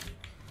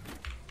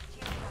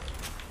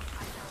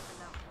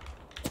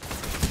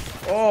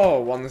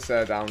 Oh, one's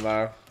down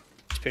low.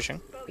 He's pushing.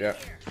 Yeah.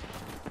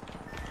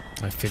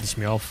 They finished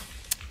me off.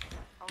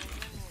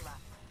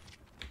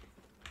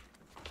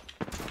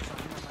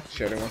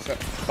 Shooting one sec.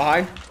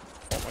 Behind.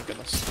 Oh my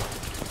goodness.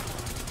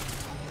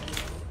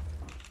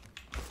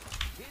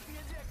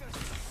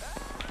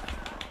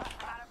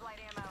 Out of light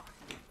ammo.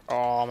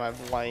 Oh my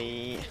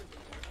light.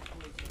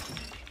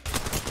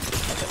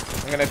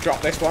 I'm gonna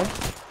drop this one.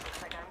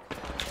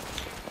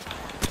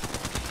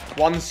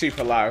 One's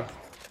super low.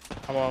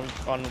 I'm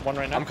on one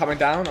right now. I'm coming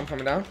down. I'm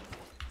coming down.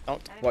 Oh,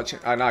 Watching.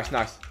 Oh, nice,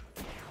 nice.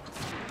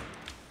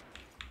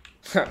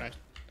 nice.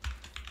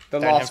 The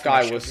Down last him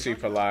guy from was the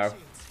super low.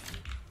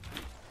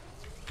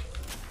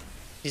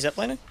 He's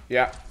ziplining?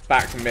 Yeah,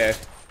 back to mid.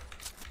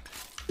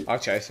 I'll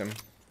chase him.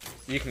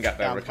 You can get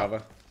there, Yeah, I'm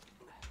recover.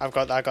 I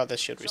got this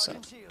shield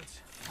reset.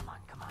 Shields. Come on,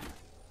 come on.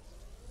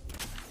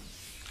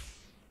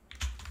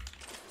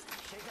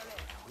 Take a leg.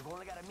 We've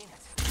only got a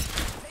minute.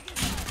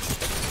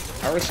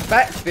 I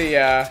respect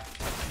the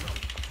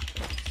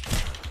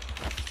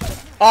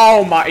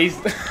Oh my, he's...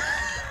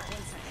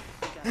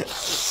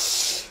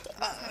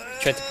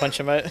 Tried to punch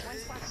him out.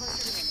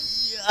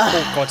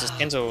 Oh god, his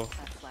Kenzo.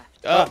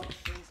 Oh,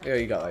 Yeah,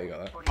 you got that, you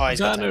got that. oh he's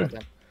got Gunner.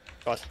 time.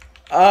 God.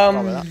 Forgot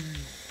about that.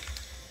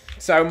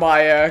 So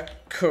my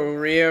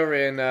career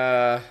in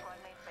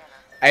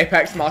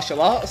Apex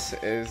martial arts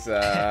is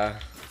yeah,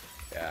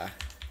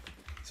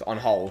 it's on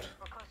hold.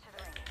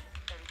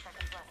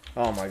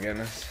 Oh my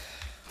goodness,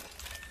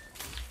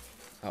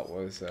 that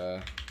was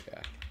yeah,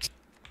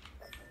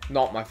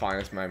 not my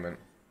finest moment.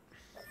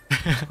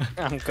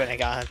 I'm gonna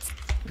get it.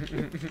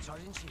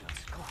 Charging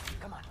shields. Come on,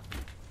 come on.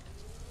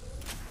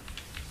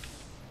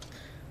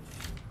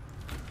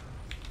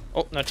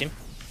 Oh, no team.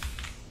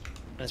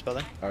 In this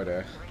building. Oh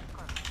dear.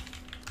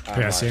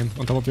 Yeah, I see him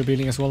on top of your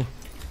building as well.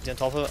 He's on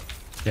top of it.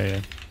 Yeah,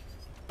 yeah.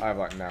 I have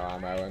like no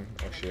ammo and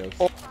or shields.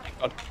 Oh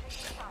god.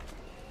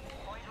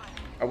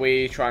 Are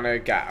we trying to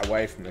get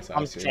away from this?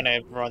 I'm trying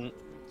to run.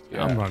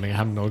 Yeah. I'm running. I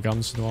have no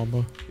guns, no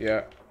ammo.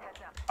 Yeah.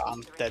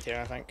 I'm dead here,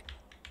 I think.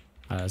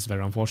 It's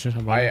very unfortunate.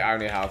 I'm running. I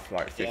only have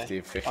like 50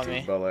 Yeah, on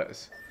me.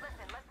 bullets.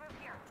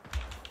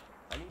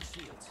 I need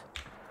shields.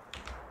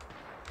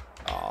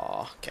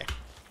 Oh, okay.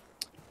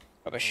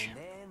 Rubbish. And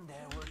then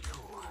there were two.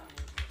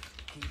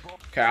 Keep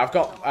up. Okay, I've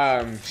got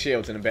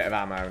shields and a bit of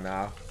ammo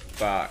now,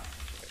 but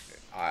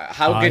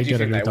how I good do you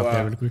gotta think they loot up there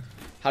were? really quick.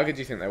 How good do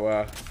you think they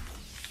were?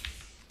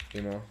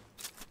 You know?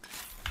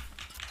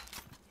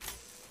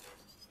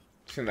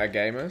 Do you think they're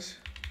gamers?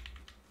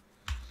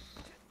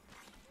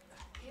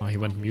 Oh, he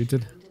went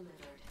muted.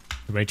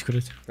 Rage quit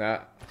it.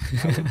 Yeah,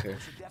 I would too.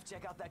 Should def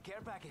check out that care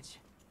package.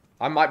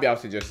 I might be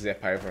able to just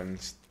zip over and...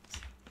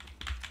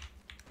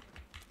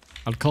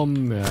 I'll come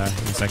in a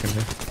second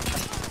here.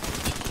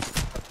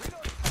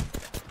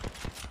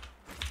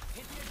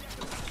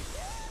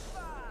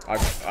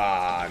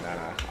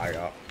 No, I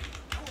got...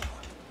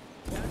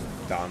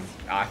 Done.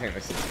 I think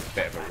this is a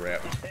bit of a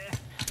rip.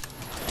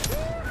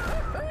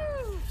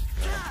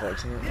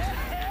 Unfortunate.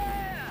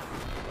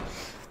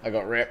 I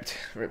got ripped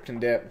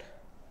and dipped.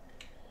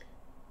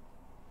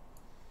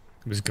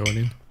 He was going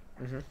in.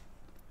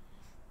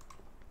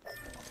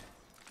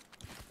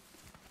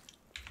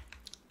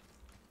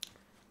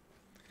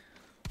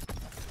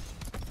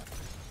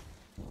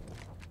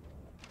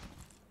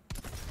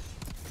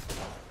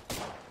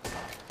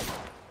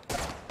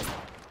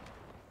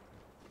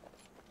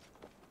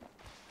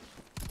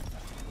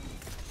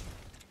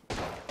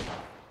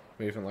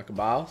 Moving like a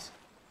boss.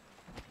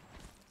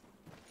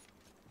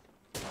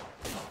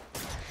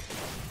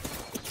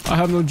 I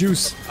have no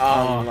juice.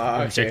 Oh, no,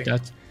 I'll okay. check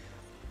that.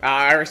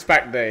 I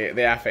respect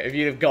the effort. If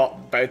you'd have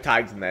got both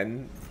tags and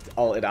then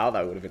ulted out,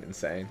 that would have been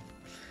insane.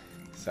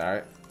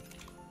 So,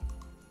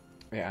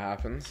 yeah, it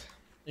happens.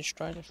 Let's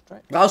try.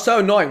 That was so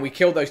annoying. We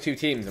killed those two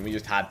teams and we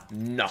just had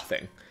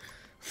nothing.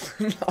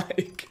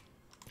 Like,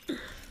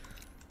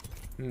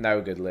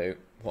 no good loot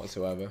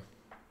whatsoever.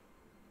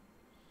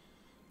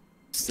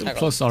 Still I got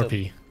plus the-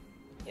 RP.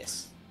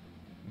 Yes.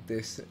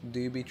 This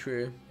do be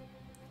true.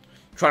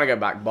 Trying to go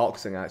back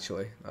boxing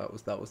actually. That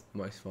was the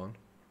most fun.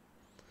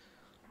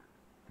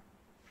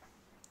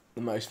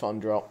 The most fun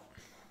drop.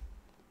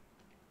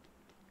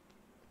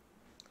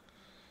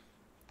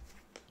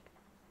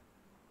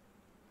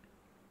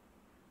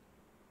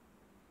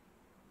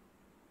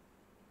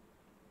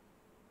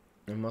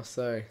 I must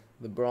say,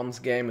 the bronze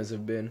gamers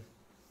have been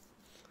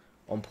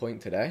on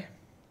point today.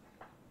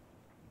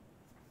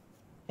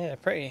 Yeah,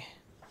 pretty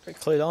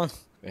clued on.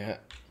 Yeah.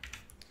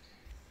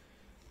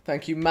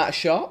 Thank you, Matt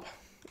Sharp.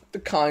 The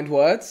kind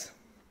words.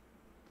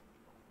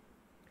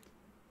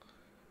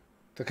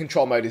 The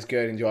control mode is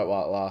good. Enjoy it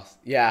while it lasts.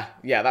 Yeah,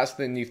 that's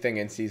the new thing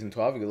in Season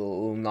 12. You get a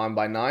little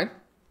 9x9.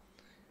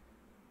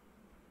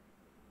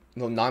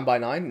 No,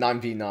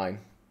 9x9?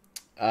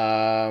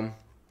 9v9.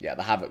 Yeah,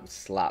 the Havoc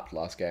slapped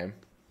last game.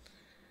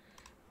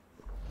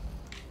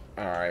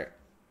 Alright.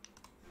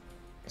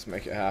 Let's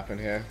make it happen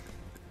here.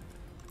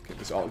 Get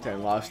this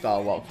Octane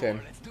lifestyle locked in.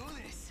 Let's do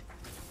this.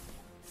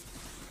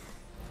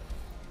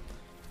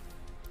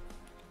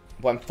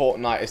 When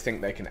Fortniters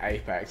think they can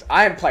Apex.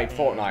 I haven't played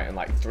Fortnite in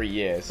like 3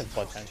 years.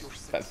 But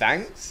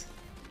thanks.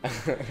 Time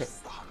for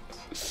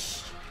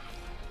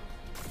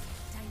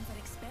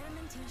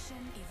experimentation,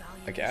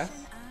 I guess.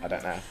 evaluation, I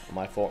don't know. Am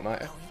I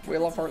Fortnite? We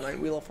love Fortnite.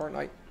 We love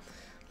Fortnite.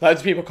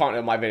 Loads of people commented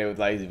on my video with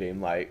Laserbeam.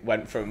 Like,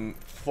 went from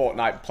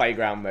Fortnite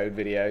playground mode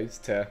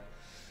videos to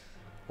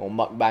or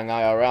mukbang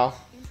IRL.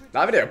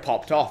 That video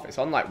popped off. It's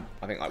on like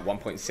I think like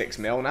 1.6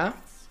 mil now.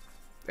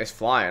 It's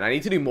flying. I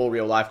need to do more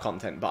real life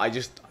content, but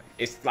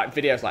it's like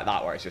videos like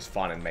that where it's just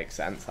fun and makes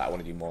sense that I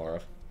want to do more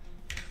of.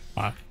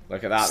 Ah,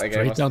 Look at that. They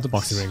straight gave us down to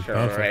boxing ring.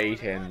 Perfect.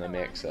 straight in the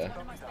mixer.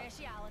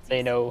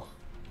 They know.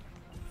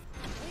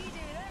 We do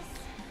this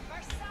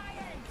for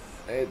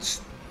science.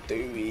 It's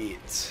do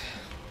it.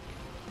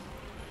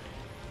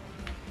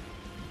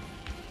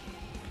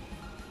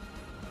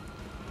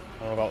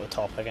 We're about the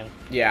top again.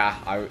 Yeah,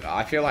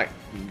 I feel like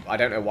I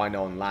don't know why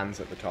no one lands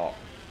at the top.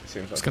 It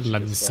seems like Just gonna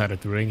land it's this side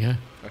of the ring here.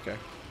 Okay.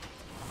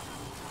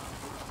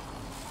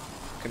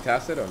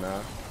 Contested or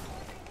no?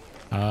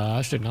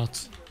 Actually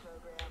not.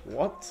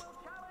 What?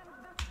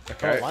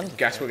 Okay, Oh,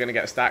 guess we're gonna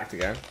get stacked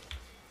again.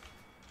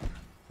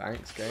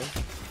 Thanks, game.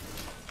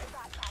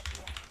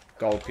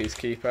 Gold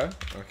Peacekeeper.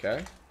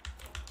 Okay.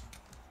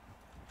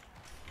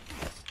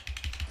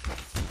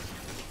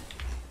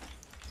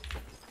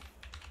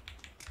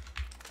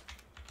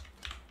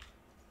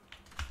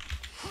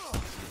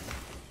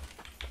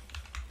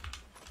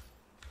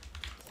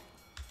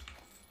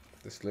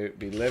 This loot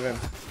be living.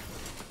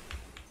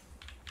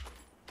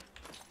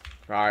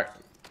 Right,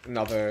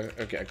 another.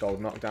 I'll get a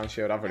gold knockdown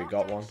shield. I've already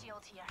got one.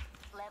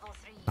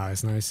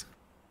 Nice, nice.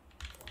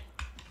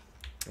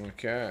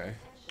 Okay.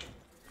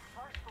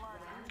 First blood.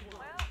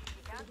 Well,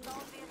 you can't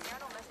solve the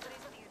eternal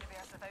mysteries of the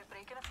universe without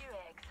breaking a few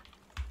eggs.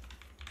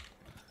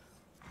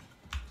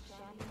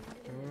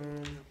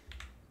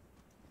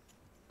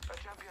 A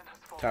champion has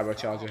fallen.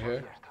 Turbocharger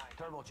here.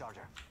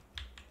 Turbocharger.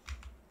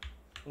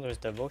 There's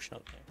devotion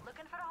up there.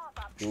 Looking for a hop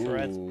up.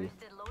 Shred. Ooh.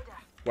 Boosted loader.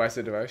 Where's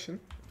the devotion?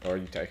 Or are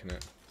you taking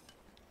it?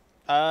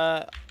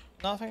 No,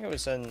 I think it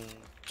was in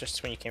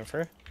just when you came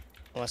through.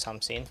 Unless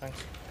I'm seeing things.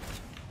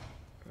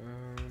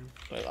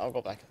 Wait, I'll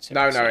go back and see.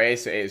 No,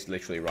 it is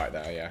literally right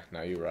there. Yeah,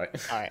 no, you're right.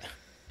 Alright.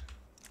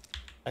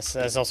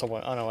 There's also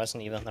one. Oh no, it's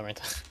an even. Never mind.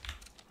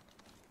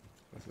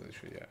 That's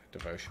literally, yeah,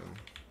 devotion.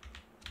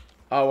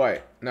 Oh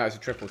wait, no, it's a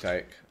triple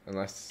take,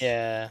 unless.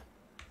 Yeah.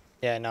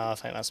 Yeah, no, I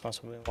think that's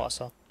must have been what I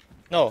saw.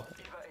 No.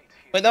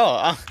 Wait,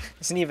 no,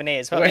 it's an even 8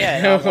 as well. We're,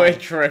 Yeah, no, we're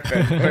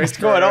tripping. What's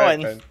going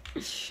on?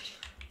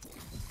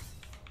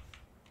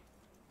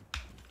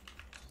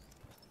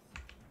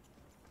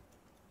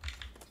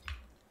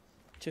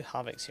 Two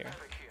Havocs here.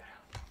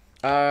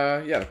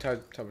 Yeah, the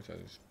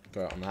turbochargers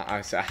go out on that.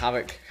 I said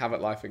Havoc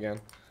life again.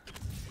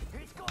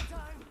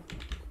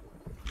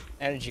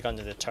 Energy gun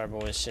to the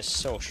turbo is just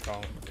so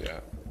strong. Yeah.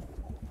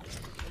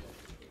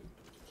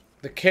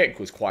 The kick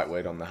was quite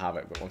weird on the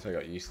Havoc, but once I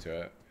got used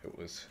to it, it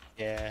was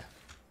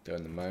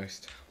doing the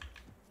most.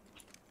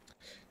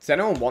 Does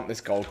anyone want this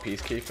gold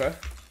Peacekeeper?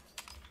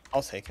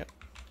 I'll take it.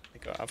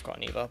 I've got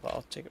an Eva, but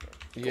I'll take it.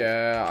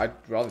 Yeah, I'd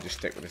rather just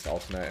stick with this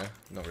alternator.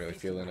 Not really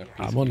feeling it.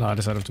 I'm on the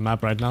other side of the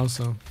map right now,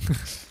 so.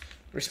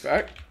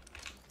 Respect.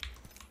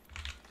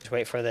 Just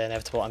wait for the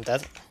inevitable I'm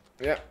dead.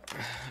 Yeah.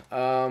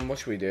 What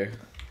should we do?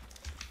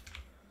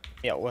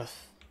 Yeah, with.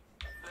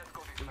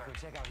 We can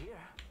check out here.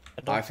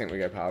 I think we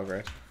go power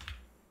grid.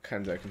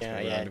 Kenzo can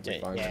turn around if we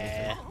find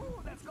anything.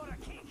 Oh, that's got a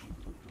kick.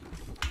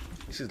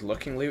 This is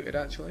looking looted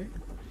actually.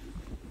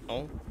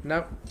 Oh.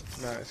 No,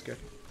 it's good.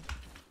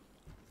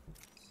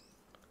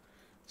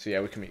 So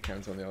yeah, we can meet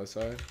Kenzo on the other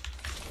side.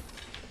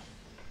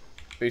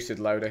 Boosted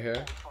loader here.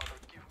 Father,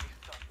 give me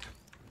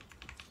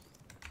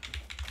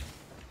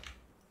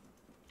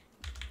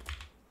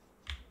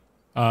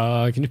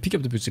sight. Can you pick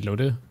up the boosted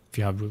loader if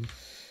you have room?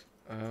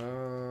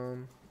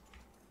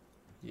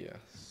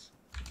 Yes.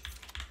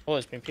 Oh,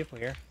 there's been people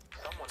here.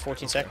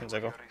 14 seconds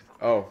ago.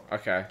 Oh,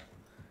 okay.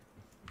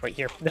 Right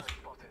here.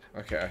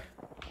 Okay.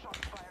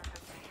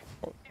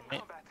 Oh,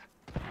 mate.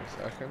 A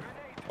second.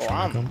 Oh,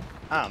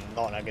 I'm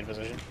not in a good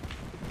position.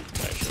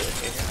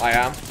 I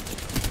am.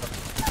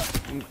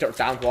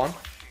 Down one.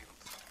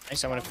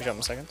 Nice, I'm gonna push up in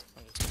a second.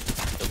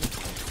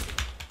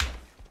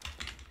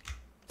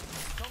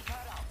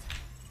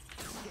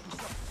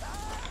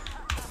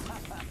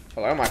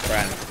 Hello, my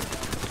friend.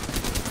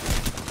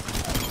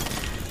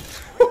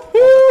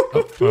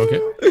 Oh,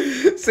 okay.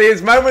 See,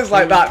 it's moments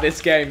like that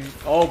this game.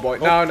 Oh boy.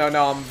 No,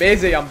 I'm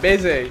busy.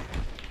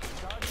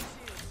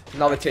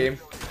 Another team.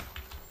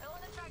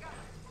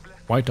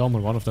 White dome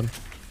on one of them.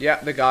 Yeah,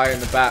 the guy in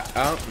the back.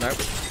 Oh, no.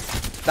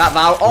 That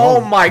Val.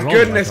 Oh my wrong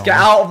goodness, white get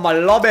dome. out of my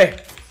lobby.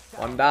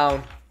 One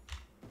down.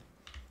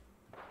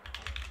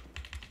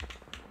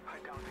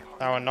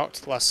 That one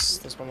knocked.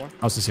 There's one more.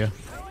 How's this here?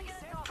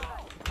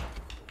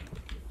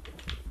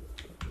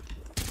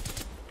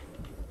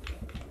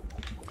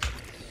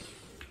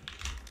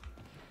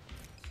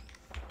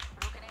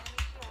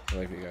 I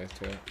leave you guys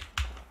to it.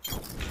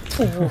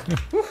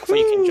 Hopefully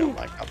you can jump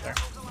like up there.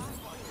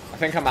 I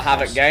think I'm a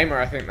Havoc gamer.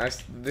 I think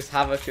this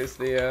Havoc is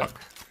the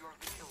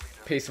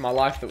piece of my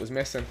life that was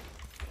missing.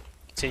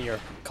 See, you're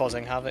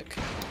causing havoc.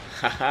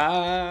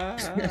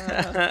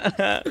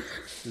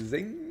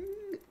 Zing.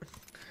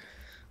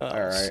 Oh,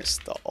 Alright. It's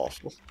just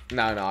awful.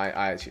 No, I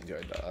actually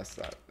enjoyed that. That's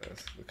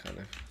the kind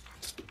of.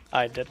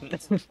 I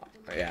didn't.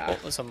 Yeah.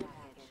 What was some?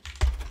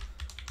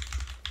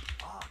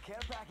 Oh, care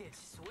package,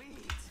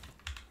 sweet.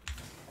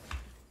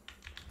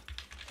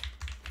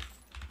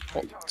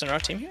 Oh, is another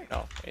team here?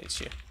 No, wait, it's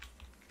you.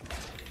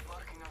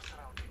 Marking our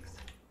surroundings.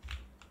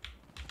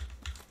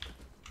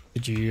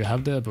 Did you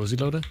have the Bozy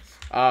loader?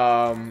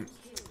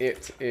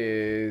 It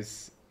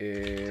is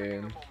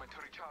in Moment to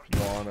recharge.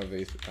 one of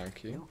these.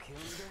 Thank you.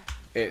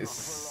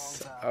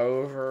 It's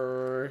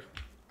over.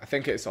 I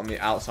think it's on the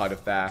outside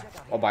of there,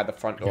 or by the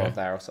front door Okay. of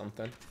there, or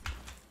something.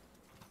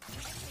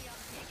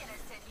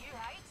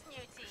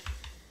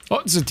 Oh,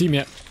 it's a team,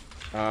 yeah.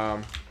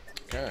 Okay.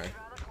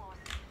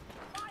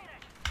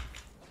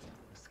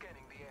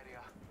 Scanning the area.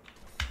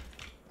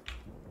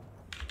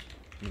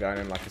 I'm going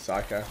in like a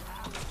psycho.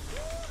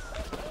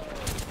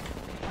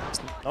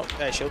 Oh,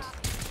 yeah, shield.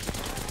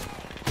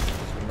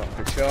 Not a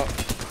good shot.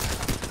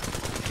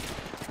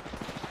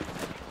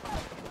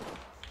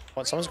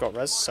 Oh, someone's got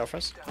res,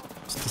 self-res.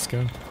 Let's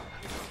go.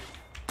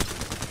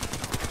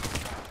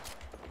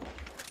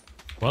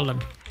 Well then.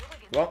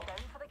 Well,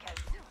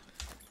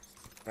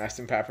 rest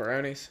in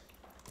pepperonis,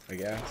 I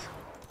guess.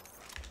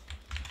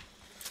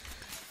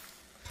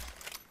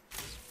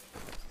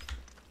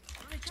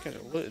 Let's get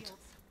it looted.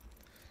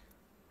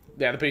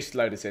 Yeah, the boosted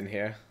load is in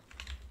here.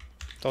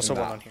 There's also In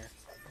one that. on here.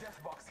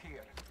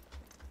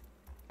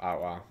 Oh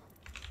wow.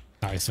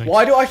 Nice.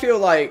 Why do I feel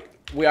like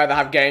we either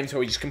have games where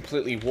we just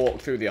completely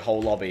walk through the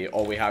whole lobby,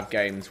 or we have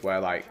games where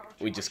like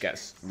we just get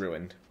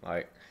ruined?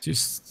 Like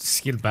Just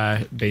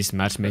skill-based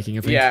matchmaking,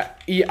 I think. yeah,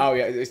 oh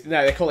yeah,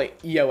 no, they call it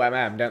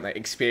EOMM, don't they?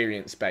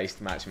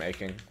 Experience-based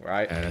matchmaking,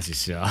 right? That's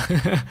just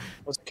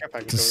What's the care package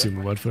over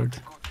consumer word for it.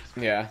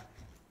 Yeah.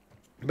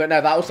 But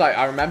no, that was like,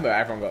 I remember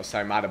everyone got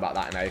so mad about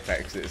that in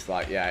Apex. It's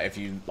like, yeah, if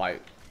you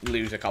like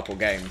lose a couple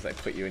games, they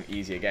put you in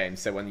easier games.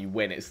 So when you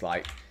win, it's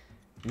like,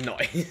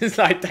 not, it's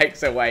like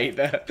takes away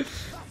the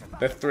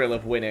thrill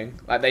of winning.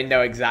 Like they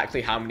know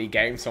exactly how many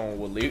games someone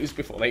will lose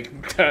before they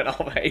can turn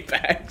off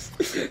Apex.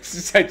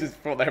 So just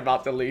before they're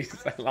about to lose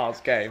their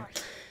last game,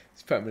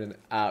 just put them in an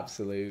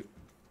absolute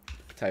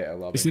potato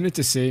lobby. Isn't it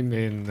the same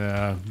in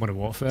Modern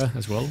Warfare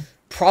as well?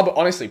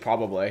 Honestly,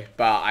 probably,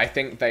 but I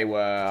think they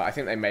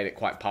made it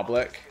quite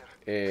public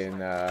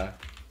in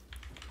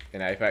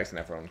Apex, and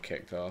everyone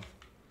kicked off.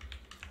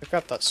 We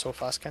grabbed that so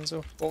fast,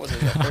 Kenzo. What was it?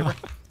 That flavor?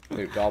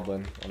 Luke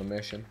Goblin on a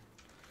mission.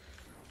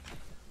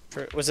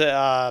 Was it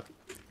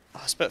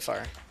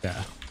Spitfire?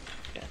 Yeah.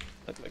 Yeah,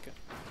 looked like it.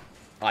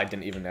 I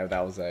didn't even know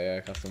that was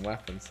a custom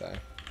weapon, so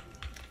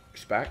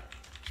respect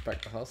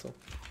the hustle.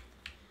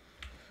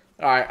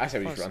 All right, I say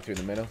we just run through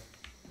the middle.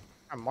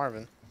 I'm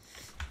Marvin.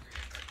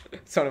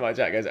 Someone in my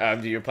chat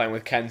goes, you're playing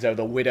with Kenzo,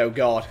 the Widow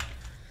God.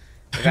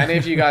 If any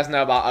of you guys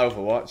know about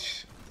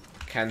Overwatch,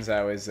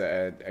 Kenzo is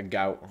a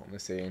goat on the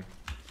scene.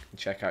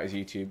 Check out his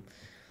YouTube.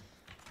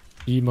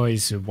 Emo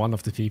is one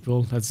of the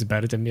people that's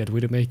better than me at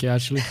Widowmaker,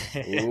 actually.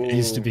 He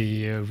used to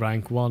be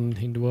rank 1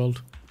 in the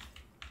world.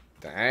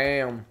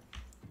 Damn.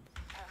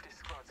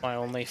 My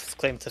only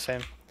claim to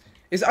fame.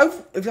 Is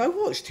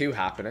Overwatch 2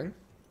 happening?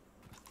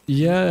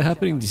 Yeah,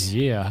 happening this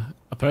year.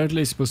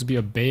 Apparently it's supposed to be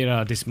a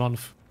beta this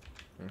month.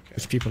 Okay.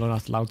 Which people are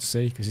not allowed to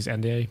say because it's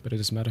NDA, but it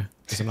doesn't matter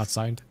because I'm not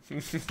signed.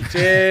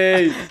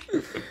 Jeez.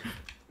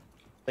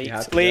 He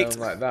had to do Leaked. him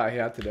like that. He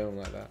had to do him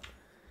like that.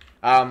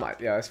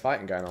 Yeah, there's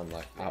fighting going on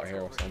like out here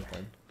or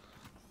something.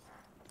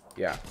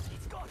 Yeah.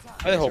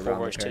 I hope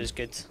around Overwatch the 2 is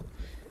good,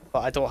 but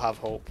I don't have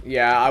hope.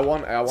 Yeah, I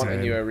want a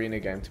Same. new arena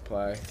game to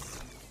play.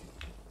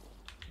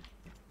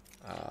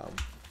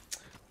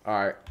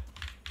 Alright.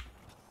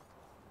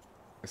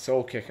 It's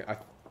all kicking. I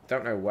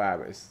don't know where,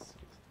 but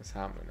it's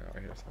happening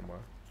out here somewhere.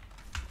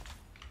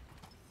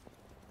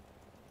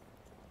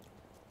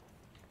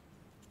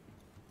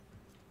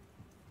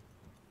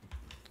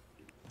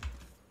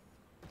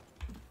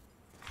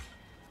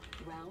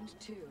 Round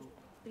 2.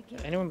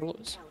 Anyone below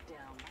us?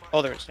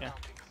 Oh, there is, yeah.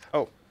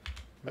 Oh,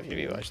 a few of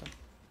you actually.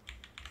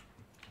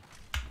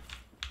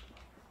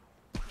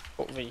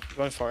 Oh, V,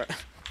 going for it.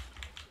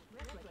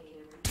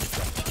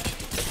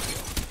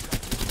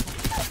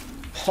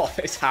 Oh,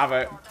 this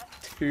Havoc.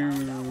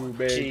 Too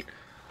big. Gee,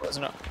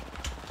 wasn't it?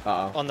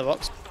 Uh-oh. On the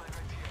box.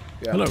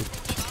 Yeah. Hello.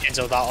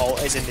 Enzo, that all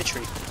is in the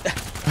tree.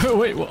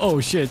 Wait, oh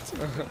shit.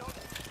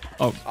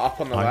 Oh, Up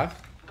on the Hi.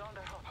 left.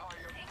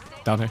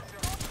 down here.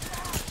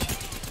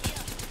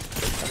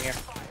 Come here.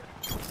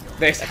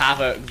 This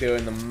Havoc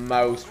doing the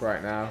most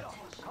right now.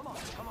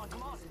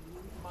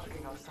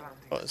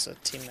 Oh, there's a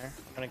team there.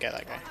 I'm gonna get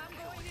that guy.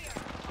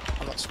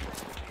 I'm not sure.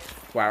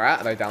 Where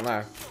at? Are they down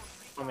there?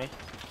 On me.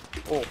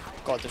 Oh,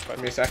 God, there's quite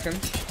Give me a second.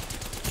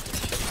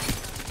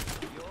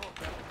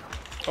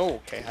 Oh,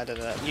 okay, I did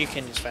that. You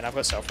can just fine, I've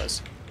got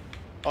self-res.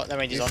 Oh, never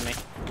mind, he's on me.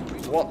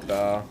 What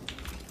the?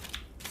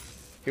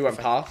 He went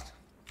past.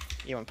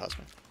 You went past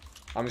me.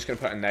 I'm just gonna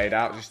put a nade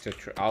out just to.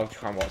 I'll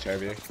try and watch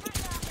over you.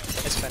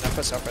 It's fine, I've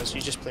got self-res.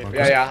 You just play.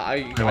 Okay. Yeah.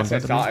 I want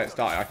said that,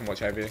 start it. I can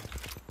watch over you.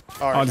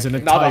 Alright, Oh, there's an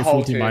thank Another entire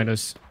whole 40 team.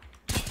 minus.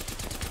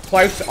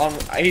 Close on.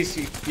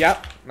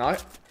 Yep.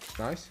 Nice.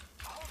 Nice.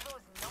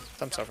 you.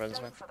 Some self-res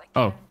as well.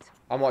 Oh,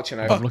 I'm watching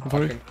I'm over. looking for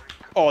I it. can-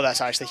 Oh,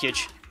 that's actually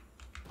huge.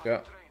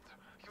 Yeah.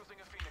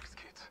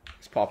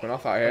 It's popping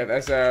off out here.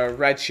 There's a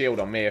red shield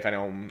on me if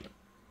anyone.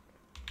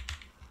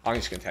 I'm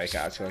just gonna take it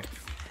actually.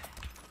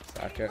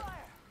 Stack it.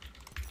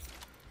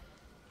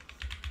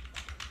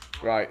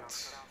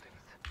 Right.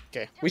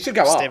 Okay. We should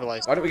go up.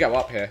 Stabilize. Why don't we go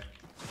up here?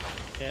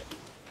 Yeah.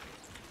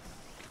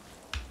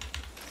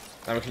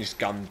 Then we can just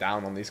gun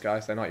down on these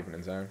guys. They're not even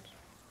in zones.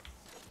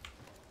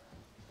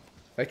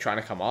 They're trying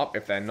to come up.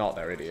 If they're not,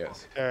 they're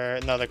idiots.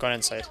 No, they're going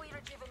inside.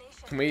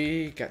 Can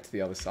we get to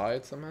the other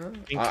side somehow?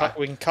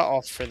 We can cut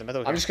off through the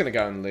middle. I'm here. just gonna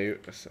go and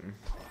loot for some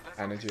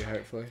energy,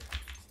 hopefully.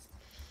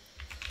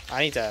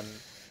 I need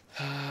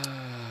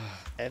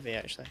heavy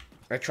actually.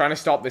 They're trying to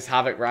stop this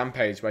Havoc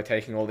rampage by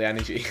taking all the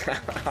energy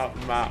out of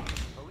the map.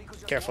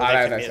 Careful, I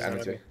they know could be that's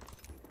as energy.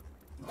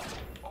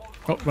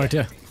 Oh, right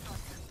here.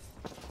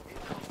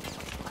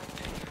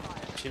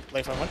 Shoot,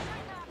 life on one.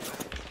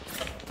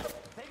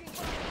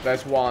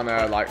 There's one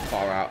like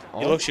far out. Oh.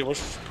 Yellow, shield, 1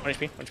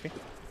 HP, 1 HP.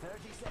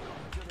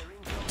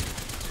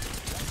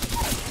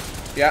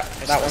 Yeah, that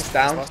Nice, one's nice,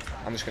 down. nice.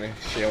 I'm just gonna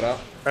shield up.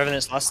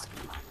 Revenant's last.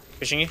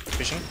 Pushing you,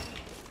 pushing you.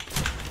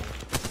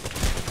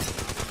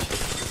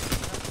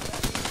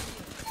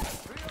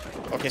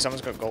 Okay,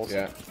 someone's got gold.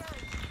 Yeah.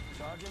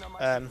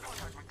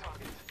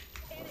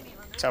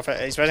 Self,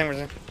 he's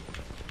resing.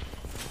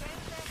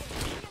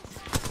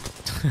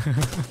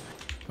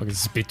 Okay,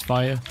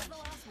 Spitfire.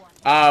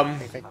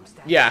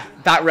 Yeah,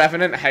 that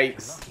Revenant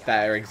hates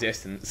their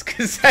existence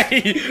because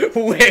they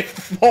whip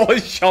 4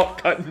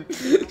 shotgun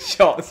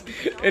shots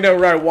in a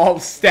row while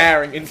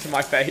staring into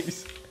my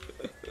face.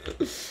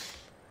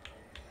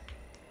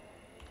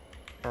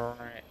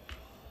 Alright.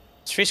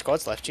 There's 3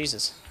 squads left,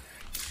 Jesus.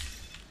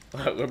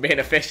 We're being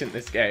efficient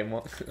this game.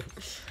 What?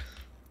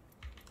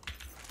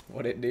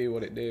 What it do?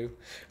 What it do?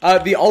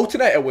 The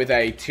alternator with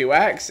a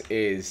 2x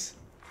is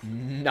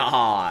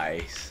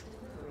nice.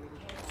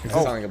 There's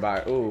something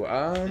about. Ooh,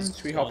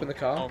 should we hop in the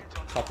car?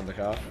 Hop in the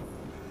car.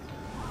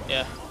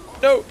 Yeah.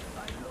 No.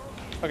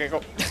 Okay,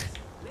 go.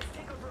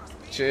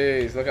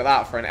 Jeez, look at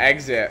that for an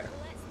exit.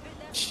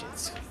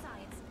 Shit.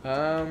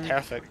 Perfect.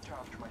 Perfect.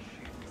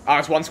 Oh,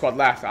 it's 1 squad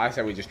left. I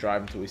say we just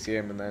drive until we see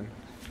him and then.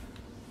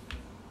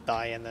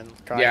 Die and then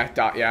try. Yeah,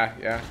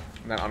 yeah.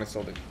 And then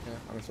uninstall the. Yeah,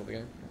 uninstall the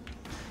game.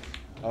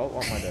 Oh,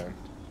 what am I doing?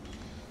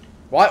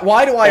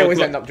 Why do I always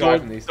end up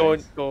driving these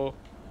things? Don't go.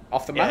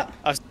 Off the Yeah,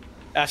 map?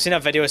 I've seen a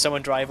video of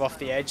someone drive off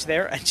the edge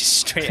there and just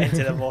straight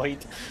into the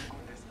void.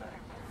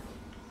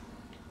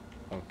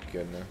 Oh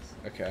goodness.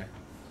 Okay.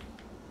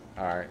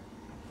 Alright.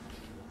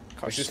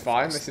 This is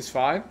fine, this is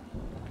fine.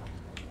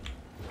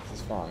 This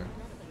is fine.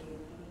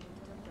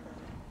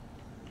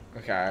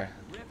 Okay.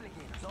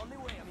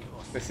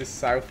 This is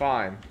so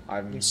fine.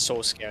 I'm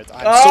so scared.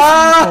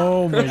 Ah!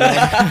 Oh my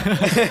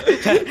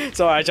god.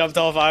 Sorry, I jumped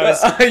off. I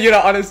was. You know,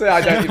 honestly,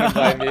 I don't even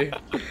blame you.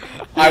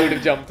 I would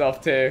have jumped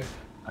off too.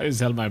 I just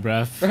held my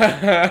breath.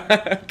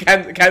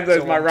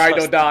 Kenzo's my ride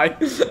or die.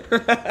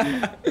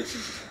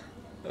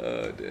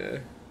 Oh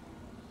dear.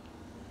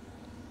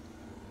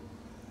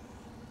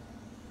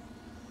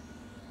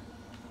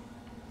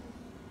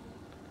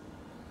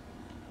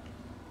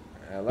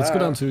 Hello? Let's go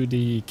down to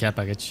the care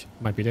package.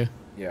 Might be there.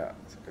 Yeah,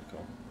 that's a good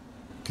call.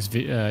 Because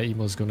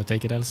Emo's gonna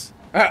take it else.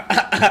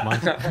 It's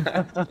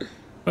mine.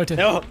 Right here.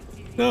 No.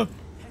 No.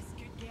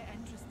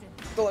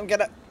 Don't let him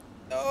get it.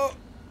 No.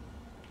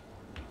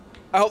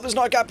 I hope there's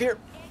not a gap here.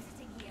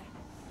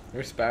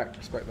 Respect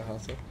the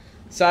hustle.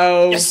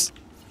 So. Yes.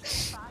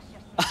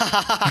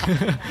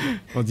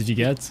 What did you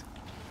get?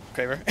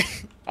 Kraber.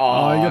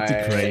 Oh, you got the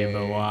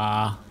Kraber.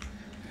 Wow.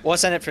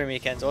 What's in it for me,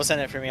 Kenzo? What's in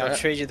it for me? I'll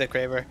trade you the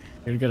Kraber.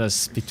 You got a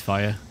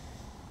Spitfire.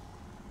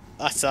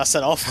 That's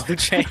an awful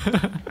trade.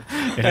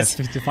 It has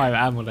 55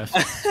 ammo left.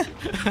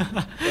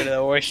 One of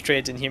the worst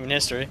trades in human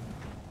history.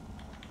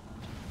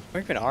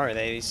 Where even are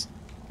they, these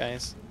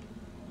guys?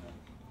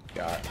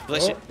 Yeah.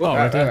 Bless you. Oh,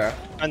 right there.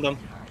 Random.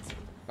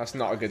 That's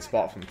not a good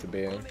spot for them to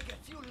be in.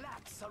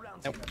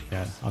 Nope.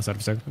 Yeah, outside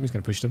of a second. I'm just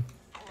gonna push them.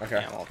 Okay,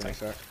 Yeah, I'll give me a take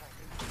sec.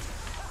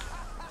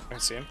 I can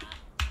see him.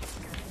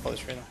 Oh,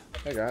 there's Reno.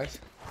 Hey guys.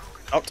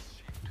 Out.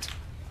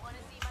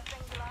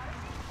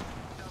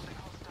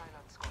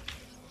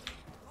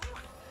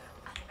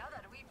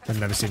 I've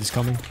never seen this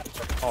coming.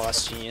 Oh,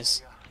 that's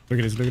genius. Look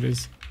at this, look at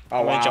this. Oh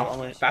I'm gonna jump, wow, I'm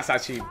gonna- that's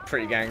actually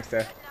pretty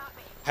gangster.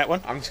 Hit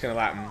one. I'm just gonna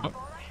let them.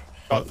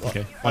 Oh,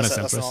 okay. One That's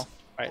is not Oh, all.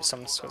 Right,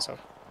 someone's got so.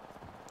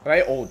 Are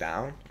they all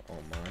down? Oh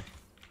my.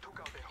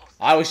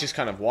 I was just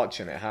kind of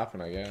watching it happen,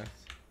 I guess.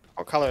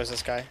 What color is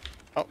this guy?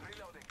 Oh.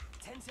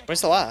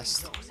 Where's the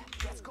last?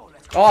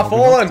 Oh, I've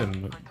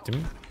fallen!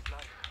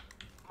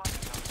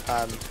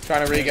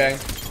 Trying to regain.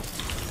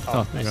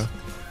 Oh, there you go.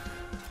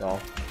 Oh.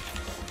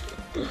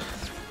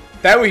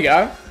 There we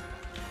go.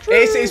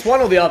 It's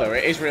one or the other.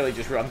 It is really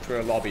just run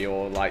through a lobby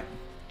or like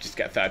just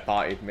get third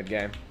party mid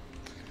game.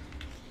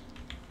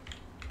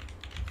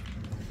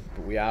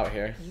 But we out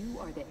here. You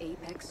are the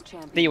Apex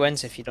champion. The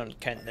wins if you don't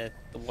count the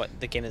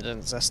game that doesn't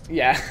exist.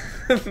 Yeah,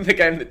 the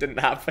game that didn't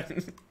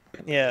happen.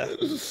 Yeah.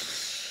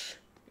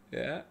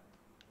 Yeah.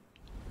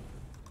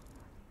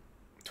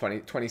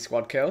 20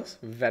 squad kills.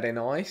 Very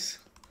nice.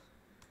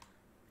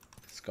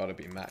 It's got to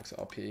be max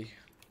RP.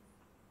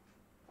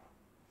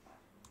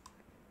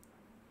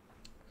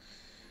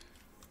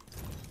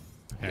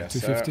 Yeah, Yes,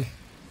 250.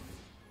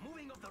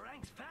 Moving up the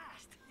ranks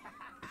fast.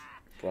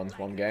 Bronze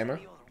 1 gamer.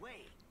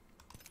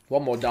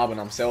 One more dub and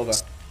I'm silver.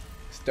 Let's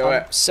do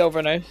it.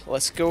 Silver now.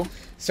 Let's go.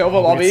 Silver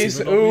Oh, we get lobbies.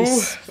 silver Ooh,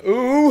 lobbies.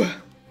 ooh.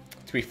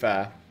 To be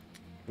fair,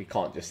 we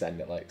can't just send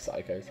it like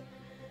psychos.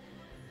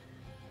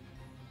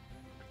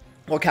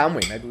 Or can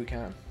we? Maybe we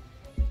can.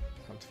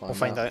 Have to We'll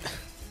find out.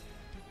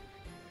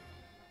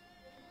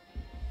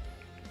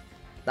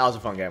 That was a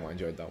fun game. I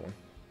enjoyed that one.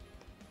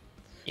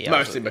 Yeah, Mostly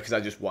absolutely. because I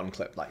just one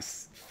clipped like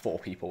 4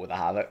 people with a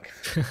Havoc.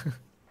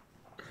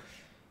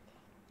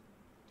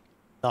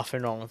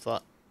 Nothing wrong with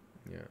that.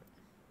 Yeah.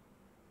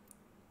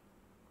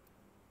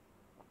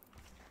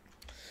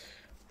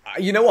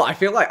 You know what?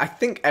 I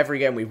think every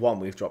game we've won,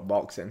 we've dropped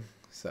boxing.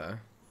 So.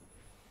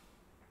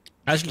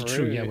 Actually,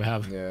 true. Yeah, we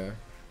have. Yeah.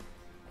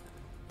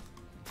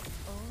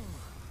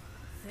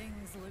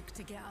 Things look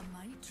to get a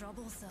mite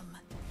troublesome.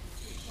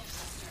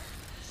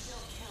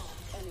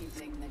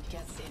 Anything that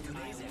gets in my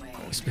way.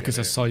 It's because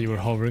I saw you were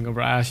hovering over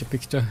Ash. I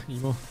picked a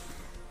emo.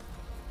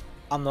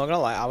 I'm not gonna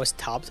lie, I was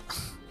tabbed.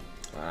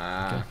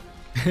 Ah.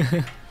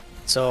 Okay.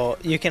 So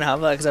you can have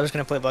that because I was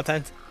gonna play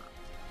Bloodhound.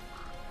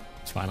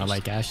 It's fine. I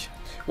like Ash.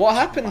 What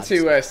happened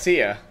to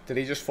Sia? Did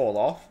he just fall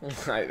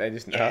off? Like they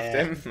just nerfed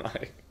him?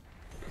 Like.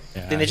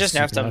 Yeah, Then they just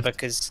super nerfed him nerfed.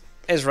 because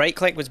his right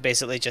click was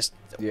basically just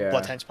Yeah.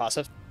 Bloodhound's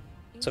passive.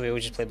 So we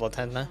would just play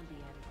Bloodhound now.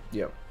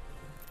 Yep.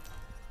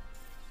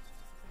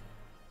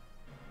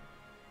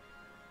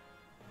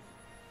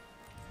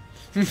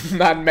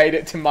 Man made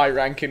it to my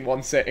rank in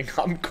one sitting.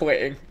 I'm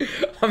quitting.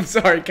 I'm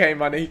sorry, K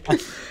Money.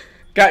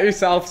 Get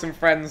yourself some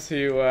friends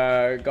who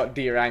got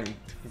D-ranked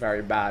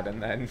very bad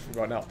and then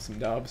run up some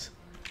dubs.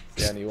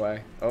 It's the only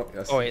way. Oh,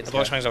 that's, Oh wait, the okay.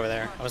 Bloodhound's over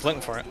there. I was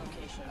looking for it.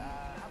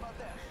 How about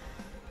that?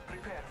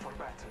 Prepare for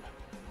battle.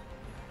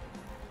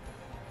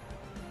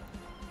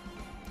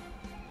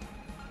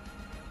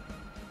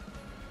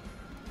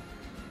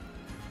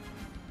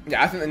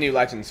 Yeah, I think the new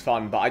Legend's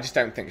fun, but I just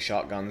don't think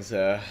shotguns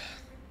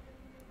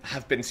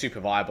have been super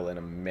viable in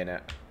a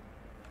minute.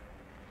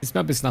 This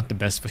map is not the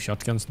best for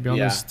shotguns, to be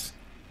honest.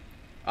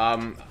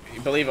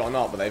 Believe it or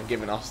not, but they've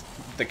given us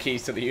the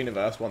keys to the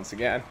universe once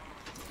again.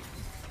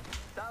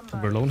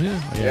 We're alone here?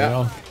 Oh, yeah, Yeah. we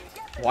are.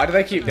 Why do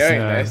they keep doing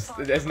It's,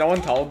 this? Has no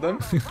one told them?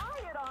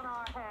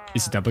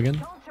 Is it up again?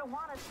 Don't you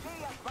want to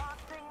see a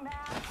boxing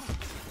match?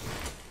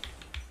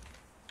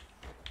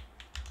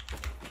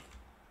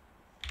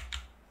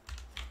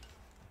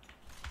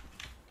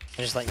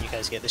 I'm just letting you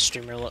guys get the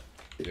streamer look.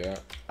 Yeah.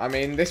 I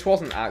mean, this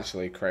wasn't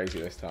actually crazy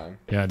this time.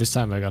 Yeah, this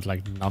time I got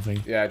like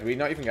nothing. Yeah, did we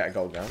not even get a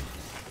gold gun?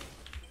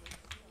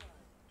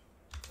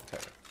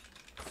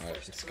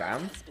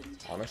 Scam,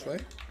 honestly.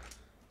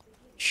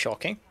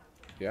 Shocking.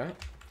 Yeah.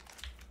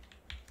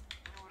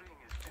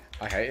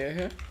 I hate it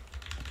here.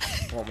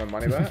 I want my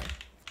money back.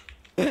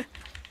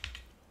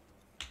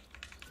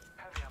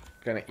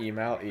 Gonna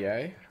email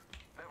EA.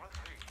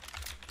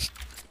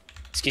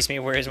 Excuse me,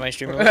 where is my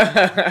streamer look?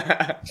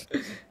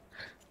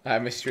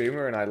 I'm a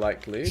streamer and I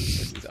like loot.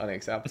 This is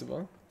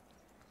unacceptable.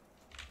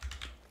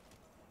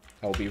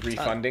 I will be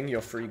refunding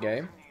your free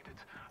game.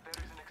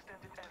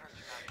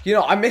 You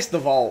know, I missed the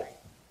vault.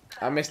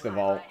 I missed the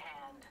vault.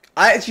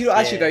 Actually,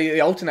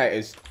 the alternator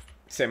is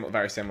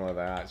very similar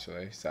there,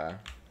 actually. So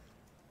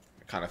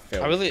it kind of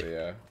feels.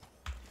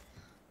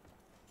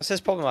 This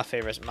is probably my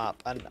favourite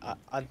map, and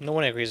no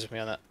one agrees with me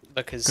on it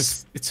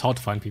because it's hard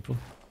to find people.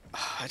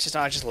 I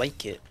just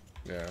like it.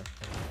 Yeah.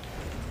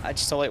 I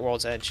just don't like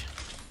World's Edge,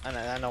 and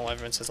I know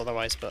everyone says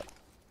otherwise, but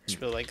I just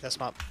really like this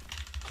map.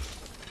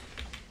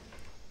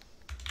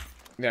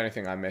 The only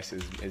thing I miss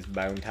is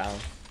Bone Town.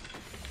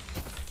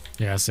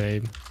 Yeah,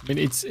 same. I mean,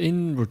 it's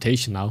in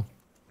rotation now.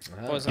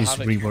 What was the It's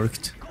Havoc?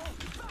 reworked.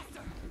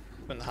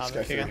 When the Let's go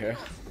Havoc through again. here.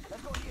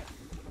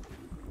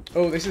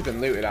 Oh, this has been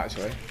looted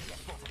actually.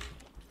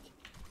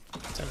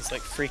 Sounds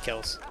like 3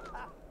 kills.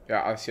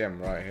 Yeah, I see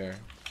him right here.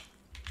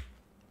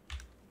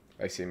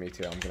 They see me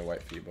too. I'm gonna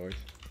wait for you boys.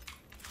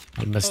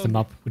 I'll mess them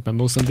up with my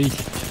Mozambique.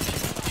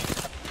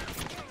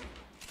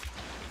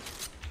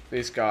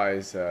 These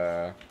guys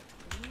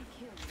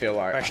feel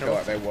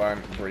like they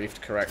weren't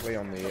briefed correctly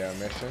on the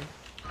mission.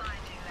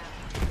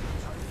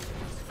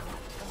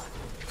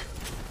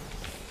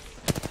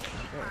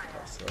 Oh,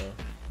 that's,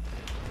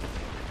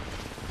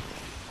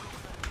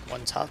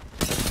 One top.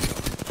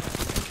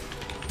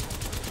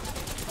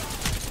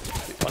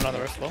 One on the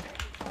roof low.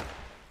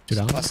 2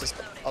 down. Plus is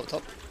up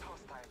top.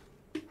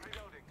 I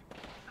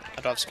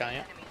don't have scan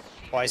yet.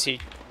 Why is he?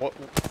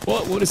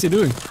 What is he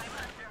doing?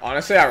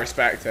 honestly, I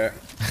respect it.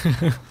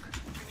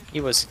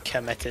 He was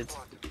committed.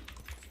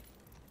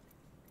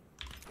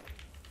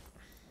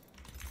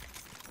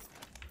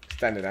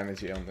 Extended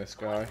energy on this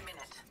guy.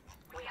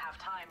 We have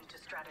time to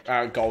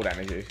strategize. Gold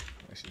energy,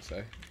 I should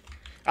say.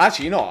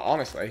 Actually, you know what?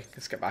 Honestly,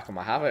 let's get back on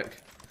my Havoc.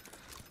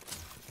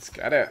 Let's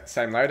get it.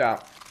 Same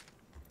loadout.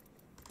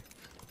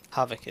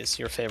 Havoc is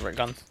your favorite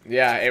gun.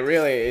 Yeah, it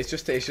really is.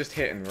 It's just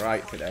hitting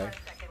right today. 5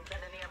 seconds in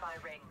a nearby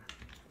ring.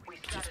 We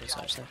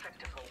strategize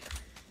effectively.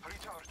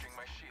 Recharging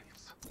my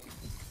shields.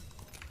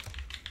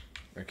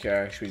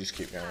 Okay, should we just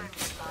keep going?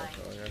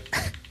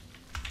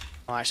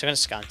 I'm actually gonna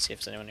scan see if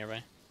there's anyone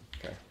nearby.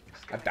 Okay.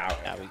 I doubt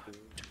Yeah, it.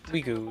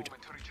 we good. Moment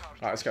to recharge.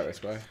 Alright, let's go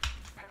this way.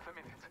 Half a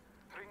minute.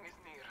 Ring is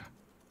near.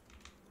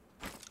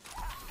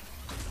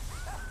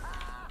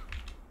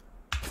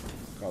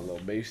 Got a little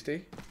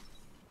boosty.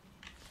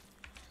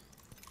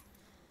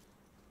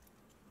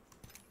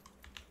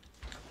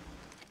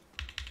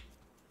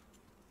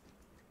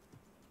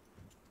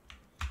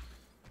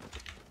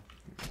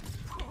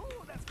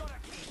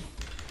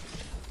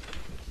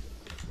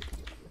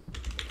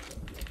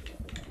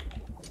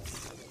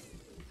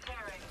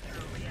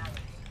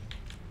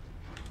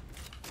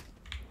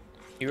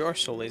 You are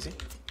so lazy.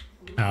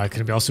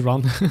 Can it be also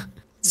run?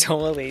 So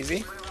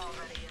lazy.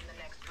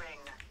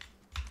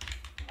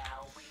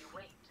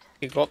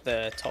 You go up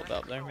the top bit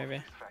up there,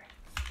 maybe.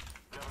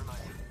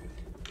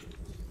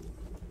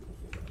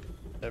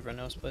 Everyone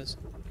else, please.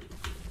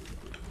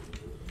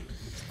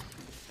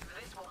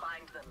 This will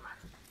bind them.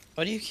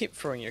 Why do you keep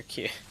throwing your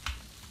key?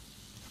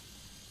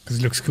 Because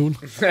it looks cool.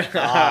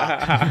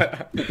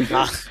 Ah.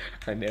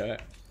 I knew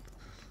it.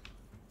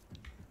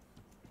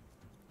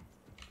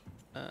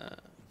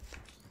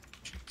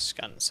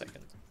 Scan in a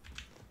second.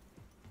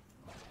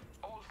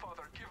 All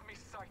father, give me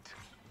sight.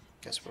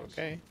 Guess we're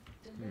okay.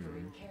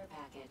 Delivering care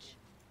package.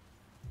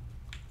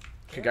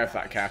 Could go for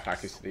that care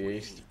package to the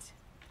east.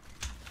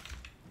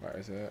 Where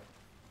is it?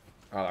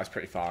 Oh, that's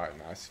pretty far.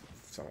 No, it's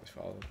so much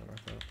farther than I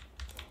thought.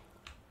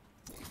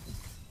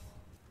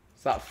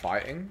 Is that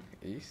fighting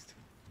east?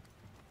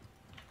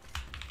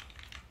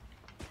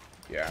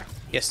 Yeah.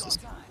 Yes. It's...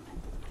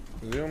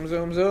 Zoom,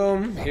 zoom,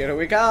 zoom. Here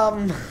we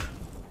come.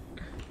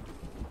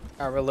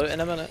 Are we looting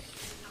a minute?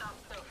 Not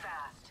so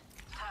fast.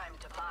 Time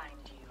to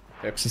bind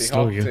you. Hipsy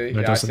slow you. hopsy. No, it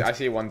Yeah, doesn't. I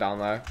see one down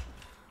there.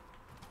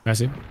 I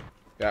see.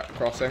 Yeah,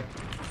 crossing.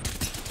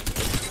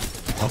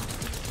 Oh,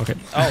 okay.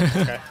 Oh,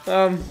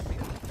 okay.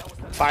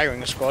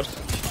 Firing squad.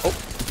 Oh,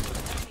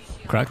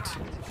 Cracked.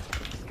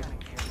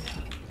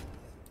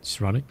 Just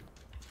running.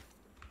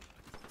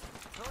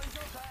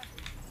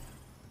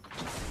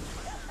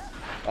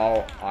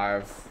 Oh,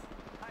 I've...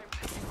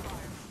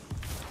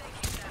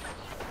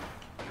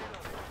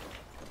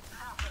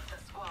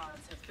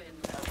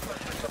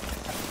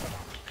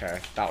 Okay,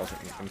 that was an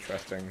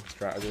interesting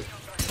strategy.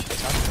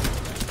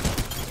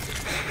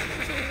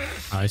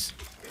 Nice.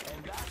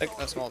 I think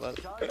that's all that.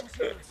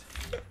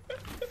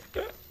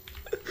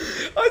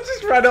 I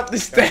just ran up the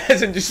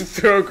stairs and just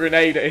threw a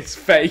grenade at his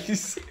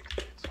face.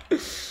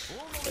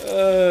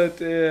 Oh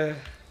dear.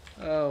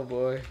 Oh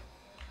boy.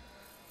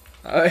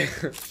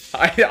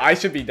 I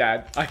should be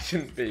dead. I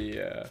shouldn't be.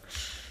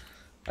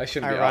 I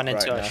shouldn't I be ran up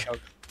into right a now. shot.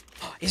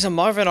 He's a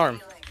Marvin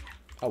arm.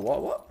 Oh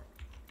what? What?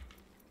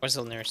 Where's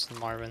the nearest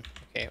Marvin?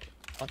 Okay,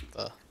 what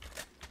the?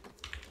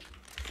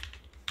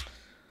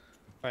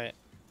 Right,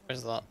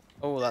 where's that?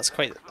 Oh, that's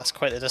quite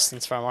the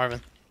distance from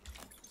Marvin.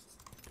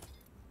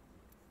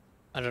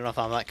 I don't know if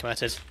I'm that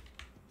committed.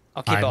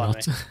 I'll keep I'm it on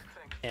not. me.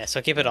 Yeah,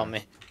 so keep it on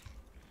me.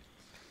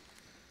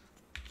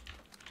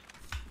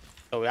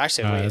 Oh, we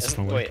actually wait. that's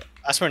the wrong way. Wait,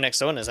 that's where next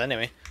zone is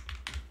anyway.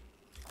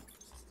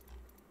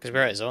 Because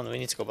we're out of zone, we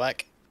need to go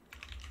back.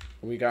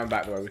 Are we going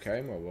back the way we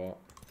came or what?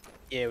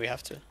 Yeah, we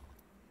have to.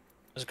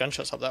 There's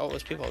gunshots up there. Oh,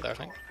 there's people up there, I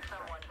think.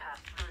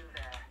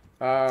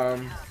 I will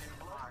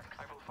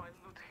find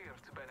loot here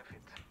to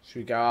benefit. Should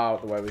we go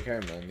out the way we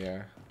came then?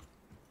 Yeah.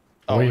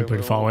 Oh, you're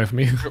pretty far away from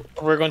me.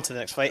 We're going to the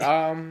next fight.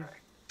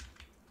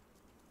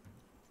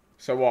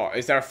 So what?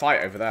 Is there a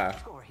fight over there?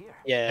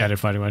 Yeah. Yeah, they're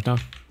fighting right now.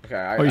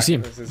 Okay. Oh, you see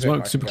him. this is He's it,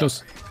 well, I super can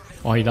close.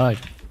 Oh, he died.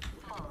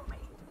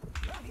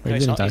 Wait, No, he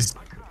he's didn't not. die.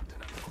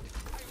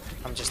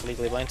 I'm just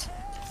legally blind.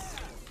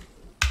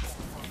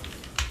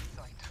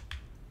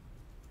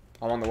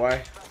 I'm on the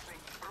way.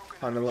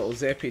 On a little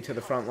zippy to the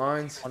front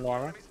lines. On the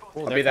armor.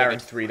 Oh, I'll they're be there quite in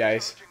good. 3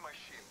 days.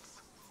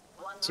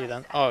 See you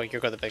then. Oh, you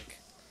got the big.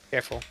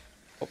 Careful.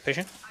 Oh,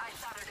 pushing.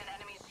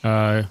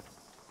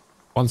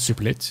 One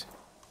super lit.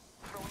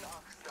 Throwing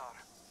arc star,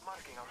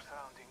 marking our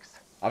surroundings.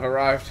 I've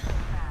arrived.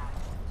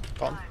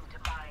 Gone.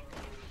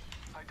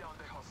 I downed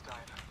a hostile.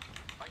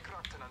 I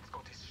cracked an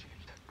got his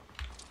shield.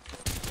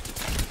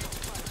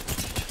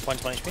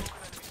 120 HP.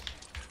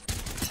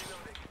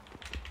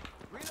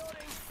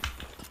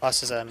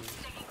 Last is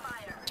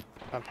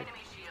rampage.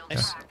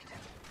 Nice.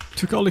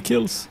 Took all the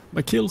kills.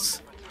 My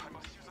kills.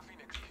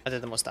 I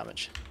did the most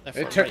damage. It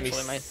Therefore, took me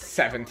rightfully mine.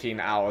 17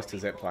 hours to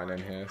zipline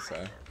in here,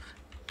 so...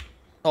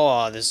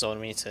 Oh, this zone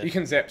we need to. You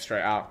can zip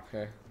straight out,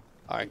 okay.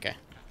 Oh, okay.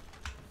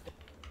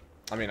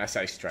 I mean, I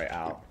say straight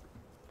out.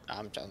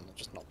 I'm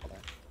just not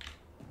bothering.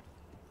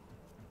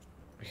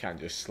 We can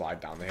just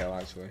slide down the hill,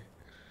 actually.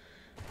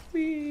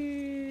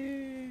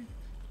 Whee!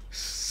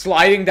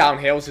 Sliding down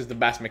hills is the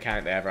best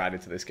mechanic they ever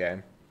added to this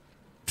game.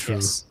 True.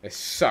 Yes. It's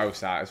so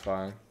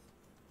satisfying.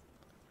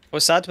 It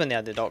was sad when they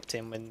added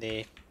Octane when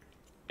they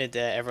made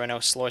everyone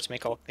else slower to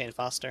make Octane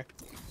faster.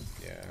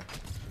 Yeah.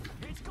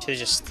 To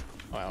just,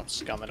 well,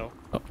 scum it all.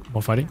 Oh,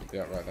 more fighting.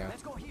 Yeah, right there.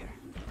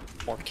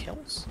 4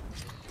 kills?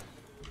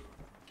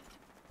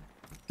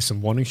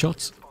 Some warning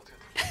shots.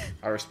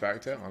 I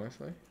respect it,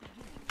 honestly.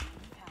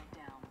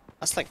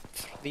 That's like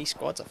 3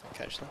 squads, I think,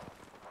 actually.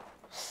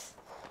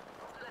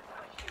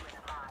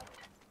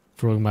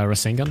 Throwing my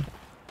Rasengan.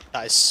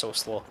 That is so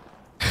slow.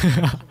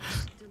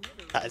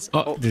 That is.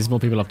 Oh, there's more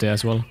people up there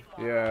as well.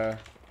 Yeah.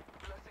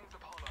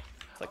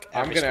 Like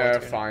I'm every gonna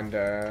squad here. find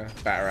a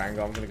better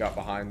angle. I'm gonna go up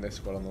behind this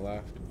squad on the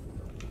left.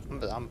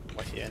 I'm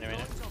with you anyway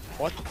now.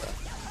 What the?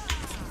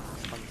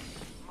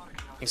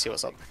 You can see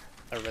what's up.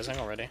 They're rising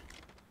already.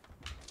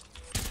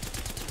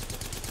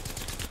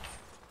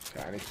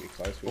 Okay, I need to be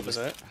close. What was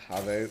it?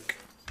 Havoc.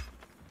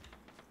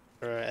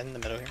 We're in the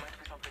middle here.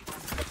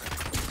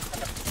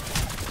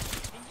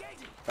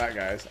 That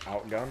guy's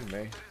outgunned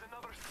me.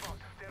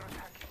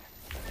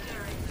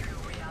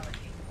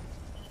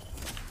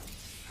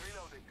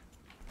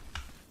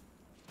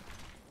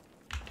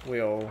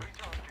 We all.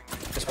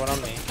 Just one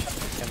on me.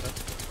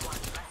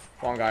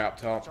 One guy up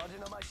top.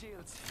 Charging on my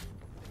shields.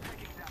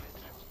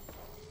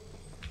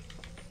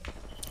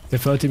 The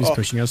third team is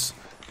pushing us.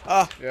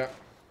 Ah, Yeah.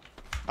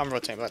 I'm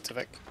rotating back to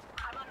Vic.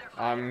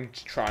 I'm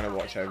trying to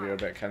watch over you a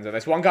bit, Kenzo.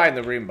 There's one guy in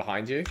the room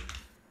behind you.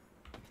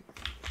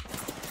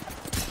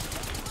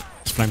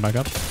 He's flying back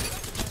up.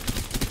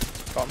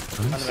 Got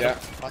him. Nice. Yeah.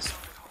 Nice.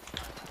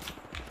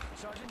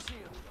 Charging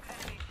shield.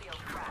 Enemy shield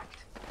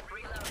cracked.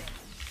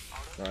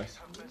 Reloading. Nice.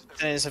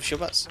 Enemies have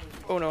shield bats.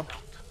 Oh no.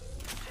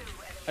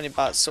 I need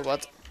bats so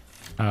bad.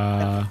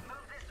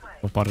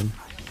 What button?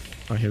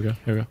 Oh, here we go.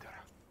 Here we go.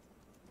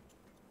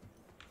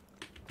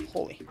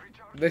 Holy.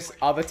 This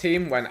other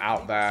team went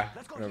out there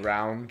and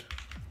around.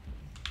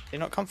 They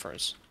not come for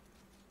us.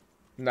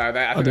 No,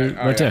 they. Oh, they're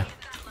right there.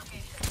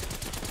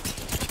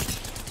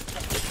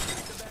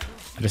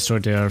 I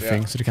destroyed their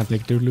thing, so they can't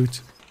take their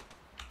loot.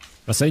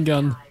 Machine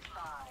gun.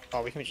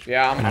 Oh, we can just.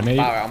 Yeah, I'm Grenade.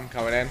 about it. I'm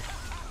coming in.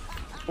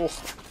 Oh,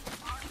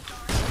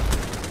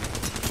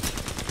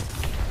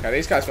 Okay,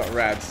 these guys got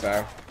red,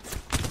 so.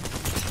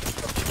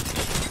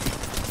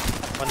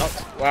 one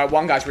knocked. Well,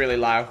 one guy's really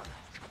low.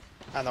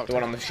 I knocked The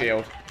one him. on the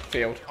field.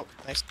 Oh,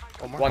 nice.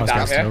 One more. One Nice down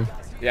guys, here. though.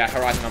 Yeah,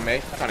 horizon on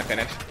me. Trying to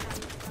finish.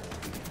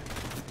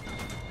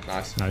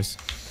 Nice. Nice.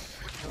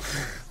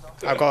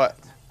 I've got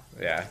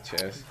Yeah,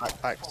 cheers.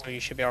 back, so you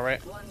should be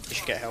alright. You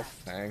should get health.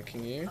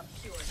 Thanking you.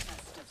 Pure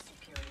test of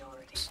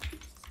superiority.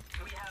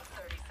 We have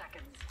 30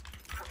 seconds.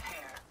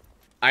 Prepare.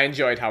 I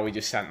enjoyed how we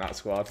just sent that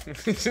squad.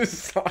 It's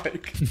just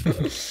like.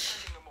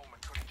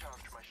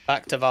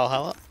 Back to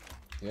Valhalla.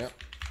 Yeah.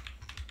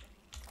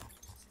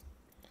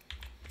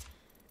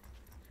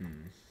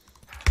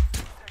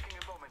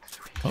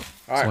 Oh,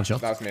 Alright, one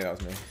shot. that was me, that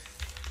was me.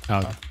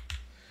 Oh,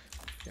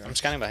 I'm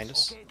scanning behind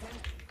us.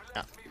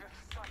 Yeah.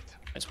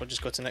 Might as well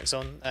just go to the next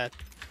zone. Is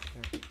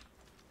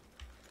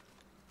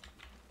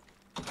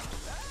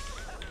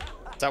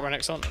that where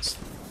next zone is?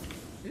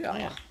 Yeah. Oh,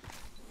 yeah.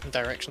 I'm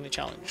directionally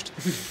challenged.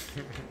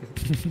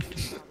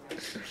 These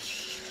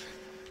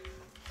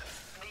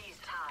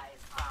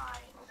ties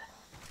bind.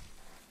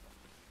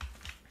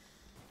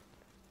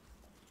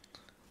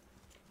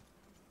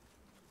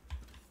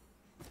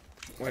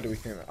 Where do we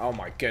think? Oh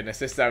my goodness,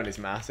 this zone is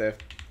massive.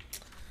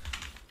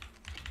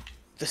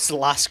 This is the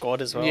last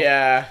squad as well.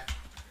 Yeah.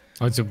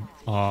 oh, it's a.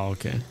 Oh,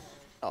 okay.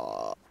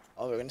 Oh,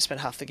 we're gonna spend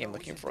half the game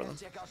looking for them.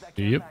 Check out that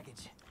care Yep.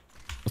 package.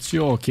 What's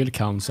your kill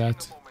count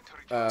at?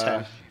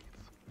 10.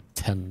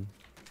 10.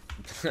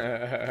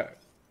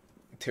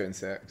 2 and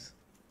 6.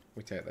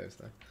 We take those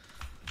though.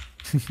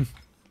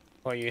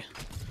 What are you?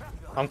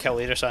 I'm kill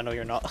leader, so I know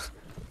you're not.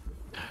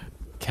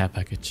 Care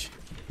package.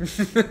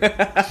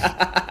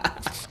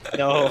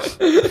 No.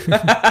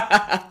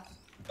 I'm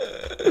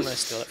gonna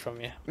steal it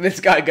from you. This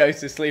guy goes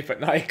to sleep at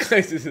night,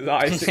 closes his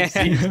eyes, and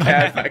sees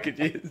care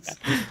packages.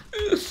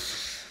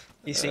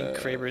 He's seen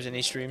Krabers in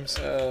his streams.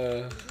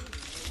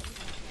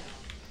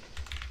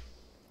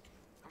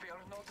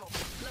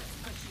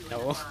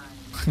 No.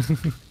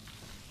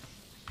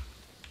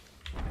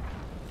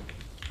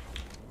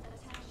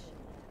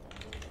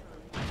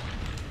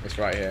 It's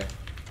right here.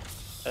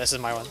 This is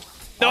my one.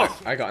 No!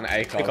 I got an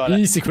I ACOG. got it.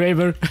 Easy,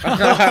 Kraber.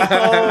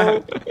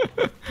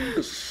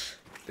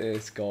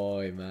 This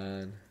guy,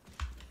 man.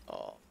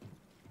 Oh.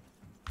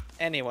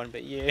 Anyone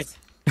but you.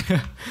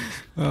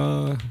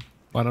 1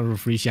 out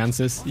of 3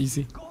 chances.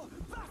 Easy.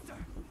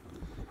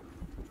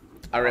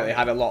 I really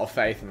had a lot of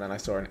faith, and then I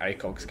saw an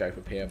ACOG scope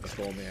appear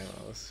before me, and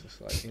I was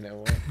just like, you know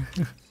what?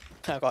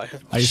 I got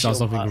I saw shield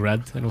something bat.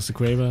 red and also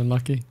Kraber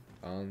unlucky.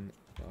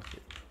 Fuck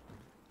it.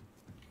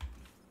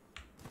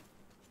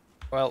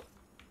 Well,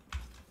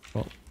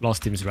 Well,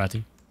 last team is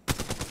ratting.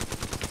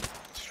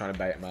 Just trying to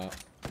bait him out.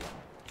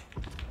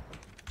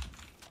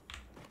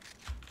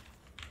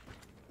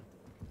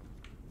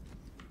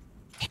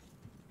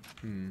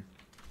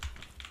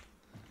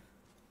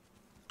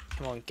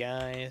 come on,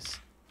 guys.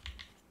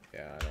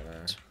 Yeah, I don't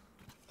know.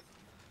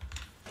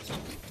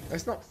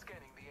 It's not.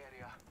 Scanning the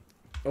area.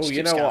 Oh, Just you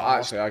keep know what? scanning.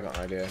 Actually, I got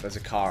an idea. There's a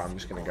car. I'm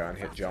just gonna go and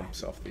hit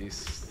jumps off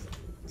these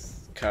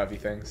curvy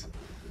things.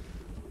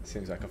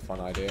 Seems like a fun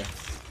idea.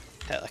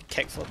 Hit a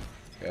kickflip.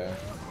 Yeah.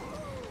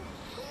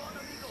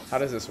 How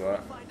does this work?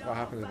 What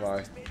happens if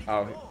I?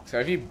 Oh, so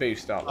if you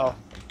boost up. Oh.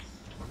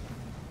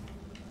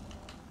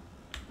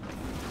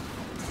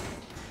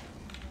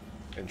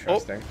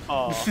 Interesting.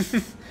 Oh.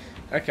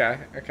 Okay.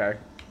 Okay.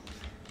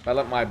 If I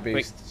let my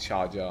boost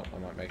charge up, I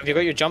might make Have it. you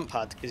got your jump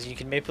pad? Because you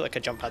can maybe put like a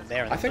jump pad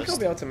there. I think I'll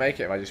be able to make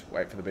it if I just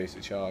wait for the boost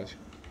to charge.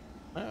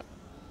 Oh.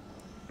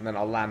 And then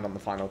I'll land on the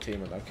final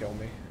team and they'll kill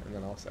me. And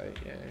then I'll say,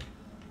 yeah.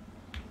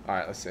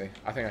 Alright, let's see.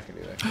 I think I can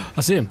do this.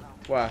 I see him.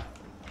 Where?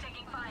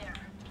 Taking fire.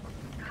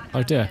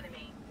 Right there.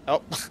 Enemy.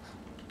 Oh.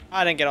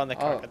 I didn't get on the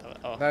car. Oh,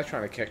 Oh. they're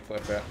trying to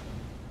kickflip it.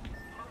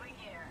 Moving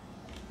here.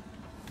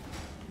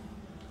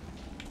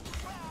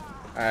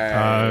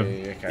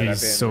 Hey, okay, they're being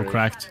He's so rude.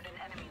 cracked.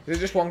 Is it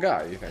just one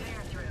guy, you think?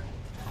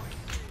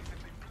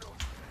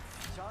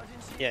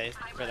 Yeah, he's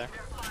right there.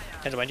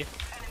 Hands behind you.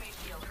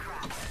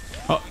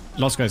 Oh,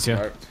 last guy's here.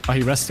 Nope. Oh,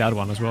 he rested the other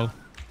one as well.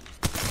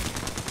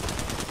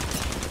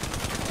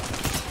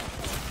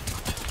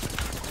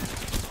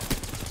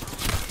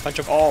 Bunch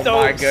of Oh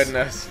my those.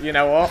 goodness. You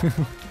know what?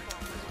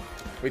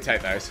 We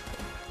take those.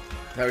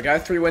 There we go.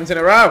 3 wins in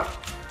a row.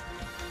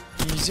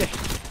 Easy.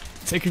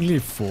 Technically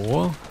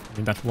 4. I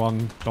mean, that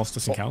one loss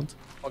doesn't count.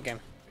 What game?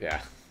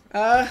 Yeah.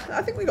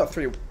 I think we got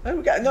 3. Oh,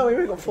 we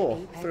got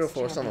 4. 3 or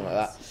 4, something like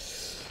that.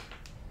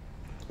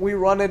 We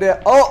running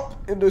it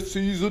up into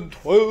season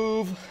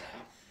 12.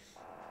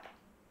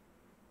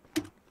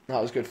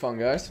 That was good fun,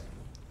 guys.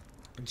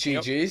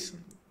 GG's.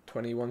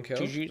 21 kills.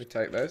 GG's. We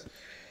take those.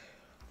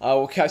 I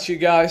will catch you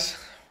guys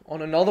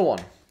on another one.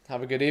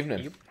 Have a good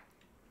evening.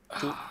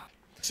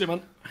 See you,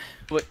 man.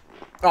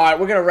 Alright,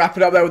 we're going to wrap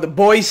it up there with the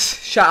boys.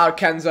 Shout out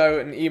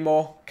Kenzo and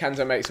Emor.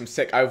 Kenzo makes some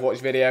sick Overwatch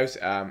videos.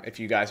 If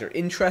you guys are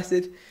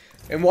interested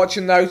in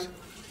watching those.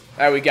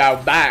 There we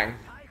go. Bang.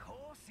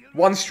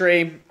 1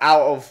 stream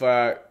out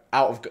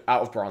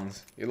of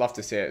bronze. You'd love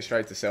to see it.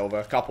 Straight to silver.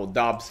 A couple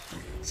dubs.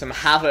 Some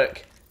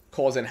havoc.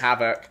 Causing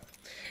havoc.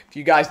 If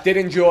you guys did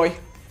enjoy,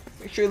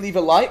 make sure you leave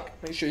a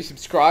like. Make sure you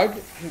subscribe.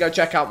 You can go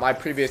check out my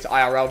previous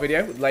IRL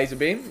video with Laser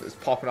Beam that's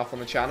popping up on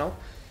the channel.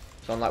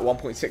 It's on like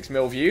 1.6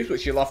 mil views,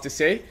 which you'll love to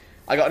see.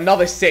 I got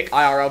another sick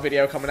IRL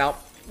video coming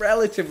out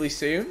relatively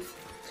soon.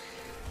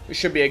 It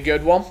should be a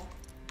good one.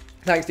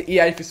 Thanks to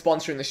EA for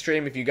sponsoring the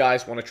stream. If you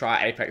guys want to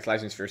try Apex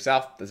Legends for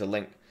yourself, there's a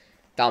link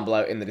down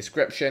below in the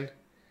description.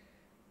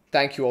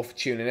 Thank you all for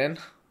tuning in.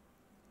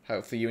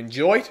 Hopefully you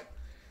enjoyed.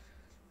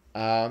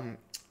 I'm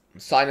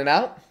signing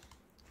out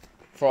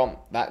from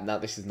that. No,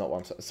 this is not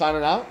what I'm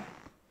signing out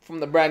from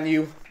the brand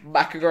new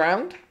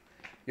background.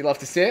 You love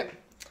to see it.